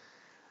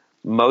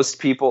 Most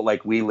people,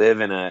 like, we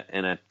live in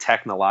a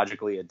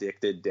technologically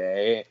addicted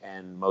day,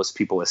 and most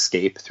people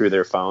escape through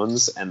their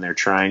phones, and they're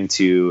trying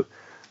to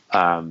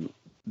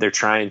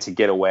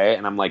get away.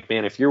 And I'm like,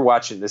 man, if you're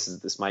watching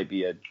this might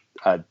be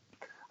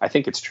I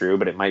think it's true,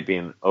 but it might be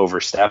an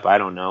overstep. I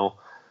don't know.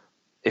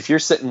 If you're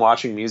sitting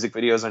watching music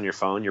videos on your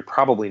phone, you're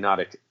probably not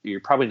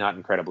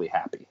incredibly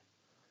happy.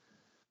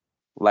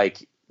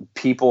 Like,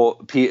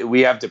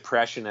 we have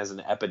depression as an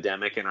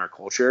epidemic in our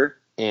culture,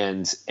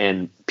 and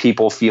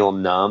people feel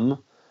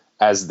numb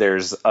as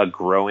there's a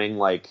growing,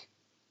 like,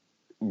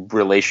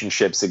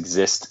 relationships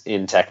exist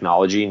in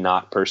technology,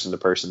 not person to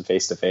person,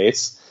 face to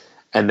face.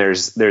 And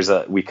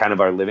we kind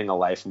of are living a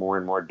life more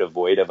and more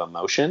devoid of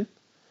emotion.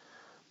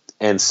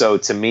 And so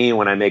to me,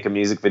 when I make a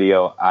music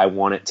video, I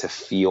want it to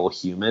feel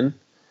human,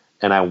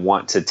 and I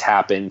want to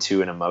tap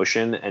into an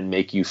emotion and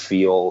make you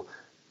feel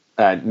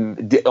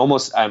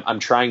almost, I'm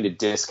trying to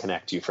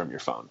disconnect you from your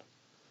phone.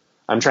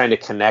 I'm trying to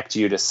connect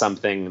you to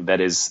something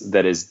that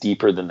is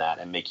deeper than that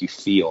and make you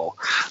feel.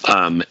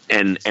 And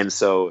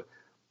so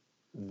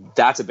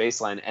that's a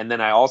baseline. And then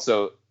I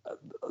also,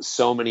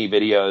 so many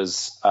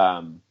videos,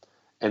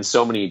 and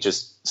so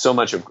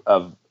much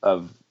of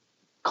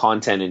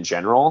content in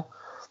general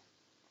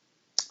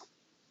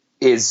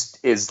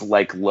is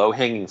like low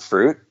hanging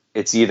fruit.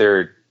 It's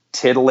either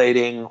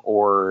titillating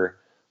or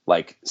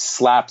like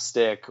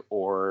slapstick,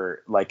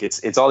 or like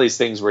it's all these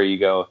things where you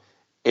go,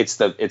 it's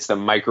the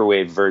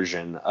microwave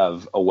version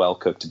of a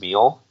well-cooked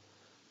meal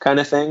kind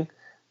of thing.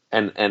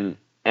 And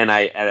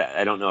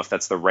I don't know if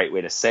that's the right way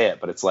to say it,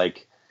 but it's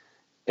like,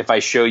 if I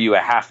show you a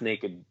half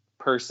naked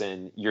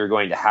person, you're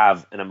going to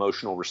have an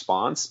emotional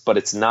response, but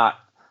it's not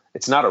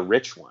a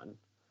rich one.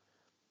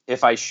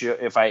 If I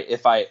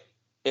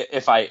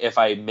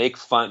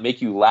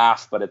make you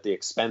laugh, but at the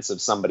expense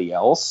of somebody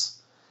else,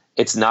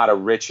 it's not a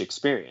rich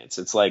experience.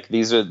 It's like,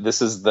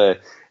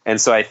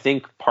 and so I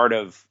think part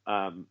of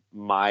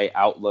my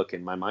outlook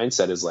and my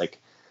mindset is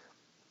like,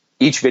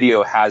 each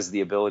video has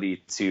the ability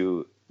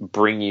to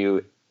bring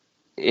you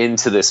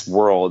into this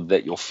world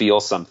that you'll feel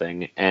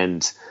something.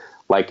 And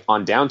like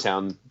on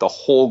Downtown, the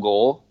whole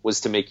goal was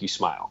to make you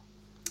smile.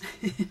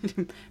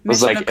 It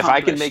was like, if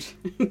I can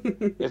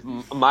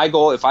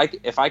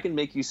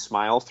make you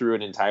smile through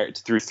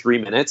 3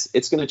 minutes,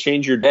 it's going to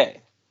change your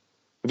day.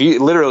 If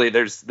you literally,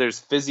 there's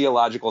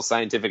physiological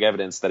scientific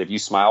evidence that if you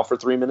smile for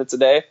 3 minutes a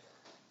day,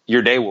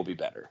 your day will be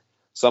better.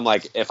 So I'm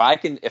like, if I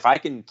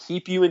can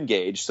keep you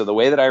engaged. So the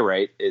way that I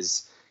write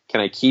is,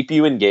 can I keep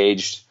you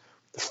engaged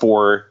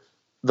for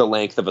the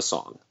length of a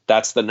song?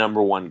 That's the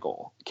number one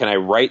goal. Can I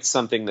write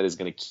something that is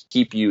going to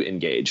keep you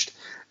engaged?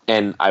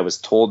 And I was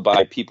told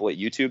by people at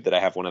YouTube that I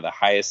have one of the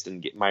highest,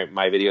 and my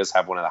videos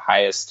have one of the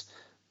highest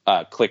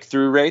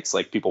click-through rates.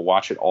 Like, people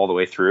watch it all the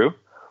way through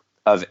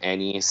of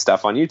any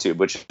stuff on YouTube,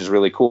 which is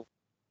really cool.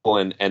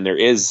 And there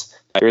is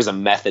a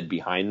method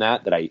behind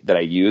that I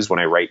use when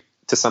I write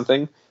to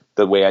something,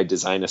 the way I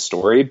design a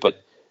story.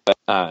 But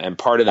and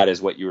part of that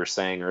is what you were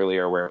saying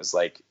earlier, where it was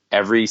like,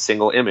 every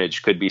single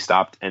image could be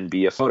stopped and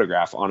be a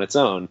photograph on its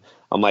own.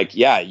 I'm like,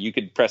 yeah, you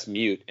could press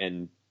mute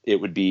and it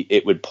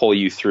would pull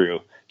you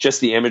through. Just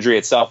the imagery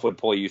itself would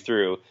pull you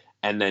through,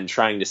 and then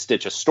trying to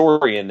stitch a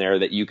story in there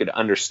that you could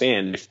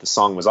understand if the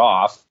song was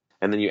off,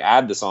 and then you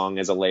add the song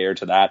as a layer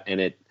to that,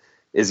 and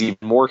is even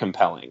more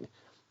compelling.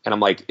 And I'm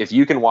like, if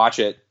you can watch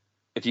it,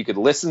 if you could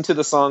listen to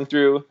the song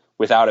through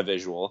without a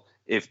visual,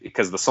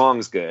 because the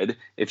song's good,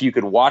 if you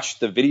could watch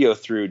the video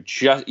through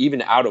just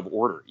even out of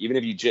order, even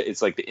if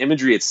it's like the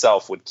imagery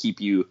itself would keep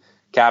you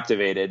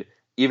captivated,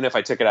 even if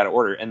I took it out of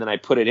order, and then I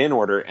put it in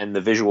order and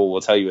the visual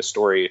will tell you a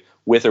story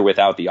with or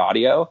without the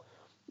audio,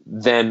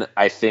 then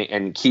I think,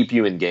 and keep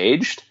you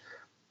engaged,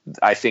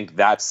 I think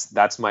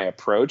that's my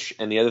approach.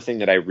 And the other thing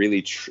that I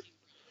really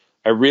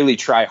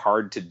try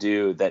hard to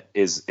do that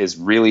is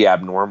really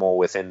abnormal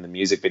within the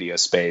music video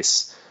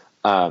space,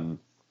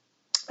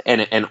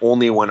 and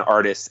only when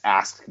artists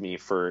ask me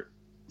for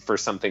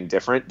something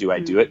different do I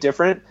do it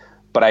different,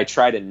 but I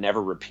try to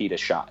never repeat a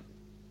shot.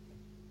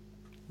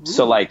 Ooh.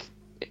 So like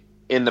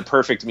in the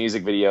perfect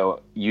music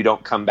video, you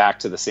don't come back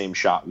to the same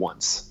shot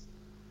once.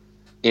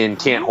 In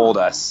Can't Hold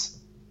Us,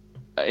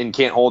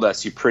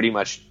 you pretty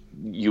much,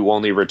 you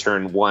only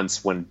return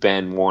once when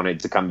Ben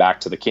wanted to come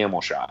back to the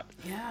camel shot.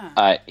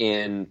 Yeah.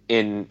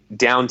 In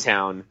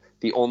Downtown,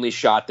 the only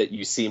shot that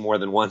you see more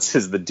than once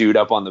is the dude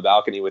up on the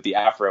balcony with the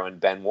afro, and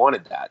Ben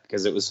wanted that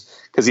because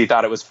he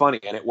thought it was funny,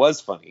 and it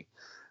was funny.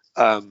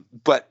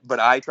 But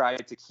I try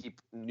to keep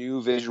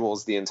new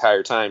visuals the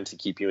entire time to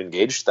keep you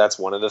engaged. That's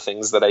one of the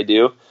things that I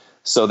do.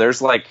 So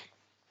there's like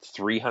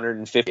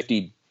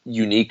 350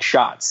 unique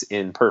shots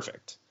in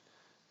Perfect.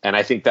 And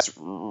I think that's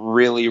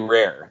really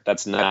rare.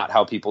 That's not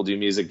how people do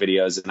music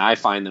videos. And I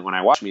find that when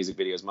I watch music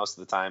videos, most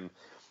of the time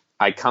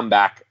I come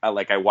back,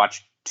 I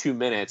watch 2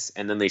 minutes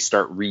and then they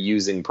start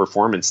reusing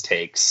performance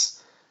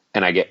takes,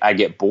 and I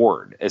get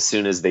bored as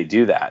soon as they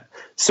do that.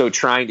 So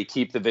trying to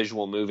keep the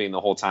visual moving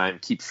the whole time,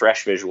 keep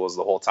fresh visuals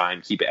the whole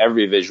time, keep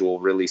every visual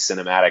really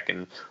cinematic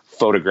and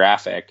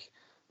photographic,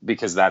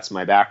 because that's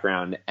my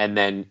background, and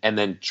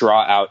then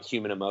draw out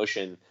human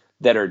emotion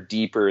that are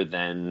deeper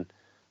than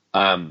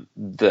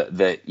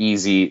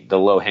the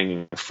low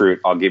hanging fruit.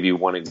 I'll give you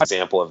one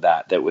example of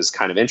that was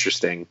kind of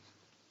interesting.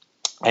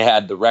 I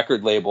had the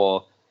record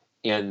label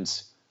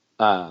and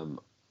my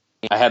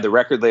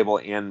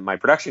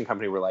production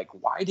company were like,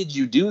 why did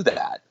you do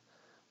that?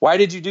 Why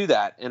did you do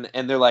that?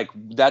 And they're like,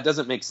 that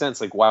doesn't make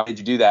sense. Like, why did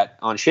you do that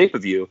on Shape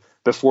of You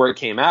before it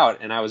came out?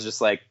 And I was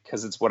just like,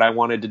 because it's what I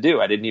wanted to do.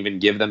 I didn't even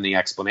give them the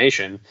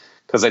explanation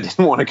because I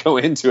didn't want to go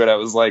into it. I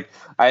was like,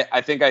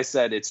 I think I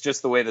said, it's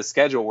just the way the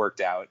schedule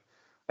worked out.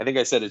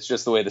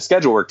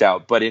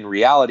 But in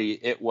reality,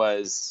 it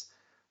was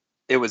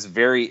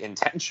very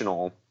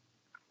intentional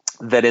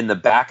that in the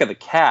back of the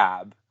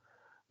cab,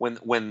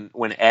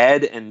 when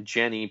Ed and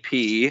Jenny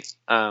P,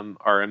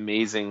 our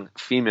amazing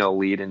female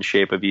lead in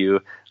Shape of You,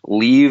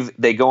 leave,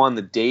 they go on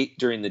the date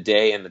during the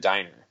day in the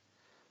diner.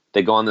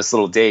 They go on this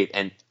little date,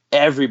 and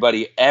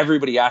everybody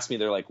asked me,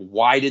 they're like,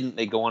 why didn't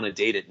they go on a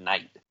date at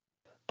night?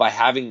 By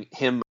having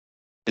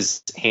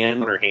his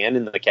hand on her hand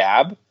in the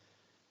cab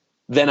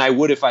than I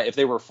would if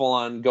they were full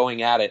on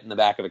going at it in the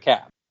back of a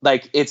cab.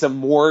 Like, it's a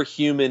more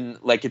human,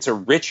 like it's a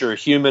richer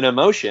human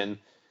emotion.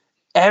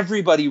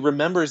 Everybody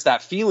remembers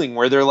that feeling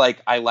where they're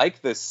like, I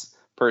like this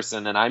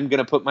person and I'm going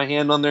to put my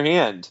hand on their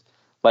hand.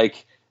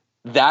 Like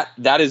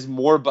that is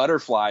more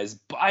butterflies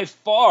by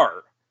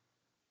far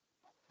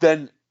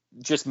than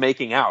just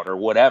making out or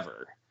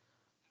whatever.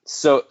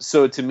 So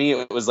to me,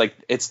 it was like,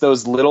 it's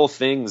those little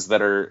things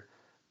that are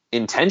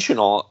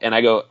intentional. And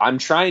I go, I'm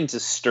trying to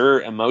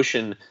stir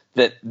emotion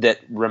that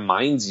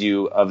reminds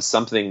you of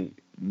something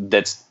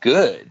that's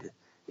good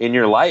in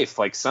your life,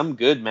 like some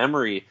good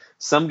memory,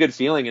 some good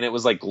feeling. And it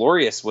was like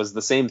Glorious was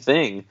the same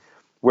thing,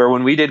 where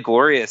when we did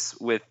Glorious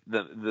with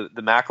the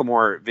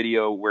Macklemore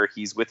video where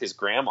he's with his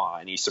grandma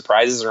and he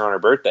surprises her on her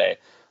birthday.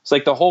 It's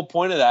like the whole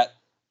point of that,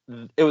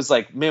 it was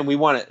like, man, we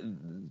want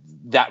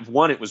that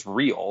one, it was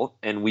real.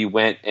 And we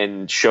went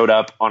and showed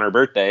up on her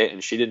birthday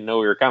and she didn't know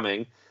we were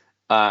coming.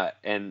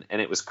 And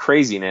it was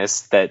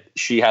craziness that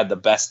she had the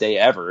best day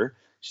ever.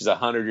 She's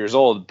 100 years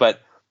old,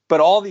 but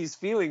all these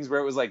feelings where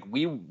it was like,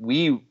 we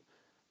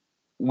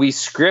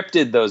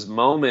scripted those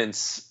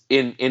moments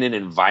in an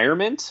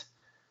environment.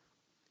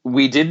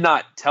 We did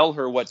not tell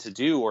her what to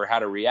do or how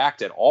to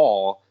react at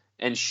all.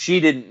 And she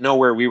didn't know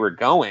where we were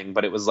going,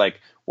 but it was like,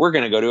 we're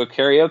going to go to a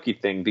karaoke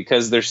thing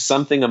because there's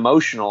something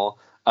emotional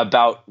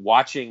about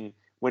watching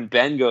when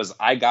Ben goes,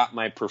 I got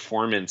my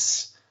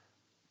performance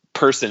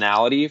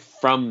personality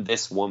from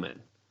this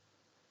woman.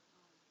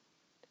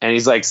 And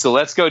he's like, so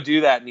let's go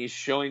do that. And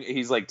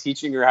he's like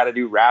teaching her how to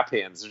do rap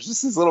hands. There's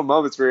just these little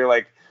moments where you're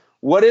like,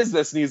 what is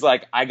this? And he's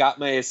like, I got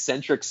my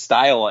eccentric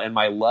style and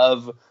my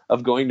love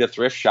of going to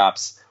thrift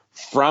shops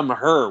from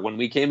her. When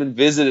we came and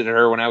visited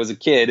her when I was a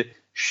kid,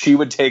 she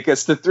would take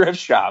us to thrift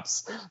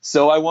shops.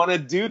 So I want to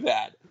do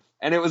that.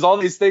 And it was all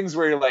these things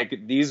where you're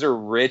like, these are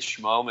rich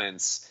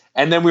moments.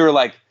 And then we were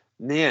like,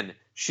 man,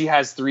 she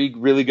has 3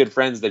 really good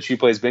friends that she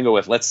plays bingo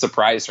with. Let's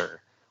surprise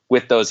her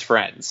with those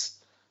friends.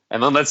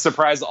 And then let's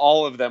surprise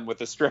all of them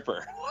with a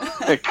stripper.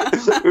 Like,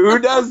 who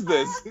does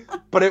this?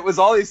 But it was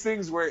all these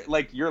things where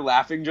like you're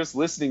laughing just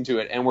listening to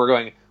it. And we're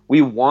going,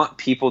 we want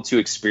people to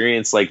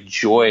experience like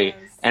joy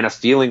and a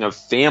feeling of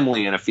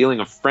family and a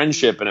feeling of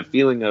friendship and a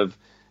feeling of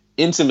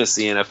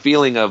intimacy and a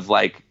feeling of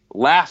like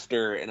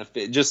laughter and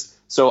just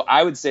so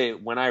I would say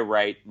when I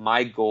write,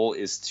 my goal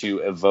is to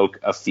evoke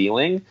a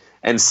feeling,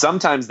 and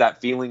sometimes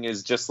that feeling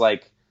is just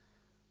like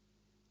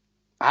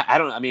I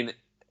don't know. I mean,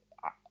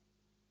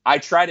 I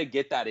try to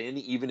get that in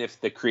even if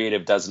the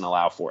creative doesn't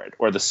allow for it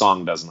or the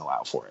song doesn't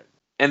allow for it.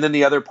 And then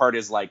the other part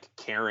is like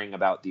caring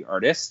about the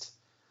artist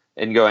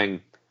and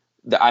going,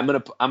 I'm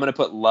gonna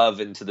put love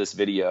into this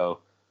video.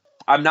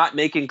 I'm not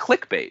making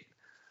clickbait.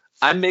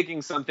 I'm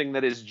making something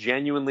that is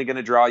genuinely going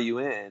to draw you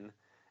in.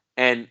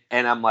 And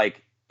I'm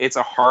like, it's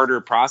a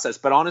harder process,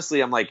 but honestly,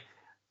 I'm like,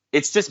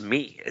 it's just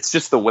me. It's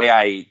just the way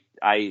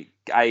I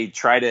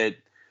try to,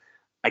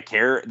 I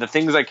care, the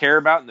things I care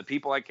about and the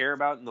people I care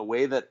about and the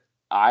way that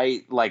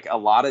I like, a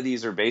lot of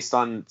these are based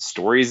on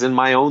stories in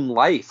my own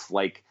life.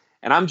 Like,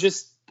 and I'm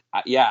just,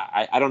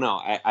 I don't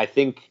know. I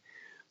think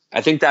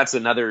that's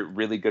another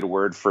really good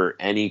word for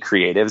any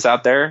creatives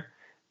out there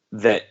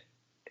that,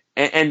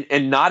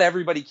 and not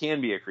everybody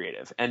can be a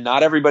creative, and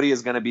not everybody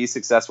is going to be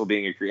successful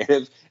being a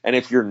creative. And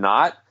if you're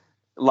not,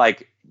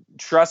 like,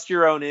 trust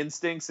your own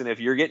instincts. And if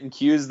you're getting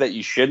cues that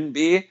you shouldn't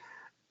be,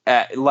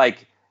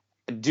 like,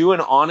 do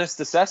an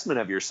honest assessment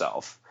of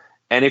yourself.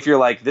 And if you're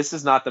like, this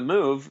is not the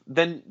move,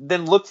 then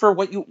look for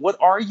what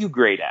are you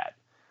great at?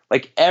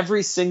 Like,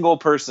 every single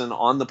person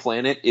on the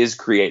planet is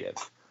creative.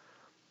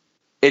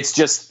 It's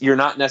just, you're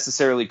not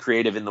necessarily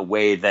creative in the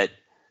way that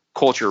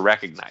culture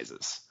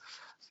recognizes.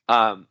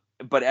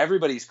 But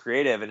everybody's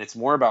creative, and it's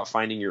more about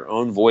finding your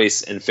own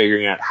voice and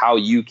figuring out how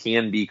you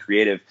can be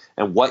creative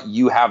and what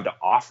you have to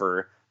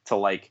offer to,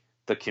 like,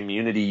 the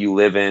community you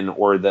live in,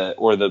 or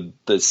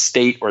the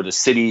state or the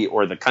city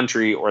or the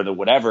country or the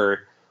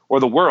whatever, or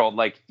the world.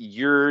 Like,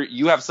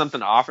 you have something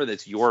to offer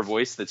that's your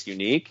voice, that's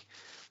unique.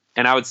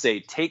 And I would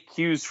say take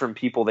cues from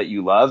people that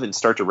you love and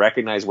start to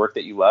recognize work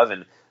that you love.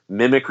 And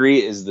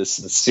mimicry is the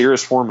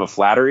sincerest form of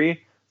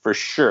flattery, for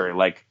sure.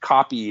 Like,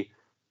 copy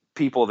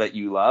people that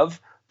you love,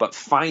 but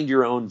find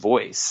your own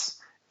voice.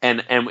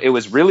 And it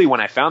was really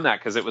when I found that,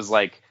 because it was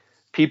like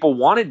people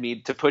wanted me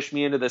to push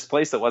me into this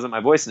place that wasn't my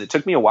voice. And it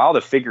took me a while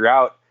to figure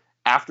out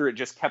after it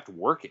just kept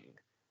working.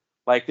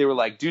 Like, they were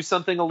like, do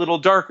something a little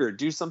darker,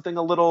 do something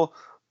a little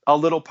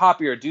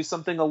poppier, do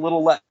something a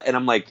little less. And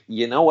I'm like,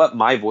 you know what?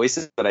 My voice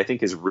that I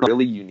think is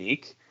really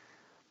unique.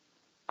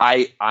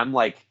 I'm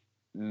like,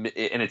 and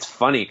it's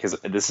funny because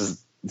this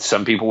is,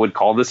 some people would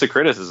call this a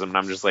criticism. And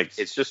I'm just like,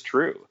 it's just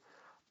true.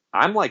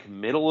 I'm like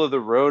middle of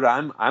the road.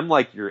 I'm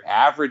like, your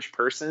average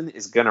person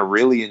is going to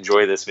really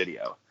enjoy this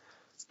video.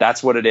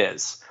 That's what it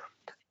is.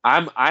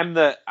 I'm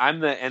the,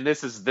 and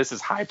this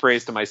is high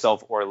praise to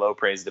myself or low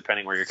praise,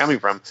 depending where you're coming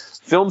from.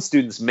 Film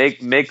students make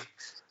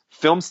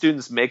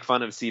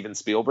fun of Steven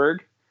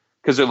Spielberg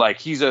because they're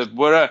like,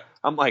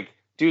 I'm like,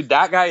 dude,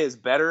 that guy is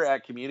better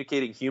at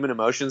communicating human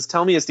emotions.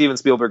 Tell me a Steven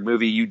Spielberg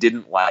movie you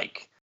didn't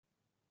like.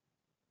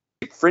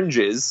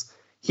 Fringes,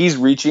 he's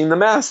reaching the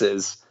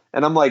masses.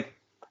 And I'm like,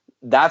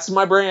 that's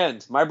my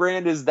brand. My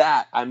brand is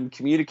that. I'm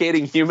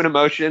communicating human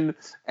emotion,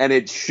 and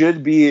it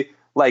should be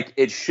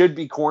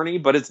corny,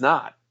 but it's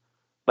not.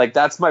 Like,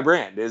 that's my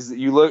brand.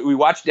 We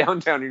watch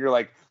Downtown and you're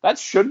like, that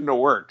shouldn't have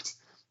worked.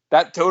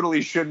 That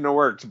totally shouldn't have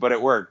worked, but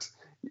it worked.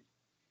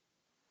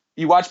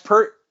 You watch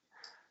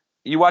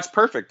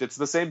Perfect. It's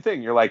the same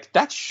thing. You're like,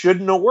 that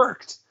shouldn't have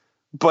worked,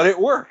 but it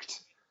worked.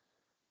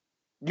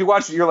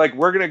 You're like,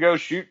 we're going to go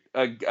shoot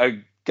a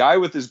guy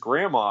with his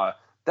grandma.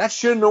 That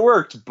shouldn't have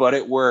worked, but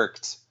it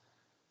worked.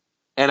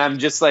 And I'm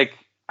just like,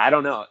 I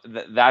don't know.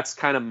 That's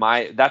kind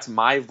of that's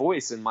my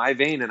voice in my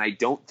vein. And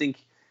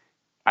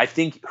I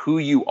think who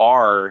you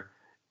are,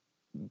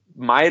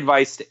 my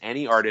advice to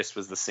any artist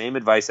was the same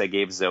advice I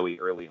gave Zoe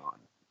early on,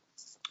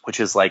 which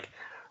is like,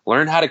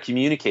 learn how to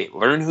communicate,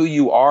 learn who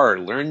you are,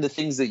 learn the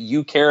things that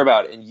you care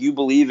about and you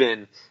believe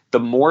in. The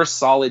more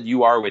solid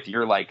you are with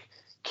your like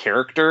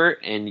character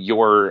and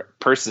your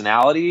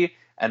personality,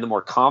 and the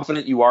more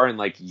confident you are in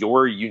like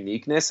your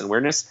uniqueness and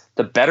awareness,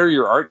 the better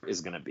your art is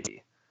going to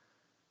be.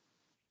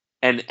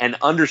 And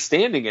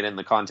understanding it in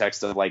the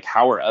context of like,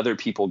 how are other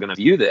people going to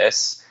view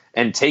this,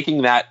 and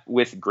taking that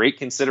with great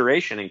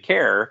consideration and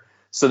care,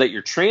 so that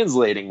you're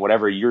translating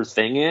whatever your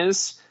thing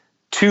is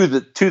to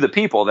the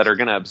people that are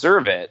going to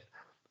observe it.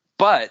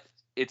 But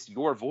it's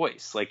your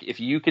voice. Like,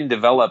 if you can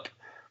develop,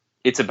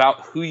 it's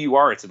about who you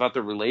are. It's about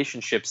the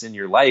relationships in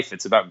your life.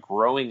 It's about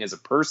growing as a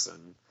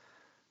person.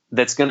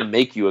 That's going to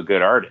make you a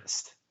good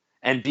artist.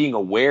 And being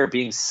aware,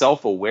 being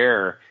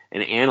self-aware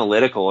and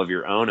analytical of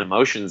your own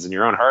emotions and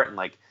your own heart, and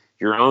like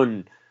your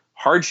own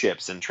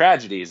hardships and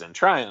tragedies and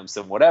triumphs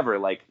and whatever,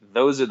 like,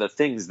 those are the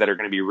things that are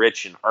going to be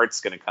rich and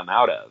art's going to come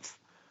out of.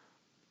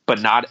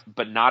 But not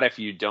if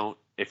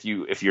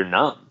you're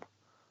numb.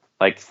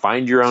 Like,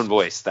 find your own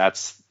voice.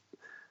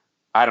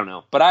 I don't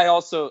know. But I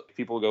also,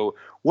 people go,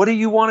 what do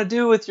you want to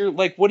do with your,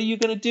 like, what are you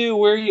going to do?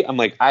 Where are you? I'm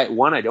like, I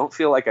don't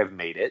feel like I've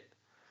made it.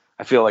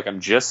 I feel like I'm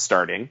just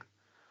starting.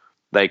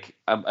 Like,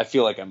 I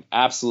feel like I'm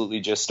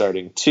absolutely just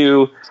starting.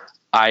 Two,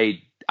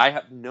 I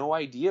have no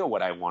idea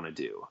what I want to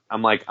do.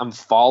 I'm like, I'm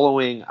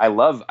following. I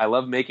love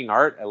making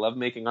art. I love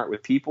making art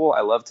with people.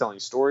 I love telling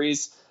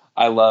stories.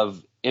 I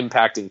love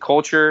impacting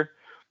culture.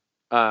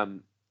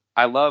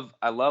 I love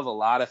a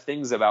lot of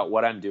things about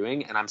what I'm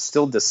doing, and I'm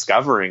still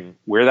discovering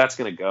where that's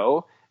going to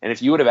go. And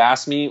if you would have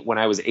asked me when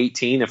I was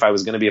 18 if I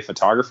was going to be a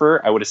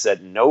photographer, I would have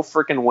said no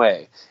freaking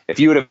way. If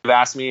you would have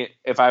asked me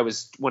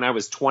when I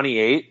was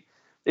 28,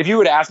 if you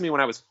would have asked me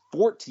when I was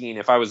 14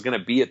 if I was going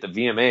to be at the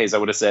VMAs, I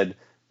would have said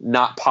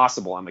not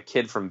possible. I'm a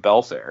kid from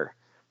Belfair.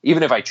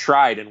 Even if I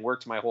tried and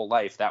worked my whole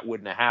life, that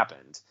wouldn't have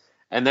happened.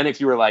 And then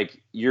if you were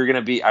like,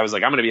 I was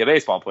like, I'm going to be a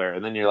baseball player.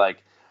 And then you're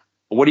like,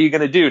 what are you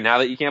going to do now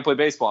that you can't play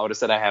baseball? I would have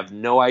said, I have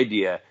no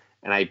idea.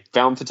 And I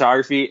found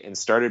photography and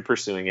started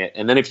pursuing it.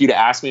 And then if you'd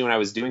asked me when I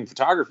was doing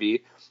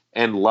photography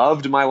and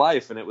loved my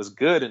life and it was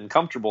good and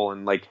comfortable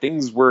and like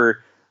things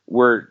were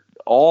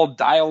all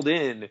dialed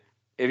in,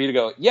 if you'd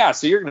go, yeah,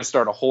 so you're going to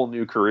start a whole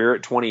new career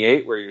at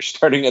 28 where you're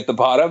starting at the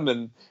bottom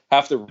and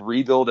have to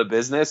rebuild a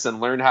business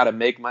and learn how to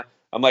make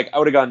I'm like, I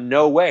would have gone,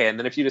 no way. And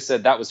then if you'd have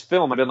said that was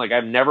film, I've been like,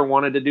 I've never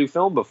wanted to do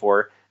film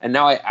before. And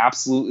now I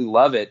absolutely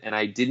love it. And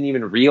I didn't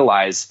even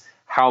realize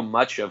how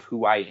much of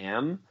who I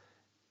am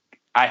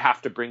I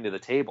have to bring to the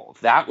table.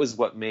 That was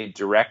what made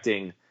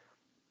directing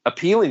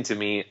appealing to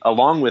me,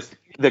 along with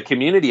the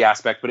community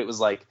aspect. But it was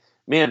like,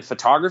 man,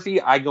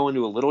 photography, I go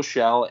into a little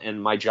shell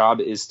and my job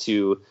is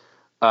to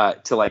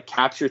like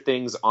capture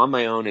things on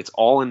my own. It's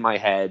all in my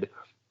head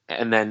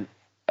and then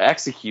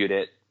execute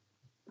it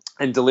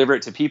and deliver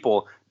it to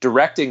people.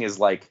 Directing is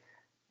like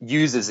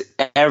uses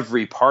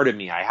every part of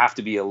me. I have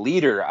to be a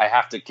leader. I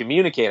have to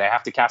communicate. I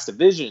have to cast a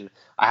vision.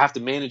 I have to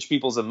manage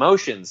people's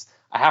emotions.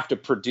 I have to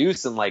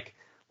produce and like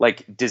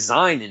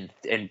design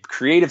and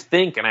creative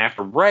think. And I have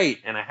to write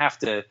and I have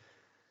to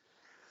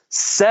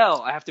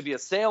sell. I have to be a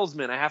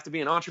salesman. I have to be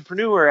an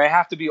entrepreneur. I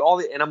have to be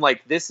and I'm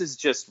like, this is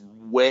just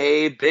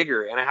way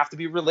bigger. And I have to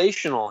be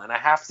relational and I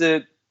have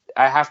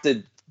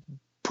to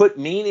put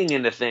meaning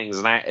into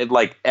things. And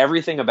like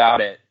everything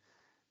about it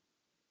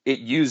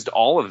used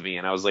all of me.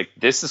 And I was like,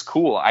 this is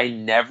cool. I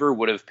never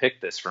would have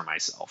picked this for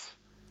myself.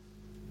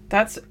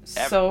 That's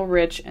so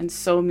rich and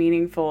so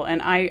meaningful. And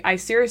I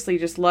seriously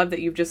just love that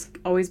you've just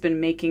always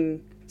been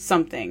making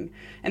something.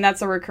 And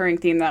that's a recurring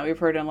theme that we've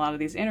heard in a lot of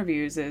these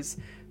interviews is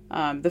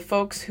the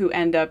folks who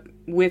end up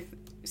with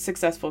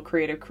successful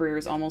creative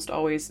careers almost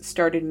always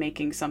started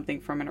making something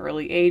from an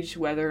early age,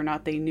 whether or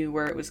not they knew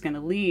where it was going to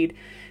lead.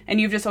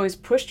 And you've just always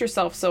pushed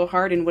yourself so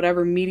hard in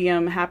whatever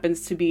medium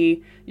happens to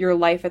be your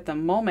life at the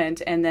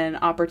moment. And then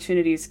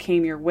opportunities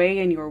came your way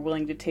and you were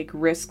willing to take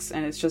risks.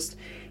 And it's just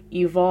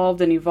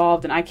evolved and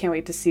evolved. And I can't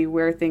wait to see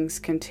where things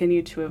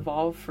continue to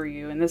evolve for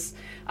you. And this,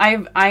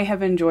 I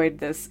have enjoyed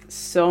this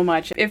so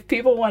much. If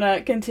people want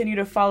to continue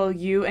to follow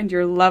you and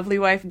your lovely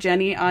wife,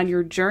 Jenny, on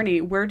your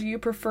journey, where do you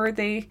prefer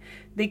they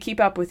keep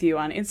up with you?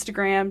 On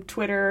Instagram,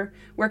 Twitter?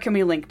 Where can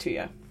we link to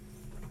you?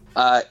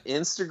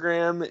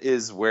 Instagram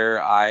is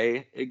where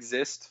I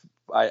exist.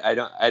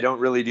 I don't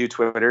really do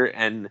Twitter.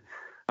 And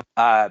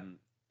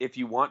if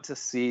you want to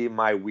see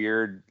my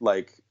weird,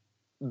 like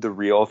the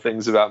real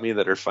things about me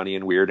that are funny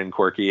and weird and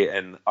quirky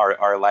and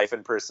our life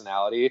and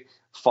personality,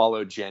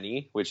 follow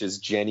Jenny, which is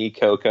Jenny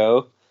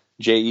Coco,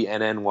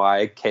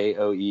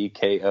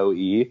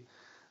 JennyKoeKoe.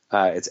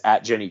 It's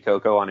at Jenny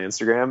Coco on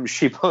Instagram.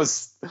 She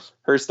posts,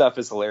 her stuff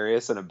is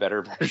hilarious and a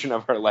better version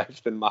of her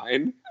life than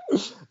mine.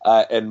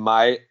 And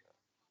my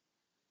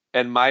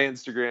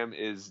Instagram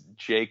is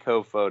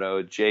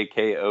JCoPhoto,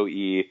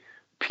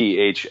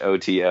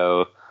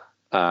 JKoePhoto,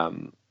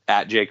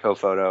 at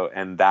JCoPhoto.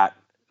 And that,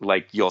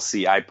 like, you'll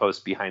see I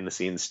post behind the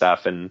scenes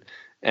stuff and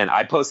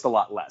I post a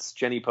lot less.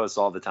 Jenny posts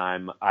all the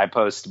time. I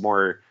post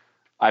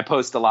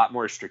a lot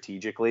more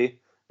strategically.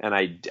 And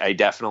I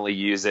definitely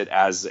use it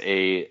as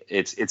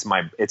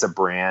it's a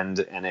brand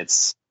and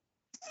it's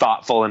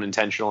thoughtful and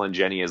intentional. And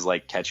Jenny is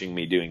like catching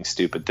me doing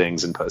stupid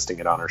things and posting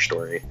it on her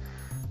story,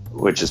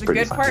 which is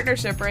pretty good funny.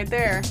 Partnership right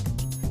there.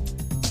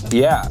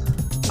 Yeah.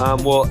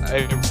 Well,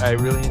 I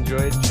really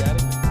enjoyed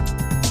chatting with you.